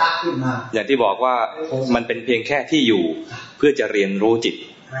โลภะขึ้นมาอย่างที่บอกว่ามันเป็นเพียงแค่ที่อยู่เพื่อจะเรียนรู้จิต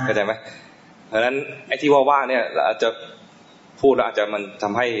เข้าใจไหมเพราะฉะนั้นไอ้ที่ว่าว่างเนี่ยอาจจะพูดแล้วอาจจะมันท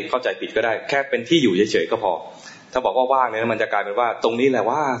ำให้เข้าใจผิดก็ได้แค่เป็นที่อยู่เฉยๆก็พอถ้าบอกว่าว่างเนี่ยมันจะกลายเป็นว่าตรงนี้แหละ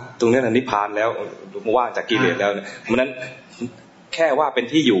ว่าตรงนี้แหละนิพพานแล้วว่างจากกิเลสแล้วเพราะฉะนั้นแค่ว่าเป็น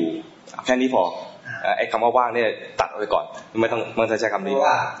ที่อยู่แค่นี้พอไอ้คำว่าว่างเนี่ยตัดไปก่อนไม่ต้องใช้คำนี้เพราะ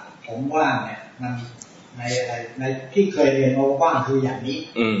ว่าผมว่างเนี่ยมันในที่เคยเรียนมาว่างคืออย่างนี้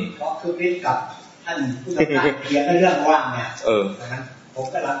เพราะคือพิจกับท่านผู้จัดการเขียนเรื่องว่างเนี่ยนะครับผม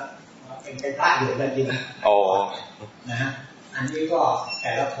ก็รับเป็นพระอยู่จริงๆนะฮะอันนี้ก็แ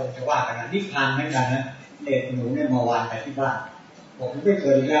ต่ละคนจะว่ากันนิพพานเหมือนกันนะเด็กหนูเนี่ยมาวานไปที่บ้านผมไม่เค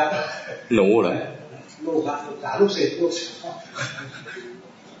ยแล้วหนูเหรอลูกครับลูกสาวลูกศิษย์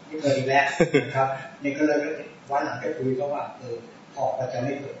ไม่เคยแล้วนะครับนี่ก็เลยวันหลังก็คุยก็ว่าพอจะไ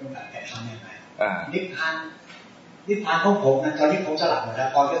ม่เกิดขึ้นแต่ทำยังไงนิพพานของผมนะตอนนี้ผมสลับหมดแล้ว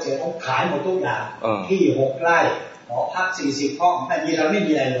ตอนเกษียณผมขายหมดทุกอย่างที่6 ไร่หอพัก40 ห้องแต่นี่เราไม่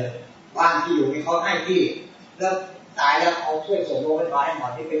มีอะไรเลยบ้านที่อยู่นี่เขาให้ที่แล้วตายแล้วเขาช่วยส่งโรงพยาบาลให้หมอ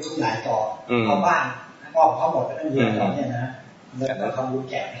ที่เป็นผู้ใหญ่ต่อเขาบ้านก็เขาหมดไปตั้งเยอะตอนนี้นะแล้วก็ทำบุญ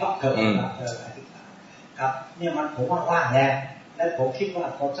แจกครับครับเนี่ยมันผมว่าว่างแล้วผมคิดว่า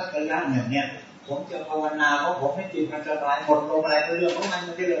พอสักระยะหนึ่งเนี่ยผมจะภาวนาเพราะผมไม่จิตมันสบายหมดลมอะไรก็เรื่องของมันไ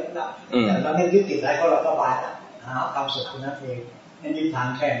ม่ใช่เรื่องของเราแต่เราไม่ยึดติดอะไรเพราะเราสบายแล้วหาความสุขนั้นเองในนิพพาน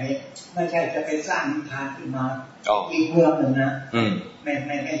แค่นี้ไม่ใช่จะไปสร้างนิพพานขึ้นมาอีกเมืองหนึ่งนะไม่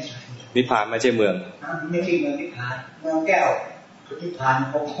ใช่นิพพานไม่ใช่เมืองไม่ใช่เมืองนิพพานเมืองแก้วคือนิพพาน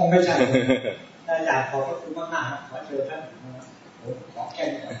คงไม่ใช่อาจารย์ขอบคุณมากๆขอเชิญท่านขอแค่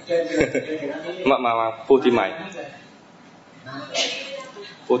เชิญมาพูดที่ใหม่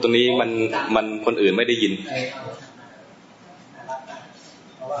พูดตรงนี้มันคนอื่นไม่ได้ยิน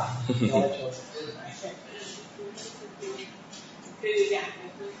คืออยากจะ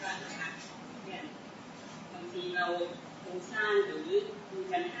พูดว่าเนี่ยบางทีเราฟุ้งซ่านหรือมี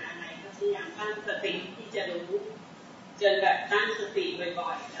ปัญหาอะไรก็พยายามตั้งสติที่จะรู้จนแบบตั้งสติบ่อ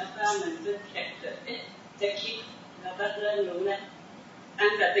ยๆแล้วก็มันก็เกิดจะคิดแล้วก็เริ่มรู้แล้วตั้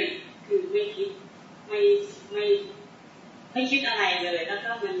งสติคือไม่คิดไม่คิดอะไรเลยแล้ว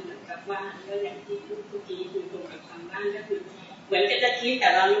ก็มันเหมือนกับว่าก็อย่างที่พูดเมื่อกี้คือตรงกับความว่างก็คือเหมือนจะคิดแต่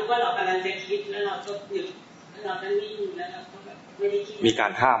เรารู้ว่าเรากำลังจะคิดแล้วเราก็หยุดแล้วเราก็นิ่งแล้วเราก็แบบไม่ได้คิดมีกา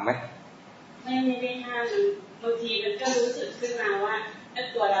รห้ามไหมไม่ได้ห้ามบางทีมันก็รู้สึกขึ้นมาว่า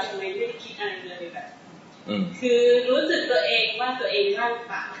ตัวเราทำไมไม่ได้คิดอะไรเลยแบบคือรู้สึกตัวเองว่าตัวเองว่างเ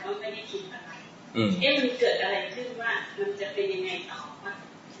ปล่าว่าไม่ได้คิดอะไรมันเกิดอะไรขึ้นว่ามันจะเป็นยังไงต่อว่า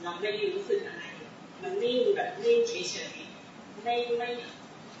เราไม่ได้รู้สึกอะไรมันนิ่งแบบนิ่งเฉยๆไม่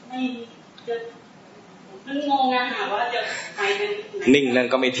จะมันงงอะค่ะว่าจะไปกันนิ่งนั่น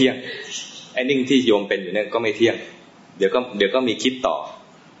ก็ไม่เที่ยงไอ้นิ่งที่โยมเป็นอยู่นั่นก็ไม่เที่ยงเดี๋ยวก็มีคิดต่อ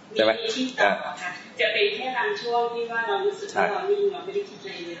ใช่ไหมคิดต่อค่ะจะเป็นแค่บางช่วงที่ว่าเรารู้สึกว่าเรานิ่งเราไม่ได้คิดอะ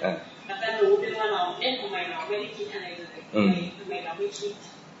ไรเลยแล้วก็รู้ด้วยว่าเราทำไมเราไม่ได้คิดอะไรเลยทำไมเราไม่คิด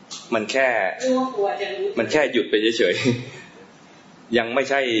มันแค่หยุดไปเฉยๆยังไม่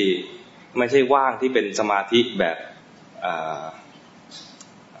ใช่ว่างที่เป็นสมาธิแบบ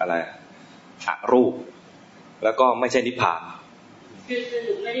อะไรอรูปแล้วก็ไม่ใช่นิพพานคือห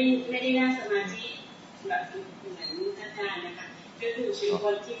นูไม่ได้นั่งสมาธิแบบเหมือนอาจารย์นะคะก็คือเป็นค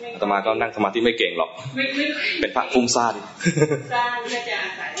นที่ไม่อาตมาก็นั่งสมาธิไม่เก่งหรอกเป็นพระฟุ้งซ่านก็จะอา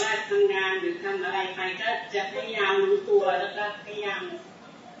ศัยว่าทำงานหรือทำอะไรไปก็จะพยายามรู้ตัวแล้วก็พยายาม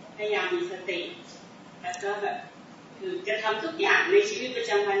มีสติแล้วก็แบบคือจะทำทุกอย่างในชีวิตประ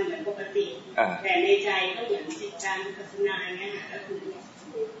จำวันเหมือนปกติแต่ในใจก็เหมือนจิตการพัฒนาอย่างเงี้ยก็คือ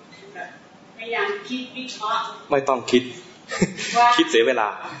แบบพยายามคิดวิเคราะห์ไม่ต้องคิดคิดเสียเวลา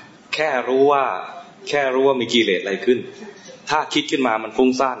แค่รู้ว่ามีกิเลสอะไรขึ้นถ้าคิดขึ้นมามันฟุ้ง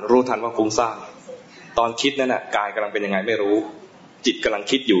ซ่านรู้ทันว่าฟุ้งซ่านตอนคิดนั่นน่ะกายกำลังเป็นยังไงไม่รู้จิตกำลัง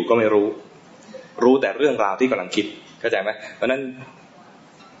คิดอยู่ก็ไม่รู้แต่เรื่องราวที่กำลังคิดเข้าใจไหมเพราะนั้น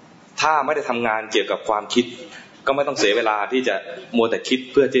ถ้าไม่ได้ทำงานเกี่ยวกับความคิดก็ไม่ต้องเสียเวลาที่จะมัวแต่คิด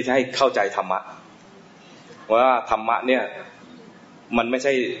เพื่อที่จะให้เข้าใจธรรมะว่าธรรมะเนี่ยมันไม่ใ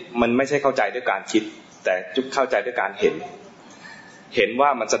ช่เข้าใจด้วยการคิดแต่จุกเข้าใจด้วยการเห็นว่า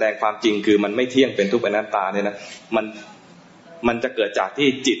มันแสดงความจริงคือมันไม่เที่ยงเป็นทุกข์เป็นอนัตตาเนี่ยนะมันจะเกิดจากที่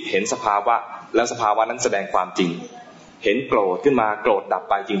จิตเห็นสภาวะแล้วสภาวะนั้นแสดงความจริงเห็นโกรธขึ้นมาโกรธดับ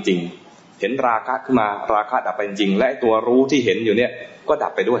ไปจริงๆเห็นราคะขึ้นมาราคะดับไปจริงๆและตัวรู้ที่เห็นอยู่เนี่ยก็ดั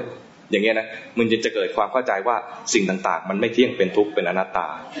บไปด้วย อย่างเงี้ยนะมันจะเกิดความเข้าใจว่าสิ่งต่างๆมันไม่เที่ยงเป็นทุกข์เป็นอนัตตา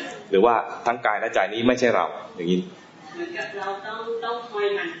หรือว่าทั้งกายและใจนี้ไม่ใช่เราอย่างนี้เหมือนกับเราต้องคอย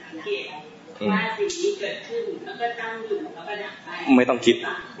หมั่นสังเกตว่าสิ่งนี้เกิดขึ้นแล้วก็ตั้งอยู่แล้วก็ดับไปไม่ต้องคิด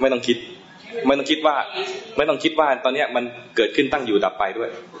ว่าตอนนี้มันเกิดขึ้นตั้งอยู่ดับไปด้วย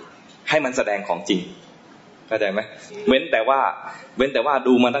ให้มันแสดงของจริงเข้าใจไหมเว้นแต่ว่า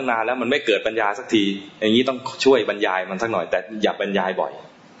ดูมาตั้งนานแล้วมันไม่เกิดปัญญาสักทีอย่างนี้ต้องช่วยบรรยายมันสักหน่อยแต่อย่าบรรยายบ่อย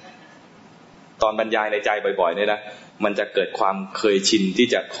ตอนบรรยายในใจบ่อยๆเนี่ยนะมันจะเกิดความเคยชินที่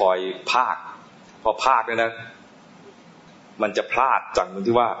จะคอยพากพอพากเนี่ยนะมันจะพลาดจากตรง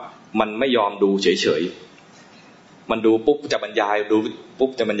ที่ว่ามันไม่ยอมดูเฉยๆมันดูปุ๊บจะบรรยายดูปุ๊บ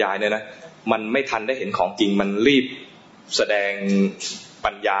จะบรรยายเนี่ยนะมันไม่ทันได้เห็นของจริงมันรีบแสดง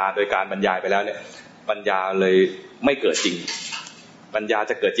ปัญญาโดยการบรรยายไปแล้วเนี่ยปัญญาเลยไม่เกิดจริงปัญญา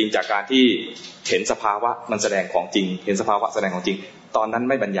จะเกิดจริงจากการที่เห็นสภาวะมันแสดงของจริงเห็นสภาวะแสดงของจริงตอนนั้น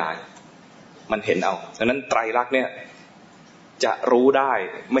ไม่บรรยายมันเห็นเอาฉะนั้นไตรลักษณ์เนี่ยจะรู้ได้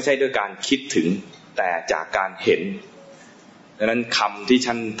ไม่ใช่ด้วยการคิดถึงแต่จากการเห็นดังนั้นคำที่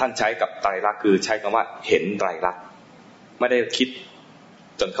ท่านใช้กับไตรลักษณ์คือใช้คำว่าเห็นไตรลักษณ์ไม่ได้คิด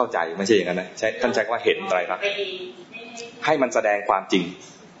จนเข้าใจไม่ใช่อย่างนั้นนะท่านใช้คำว่าเห็นไตรลักษณ์ให้มันแสดงความจริง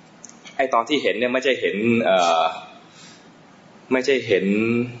ไอ้ตอนที่เห็นเนี่ยไม่ใช่เห็น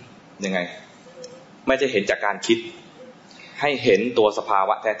ยังไงไม่ใช่เห็นจากการคิดให้เห็นตัวสภาว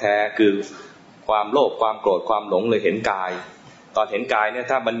ะแท้ๆคือความโลภความโกรธความหลงเลยเห็นกายตอนเห็นกายเนี่ย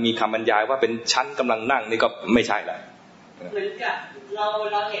ถ้ามันมีคำบรรยายว่าเป็นชั้นกำลังนั่งนี่ก็ไม่ใช่ละเหมือนกับเ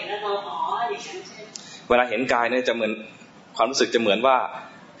ราเห็นแล้วเราอ๋ออย่างนั้นใช่เวลาเห็นกายเนี่ยจะเหมือนความรู้สึกจะเหมือนว่า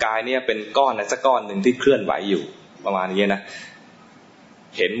กายเนี่ยเป็นก้อนอะไรสักก้อนหนึ่งที่เคลื่อนไหวอยู่ประมาณนี้นะ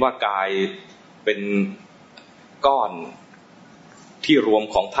เห็นว่ากายเป็นก้อนที่รวม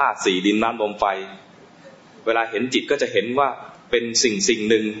ของธาตุสี่ดินน้ำลมไฟเวลาเห็นจิตก็จะเห็นว่าเป็นสิ่ง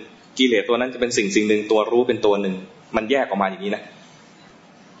หนึ่งกิเลสตัวนั้นจะเป็นสิ่งหนึ่งตัวรู้เป็นตัวหนึ่งมันแยกออกมาอย่างนี้นะ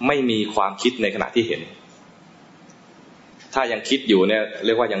ไม่มีความคิดในขณะที่เห็นถ้ายังคิดอยู่เนี่ยเ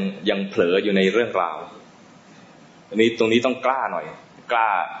รียกว่ายังเผลออยู่ในเรื่องราวตรงนี้ต้องกล้าหน่อยก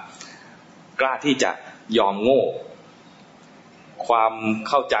ล้าที่จะยอมโง่ความ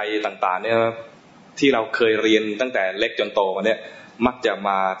เข้าใจต่างๆเนี่ยที่เราเคยเรียนตั้งแต่เล็กจนโตมาเนี่ยมักจะม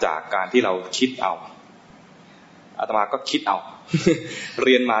าจากการที่เราคิดเอาอาตมาก็คิดเอา เ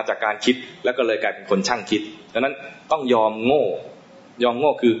รียนมาจากการคิดแล้วก็เลยกลายเป็นคนช่างคิดดังนั้นต้องยอมโง่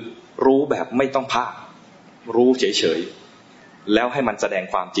คือรู้แบบไม่ต้องพากรู้เฉยๆแล้วให้มันแสดง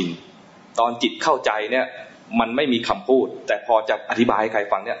ความจริงตอนจิตเข้าใจเนี่ยมันไม่มีคำพูดแต่พอจะอธิบายให้ใคร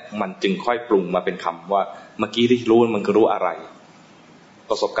ฟังเนี่ยมันจึงค่อยปรุงมาเป็นคำว่าเมื่อกี้ที่รู้มันคือรู้อะไร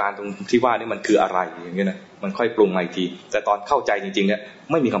ประสบการณ์ตรงที่ว่านี่มันคืออะไรอย่างเงี้ยนะมันค่อยปรุงมาอีกทีแต่ตอนเข้าใจจริงๆเนี่ย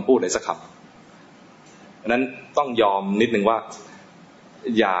ไม่มีคำพูดเลยสักคำนั้นต้องยอมนิดนึงว่า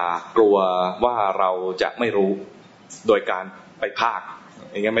อย่ากลัวว่าเราจะไม่รู้โดยการไปพาก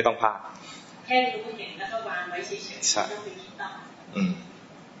อย่างเงี้ยไม่ต้องพากแค่รู้เห็นแล้วก็วางไว้เฉยๆไม่ต้องไปคิดต่อ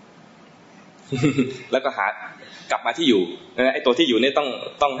แล้วก็หากลับมาที่อยู่ไอ้ตัวที่อยู่นี่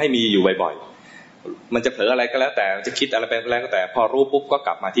ต้องให้มีอยู่บ่อยๆมันจะเผลออะไรก็แล้วแต่จะคิดอะไรไปแล้วก็แต่พอรู้ปุ๊บก็ก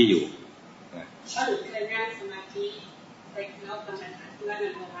ลับมาที่อยู่ก็หรือเคยนั่งสมาธิไปเข้ากรรมฐานที่ว่านั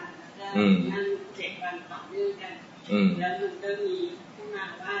นทวันแล้วนั่ง7 วันต่อเนื่องกันแล้วมันก็มีขึ้นมา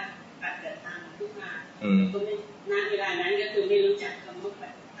ว่าปัจจัยตามขึ้นมาก็ไม่ณเวลานั้นก็คือไม่รู้จักคำว่าปั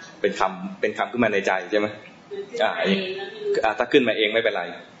จจัยตามเป็นคำขึ้นมาในใจใช่ไหมถ้าขึ้นมาเองไม่เป็นไร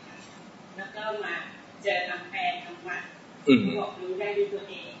แล้วก็มาเจอคำแปลธรรมะบอกรู้ได้ด้วยตัว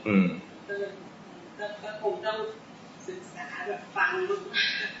เองก็คงต้องศึกษาแบบฟัง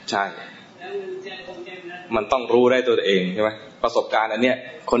ใช่แล้วมันต้องรู้ได้ตัวเองใช่ไหมประสบการณ์อันเนี้ย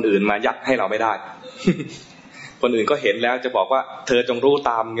คนอื่นมายัดให้เราไม่ได้ คนอื่นก็เห็นแล้วจะบอกว่าเธอจงรู้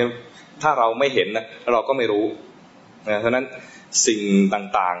ตามเงี้ยถ้าเราไม่เห็นนะเราก็ไม่รู้เพราะนั้นสิ่ง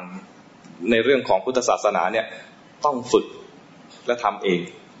ต่างๆในเรื่องของพุทธศาสนาเนี่ยต้องฝึกและทำเอง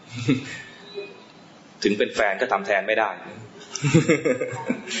ถึงเป็นแฟนก็ทำแทนไม่ได้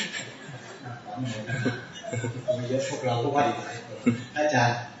เยอะพวกเราก็ว่าอาจา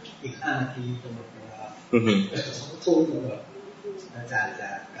รย์อีก5 นาทีจะหมดเวลาสู้เลยอาจารย์จะ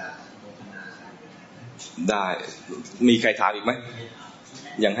กล่าวโมทนาได้มีใครถามอีกไหม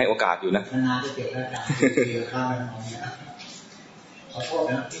ยังให้โอกาสอยู่นะนาจะเกี่ยวกับอาจารย์เกี่ยวกับน้องเนี่ยขอโทษ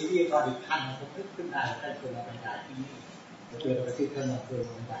นะที่ก็อีกท่านผมขึ้นได้ได้ชวนเราบรรยายที่นี่เจอประสิทธิ์ท่านมาคุย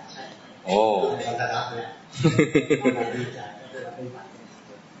บรรยายใช่โอ้เราจะรับแล้วดีใจก็ได้ปฏิบัติ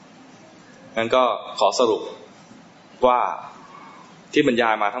งั้นก็ขอสรุปว่าที่บรรยา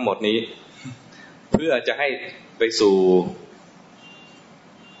ยมาทั้งหมดนี้เพื่อจะให้ไป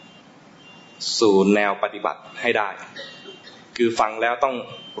สู่แนวปฏิบัติให้ได้ คือฟังแล้วต้อง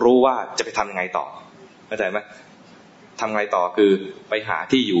รู้ว่าจะไปทำยังไงต่อเข้าใจไหมทำไงต่อคือไปหา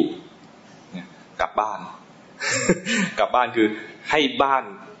ที่อยู่กลับบ้าน กลับบ้านคือให้บ้าน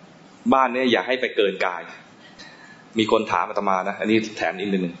เนี่ยอย่าให้ไปเกินกายมีคนถามอาตมานะอันนี้แถมนิด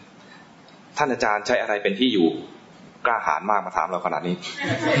นึงท่านอาจารย์ใช้อะไรเป็นที่อยู่กล้าหาญมากมาถามเราขนาดนี้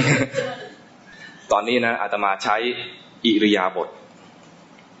ตอนนี้นะอาตมาใช้อิริยาบถ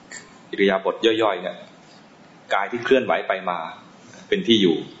ย่อยๆเนี่ยกายที่เคลื่อนไหวไปมาเป็นที่อ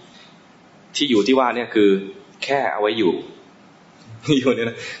ยู่ที่ว่าเนี่ยคือแค่เอาไว้อยู่เนี่ย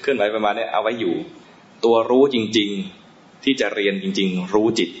นะเคลื่อนไหวไปมาเนี่ยเอาไว้อยู่ตัวรู้จริงๆที่จะเรียนจริงๆรู้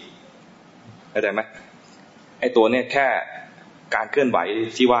จิตเข้าใจไหมไอ้ตัวเนี่ยแค่การเคลื่อนไหว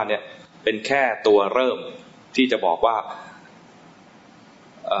ที่ว่าเนี่ยเป็นแค่ตัวเริ่มที่จะบอกว่า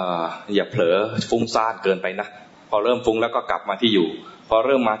อย่าเผลอฟุ้งซ่านเกินไปนะพอเริ่มฟุ้งแล้วก็กลับมาที่อยู่พอเ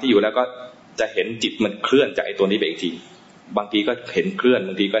ริ่มมาที่อยู่แล้วก็จะเห็นจิตมันเคลื่อนจากไอ้ตัวนี้ไปอีกทีบางทีก็เห็นเคลื่อนบ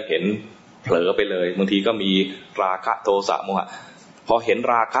างทีก็เห็นเผลอไปเลยบางทีก็มีราคะโทสะโมหะพอเห็น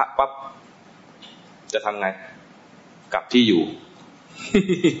ราคะปั๊บจะทำไงกลับที่อยู่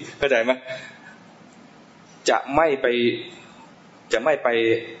เข้าใจไหมจะไม่ไป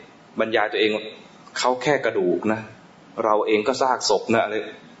บรรยายตัวเองเขาแค่กระดูกนะเราเองก็ซากศพนะอะไร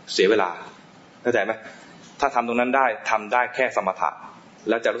เสียเวลาเข้าใจไหมถ้าทำตรงนั้นได้ทำได้แค่สมถะ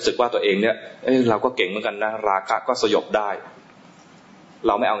แล้วจะรู้สึกว่าตัวเองเนี่ยเราก็เก่งเหมือนกันนะราคะก็สยบได้เ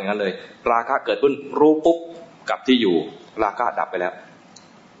ราไม่เอาอย่างนั้นเลยราคะเกิดขึ้นรู้ปุ๊บกลับที่อยู่ราคะดับไปแล้ว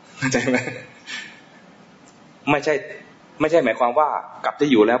เข้าใจไหมไม่ใช่หมายความว่ากลับที่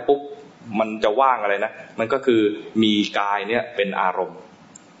อยู่แล้วปุ๊บมันจะว่างอะไรนะมันก็คือมีกายเนี่ยเป็นอารมณ์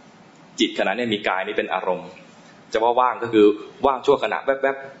จิตขณะนี้มีกายนี้เป็นอารมณ์จะว่าว่างก็คือว่างชั่วขณะแว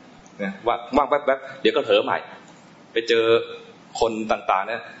บๆนะว่างแวบๆเดี๋ยวก็เผลอใหม่ไปเจอคนต่างๆ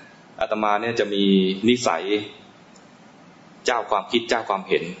เนี่ยอาตมาเนี่ยจะมีนิสัยเจ้าความคิดเจ้าความ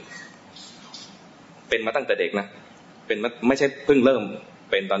เห็นเป็นมาตั้งแต่เด็กนะเป็นไม่ใช่เพิ่งเริ่ม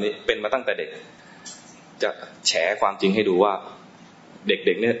เป็นตอนนี้เป็นมาตั้งแต่เด็กจะแฉความจริงให้ดูว่าเ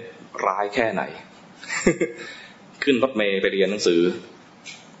ด็กๆเนี่ยร้ายแค่ไหน ขึ้นรถเมล์ไปเรียนหนังสือ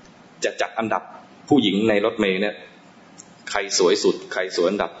จะจัดอันดับผู้หญิงในรถเมล์เนี่ยใครสวยสุดใครสวย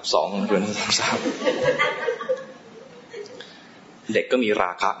อันดับ2หรือ3เด็กก็มีร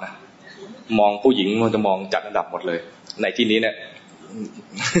าคะนะมองผู้หญิงมันจะมองจัดอันดับหมดเลยในที่นี้เนี่ย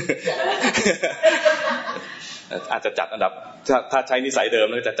อาจจะจัดอันดับถ้าใช้นิสัยเดิม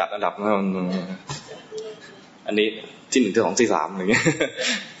แล้วจะจัดอันดับอันนี้ที่1ที่2ที่3อะไรเงี้ย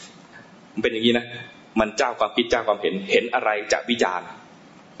มันเป็นอย่างนี้นะมันเจ้าความคิดเจ้าความเห็นอะไรจะวิจารณ์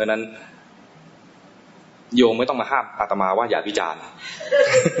เพราะนั้นโยมไม่ต้องมาห้ามอาตมาว่าอย่าวิจารณ์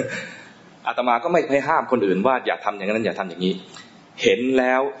อาตมาก็ไม่ห้ามคนอื่นว่าอย่าทำอย่างนั้นอย่าทำอย่างนี้เห็นแ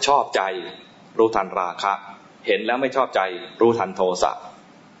ล้วชอบใจรู้ทันราคะเห็นแล้วไม่ชอบใจรู้ทันโทสะ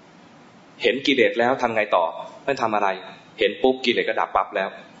เห็นกิเลสแล้วทำไงต่อไม่ทำอะไรเห็นปุ๊บกิเลสก็ดับปั๊บแล้ว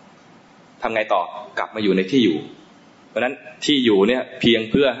ทำไงต่อกลับมาอยู่ในที่อยู่เพราะนั้นที่อยู่เนี่ยเพียง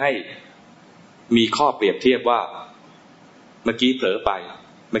เพื่อให้มีข้อเปรียบเทียบว่าเมื่อกี้เผลอไป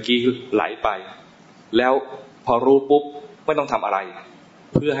เมื่อกี้ไหลไปแล้วพอรู้ปุ๊บไม่ต้องทำอะไร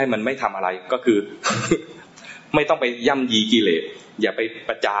เพื่อให้มันไม่ทำอะไรก็คือ ไม่ต้องไปย่ำยีกิเลสอย่าไปป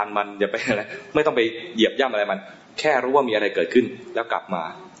ระจานมันอย่าไปอะไรไม่ต้องไปเหยียบย่ำอะไรมันแค่รู้ว่ามีอะไรเกิดขึ้นแล้วกลับมา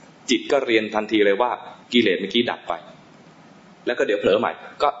จิตก็เรียนทันทีเลยว่ากิเลสเมื่อกี้ดับไปแล้วก็เดี๋ยวเผลอใหม่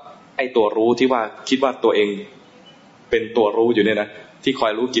ก็ไอตัวรู้ที่ว่าคิดว่าตัวเองเป็นตัวรู้อยู่เนี่ยนะที่คอ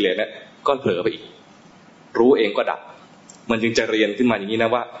ยรู้กิเลสเนี่ยก็เผลอไปอีกรู้เองก็ดับมันจึงจะเรียนขึ้นมาอย่างนี้นะ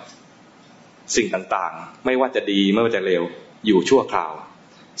ว่าสิ่งต่างๆไม่ว่าจะดีไม่ว่าจะเลวอยู่ชั่วคราว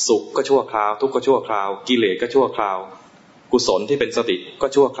สุขก็ชั่วคราวทุกข์ก็ชั่วคราวกิเลสก็ชั่วคราวกุศลที่เป็นสติก็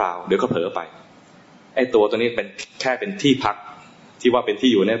ชั่วคราวเดี๋ยวก็เผลอไปไอ้ตัวนี้เป็นแค่เป็นที่พักที่ว่าเป็นที่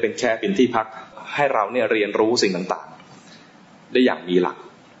อยู่เนี่ยเป็นแค่เป็นที่พักให้เราเนี่ยเรียนรู้สิ่งต่างๆได้อย่างมีหลัก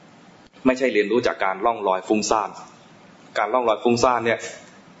ไม่ใช่เรียนรู้จากการล่องลอยฟุ้งซ่านการล่องลอยฟุ้งซ่านเนี่ย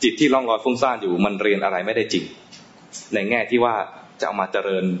จิตที่ล่องลอยฟุ้งซ่านอยู่มันเรียนอะไรไม่ได้จริงในแง่ที่ว่าจะเอามาเจ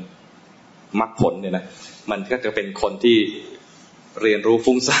ริญมรรคผลเนี่ยนะมันก็จะเป็นคนที่เรียนรู้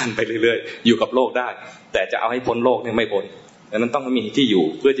ฟุ้งซ่านไปเรื่อยๆอยู่กับโลกได้แต่จะเอาให้พ้นโลกเนี่ยไม่พ้นดังนั้นต้องมีที่อยู่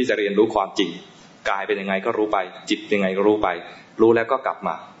เพื่อที่จะเรียนรู้ความจริงกายเป็นยังไงก็รู้ไปจิตยังไงก็รู้ไปรู้แล้วก็กลับม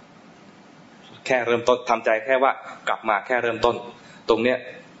าแค่เริ่มต้นทำใจแค่ว่ากลับมาแค่เริ่มต้นตรงเนี้ย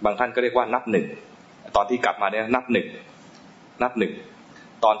บางท่านก็เรียกว่านับหนึ่งตอนที่กลับมาเนี่ยนับหนึ่ง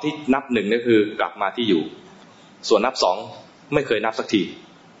ตอนที่นับหนึ่งนี่คือกลับมาที่อยู่ส่วนนับสองไม่เคยนับสักที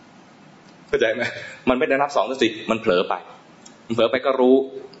เข้าใจไหมมันไม่ได้นับสองสักทีมันเผลอไปก็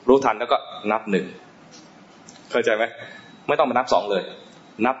รู้ทันแล้วก็นับหนึ่งเข้าใจไหมไม่ต้องมานับสองเลย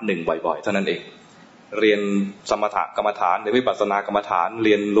นับหนึ่งบ่อยๆเท่านั้นเอง เรียนสมถกรรมฐานหรือวิปัสสนากรรมฐานเ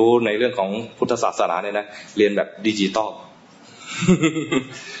รียนรู้ในเรื่องของพุทธศาสนาเนี่ยนะเรียนแบบดิจิตอล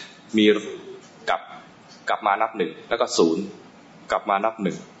มีกลับมานับหนึ่งแล้วก็ศูนย์กลับมานับห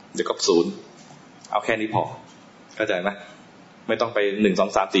นึ่งเดี๋ยวก็ศูนย์เอาแค่นี้พอเข้าใจไหมไม่ต้องไป1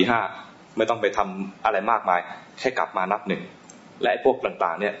 2 3 4 5ไม่ต้องไปทำอะไรมากมายแค่กลับมานับหนึ่งและพวกต่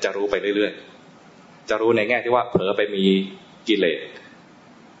างๆเนี่ยจะรู้ไปเรื่อยๆจะรู้ในแง่ที่ว่าเผลอไปมีกิเลส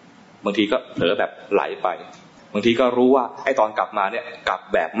บางทีก็เผลอแบบไหลไปบางทีก็รู้ว่าไอ้ตอนกลับมาเนี่ยกลับ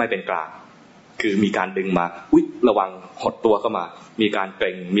แบบไม่เป็นกลางคือมีการดึงมาอุ๊ยระวังหดตัวเข้ามามีการเก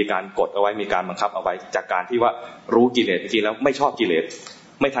ร็งมีการกดเอาไว้มีการบังคับเอาไว้จากการที่ว่ารู้กิเลสจริงๆแล้วไม่ชอบกิเลส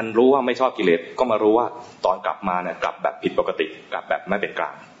ไม่ทันรู้ว่าไม่ชอบกิเลสก็มารู้ว่าตอนกลับมาเนี่ยกลับแบบผิดปกติกลับแบบไม่เป็นกล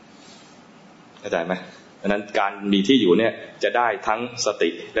างเข้าใจไหมดังนั้นการมีที่อยู่เนี่ยจะได้ทั้งสติ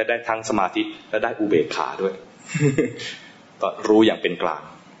และได้ทั้งสมาธิและได้อุเบกขาด้วย ก็รู้อย่างเป็นกลาง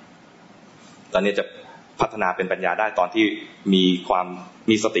ตอนนี้จะพัฒนาเป็นปัญญาได้ตอนที่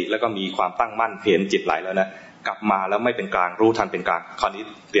มีสติแล้วก็มีความตั้งมั่นเพียรจิตไหลแล้วนะกลับมาแล้วไม่เป็นกลางรู้ทันเป็นกลางคราวนี้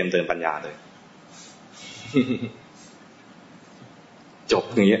เตรียมเดินปัญญาเลย จบ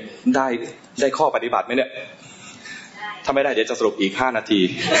อย่างเงี้ยได้ข้อปฏิบัติไหมเนี่ยถ้าไม่ได้เดี๋ยวจะสรุปอีก5 นาที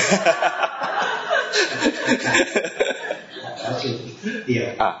ขอสื่ออีกเดียว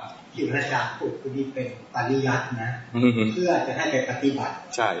ที่พระอาจารย์พูดคือนี่เป็นปริยัตินะเพื่อจะให้ไปปฏิบัติ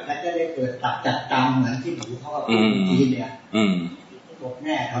และจะได้เกิดตัดจัดจำเหมือนที่หนูเขาว่าพูดทีเนี่ยบอกแ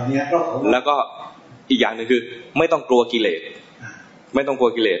น่คราวนี้ก็แล้วก็อีกอย่างหนึ่งคือไม่ต้องกลัวกิเลสไม่ต้องกลัว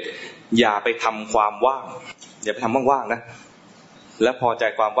กิเลสอย่าไปทำความว่างอย่าไปทำว่างๆนะและพอใจ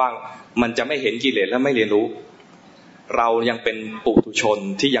ความว่างมันจะไม่เห็นกิเลสและไม่เรียนรู้เรายังเป็นปุถุชน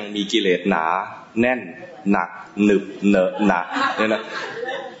ที่ยังมีกิเลสหนาแน่นหนักหนึบเหนอะหนักเนี่ยนะ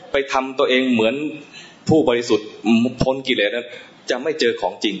ไปทำตัวเองเหมือนผู้บริสุทธิ์พ้นกิเลสนั้นจะไม่เจอขอ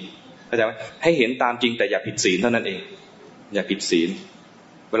งจริงเข้าใจไหมให้เห็นตามจริงแต่อย่าผิดศีลเท่านั้นเองอย่าผิดศีล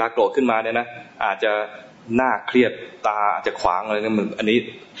เวลาโกรธขึ้นมาเนี่ยนะอาจจะหน้าเครียดตาอาจจะขวางอะไรเนี่ยอันนี้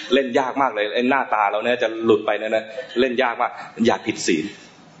เล่นยากมากเลยไอ้หน้าตาเราเนี่ยจะหลุดไปเนี่ยนะเล่นยากมากอย่าผิดศีล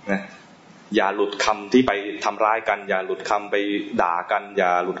นะอย่าหลุดคำที่ไปทำร้ายกันอย่าหลุดคำไปด่ากันอย่า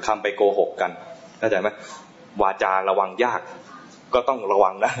หลุดคำไปโกหกกันเข้าใจไหมวาจาระวังยากก็ต้องระวั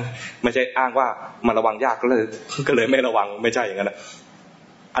งนะไม่ใช่อ้างว่ามันระวังยากก็เลยไม่ระวังไม่ใช่อย่างนั้นนะ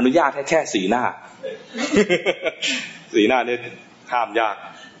อนุญาตให้แค่สีหน้า สีหน้าเนี่ยห้ามยาก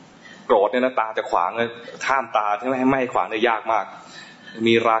โกรธเนี่ยนะตาจะขวางเลยห้ามตาใช่ไหมไม่ให้ขวางเนี่ยยากมาก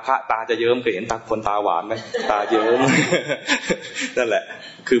มีราคะตาจะเยิ้มเคยเห็นตาคนตาหวานไหมตาเยิ้ม นั่นแหละ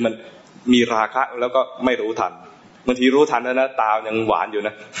คือมันมีราคะแล้วก็ไม่รู้ทันบางทีรู้ทันแล้วนะตายังหวานอยู่น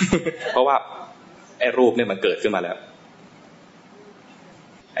ะ เพราะว่าไอ้รูปเนี่ยมันเกิดขึ้นมาแล้ว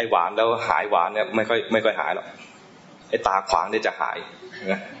ไอ้หวานแล้วหายหวานเนี่ยไม่ค่อยหายหรอกไอ้ตาขวางเนี่ยจะหาย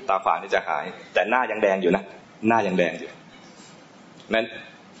นะตาขวางเนี่ยจะหายแต่หน้ายังแดงอยู่นะหน้ายังแดงอยู่นั้น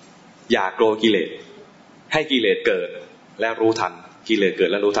อย่ากลัวกิเลสให้กิเลสเกิดและรู้ทันกิเลสเกิด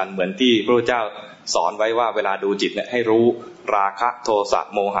และรู้ทันเหมือนที่พระพุทธเจ้าสอนไว้ว่าเวลาดูจิตเนี่ยให้รู้ราคะโทสะ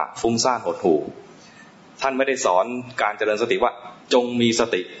โมหะฟุ้งซ่านหดหู่ท่านไม่ได้สอนการเจริญสติว่าจงมีส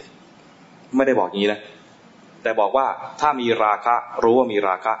ติไม่ได้บอกอย่างนี้นะแต่บอกว่าถ้ามีราคะรู้ว่ามีร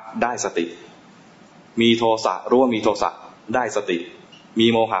าคะได้สติมีโทสะรู้ว่ามีโทสะได้สติมี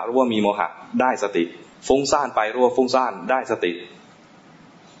โมหะรู้ว่ามีโมหะได้สติฟุ้งซ่านไปรู้ว่าฟุ้งซ่านได้สติ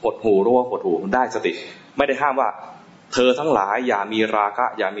หดหู่รู้ว่าหดหู่ได้สติไม่ได้ห้ามว่าเธอทั้งหลายอย่ามีราคะ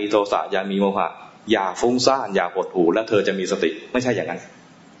อย่ามีโทสะอย่ามีโมหะอย่าฟุ้งซ่านอย่าหดหู่แล้วเธอจะมีสติไม่ใช่อย่างนั้น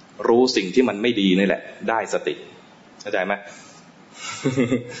รู้สิ่งที่มันไม่ดีนี่แหละได้สติเข้าใจไหม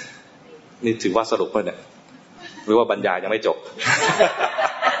นี่ถือว่าสรุปเลยเนี่ยหรือว่าบรรยายยังไม่จบ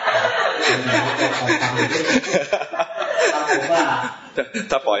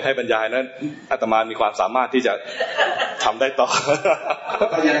ถ้าปล่อยให้บรรยายนั้นอาตมามีความสามารถที่จะทำได้ต่อ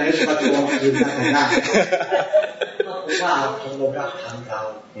ก็ยังนึกว่าตัวคืนได้เพราะว่าเราชมรมรักทำเรา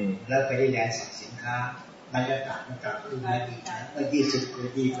แล้วไปได้แลนด์สินค้าบรรยากาศมันกลับคืนมาอีกนะเมื่อ20 ปี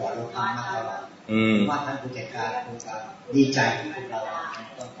ดีกว่าเราทำมาตลอดว่าท่านผู้จัดการโครงการดีใจที่พวกเรา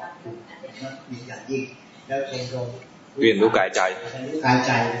ต้องขอบคุณมีอย่างยิ่งแล้วชมรมเรียนรู้กายใจ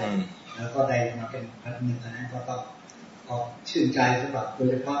แล้วก็ได้มาเป็นพันหนึ่งนั้นก็ต้องขอชื่นใจสำหรับโดย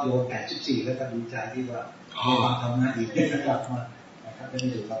เฉพาะโยม84แล้วก็ดีใจที่ว่ามาทำงานอีกได้กลับมานะครับเป็น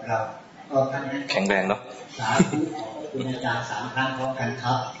อยู่กับเราก็ท่านแข็งแรงเนาะสาธุขอบคุณอาจารย์3 ครั้งพร้อมกันค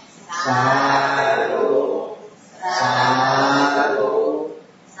รับสาธุสาธุ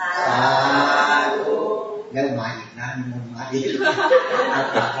สาธุแล้วมาอีกนะนิมนต์มาอีก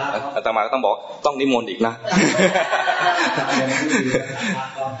อาตมาก็ต้องบอกต้องนิมนต์อีกนะ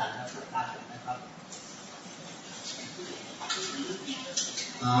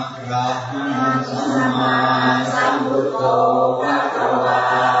อะระหังสัมมาสัมพุทโธภะคะวา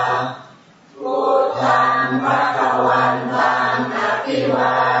พุทธังภะคะวันตังอะภิว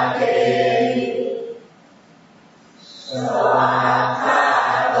าเทมิสวากขา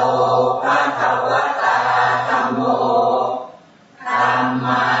โตภะคะวะตาธัมโมธัม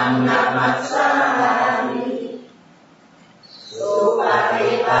มังนัมมัสสามิสุปฏิ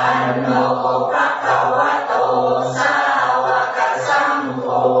ปันโนภะคะวะโตสาวกสังโฆ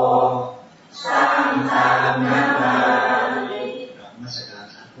สังฆังนามามินมัสการ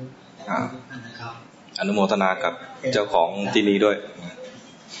สาธุท่านนะครับอนุโมทนากับเจ้าของที่นี้ด้วย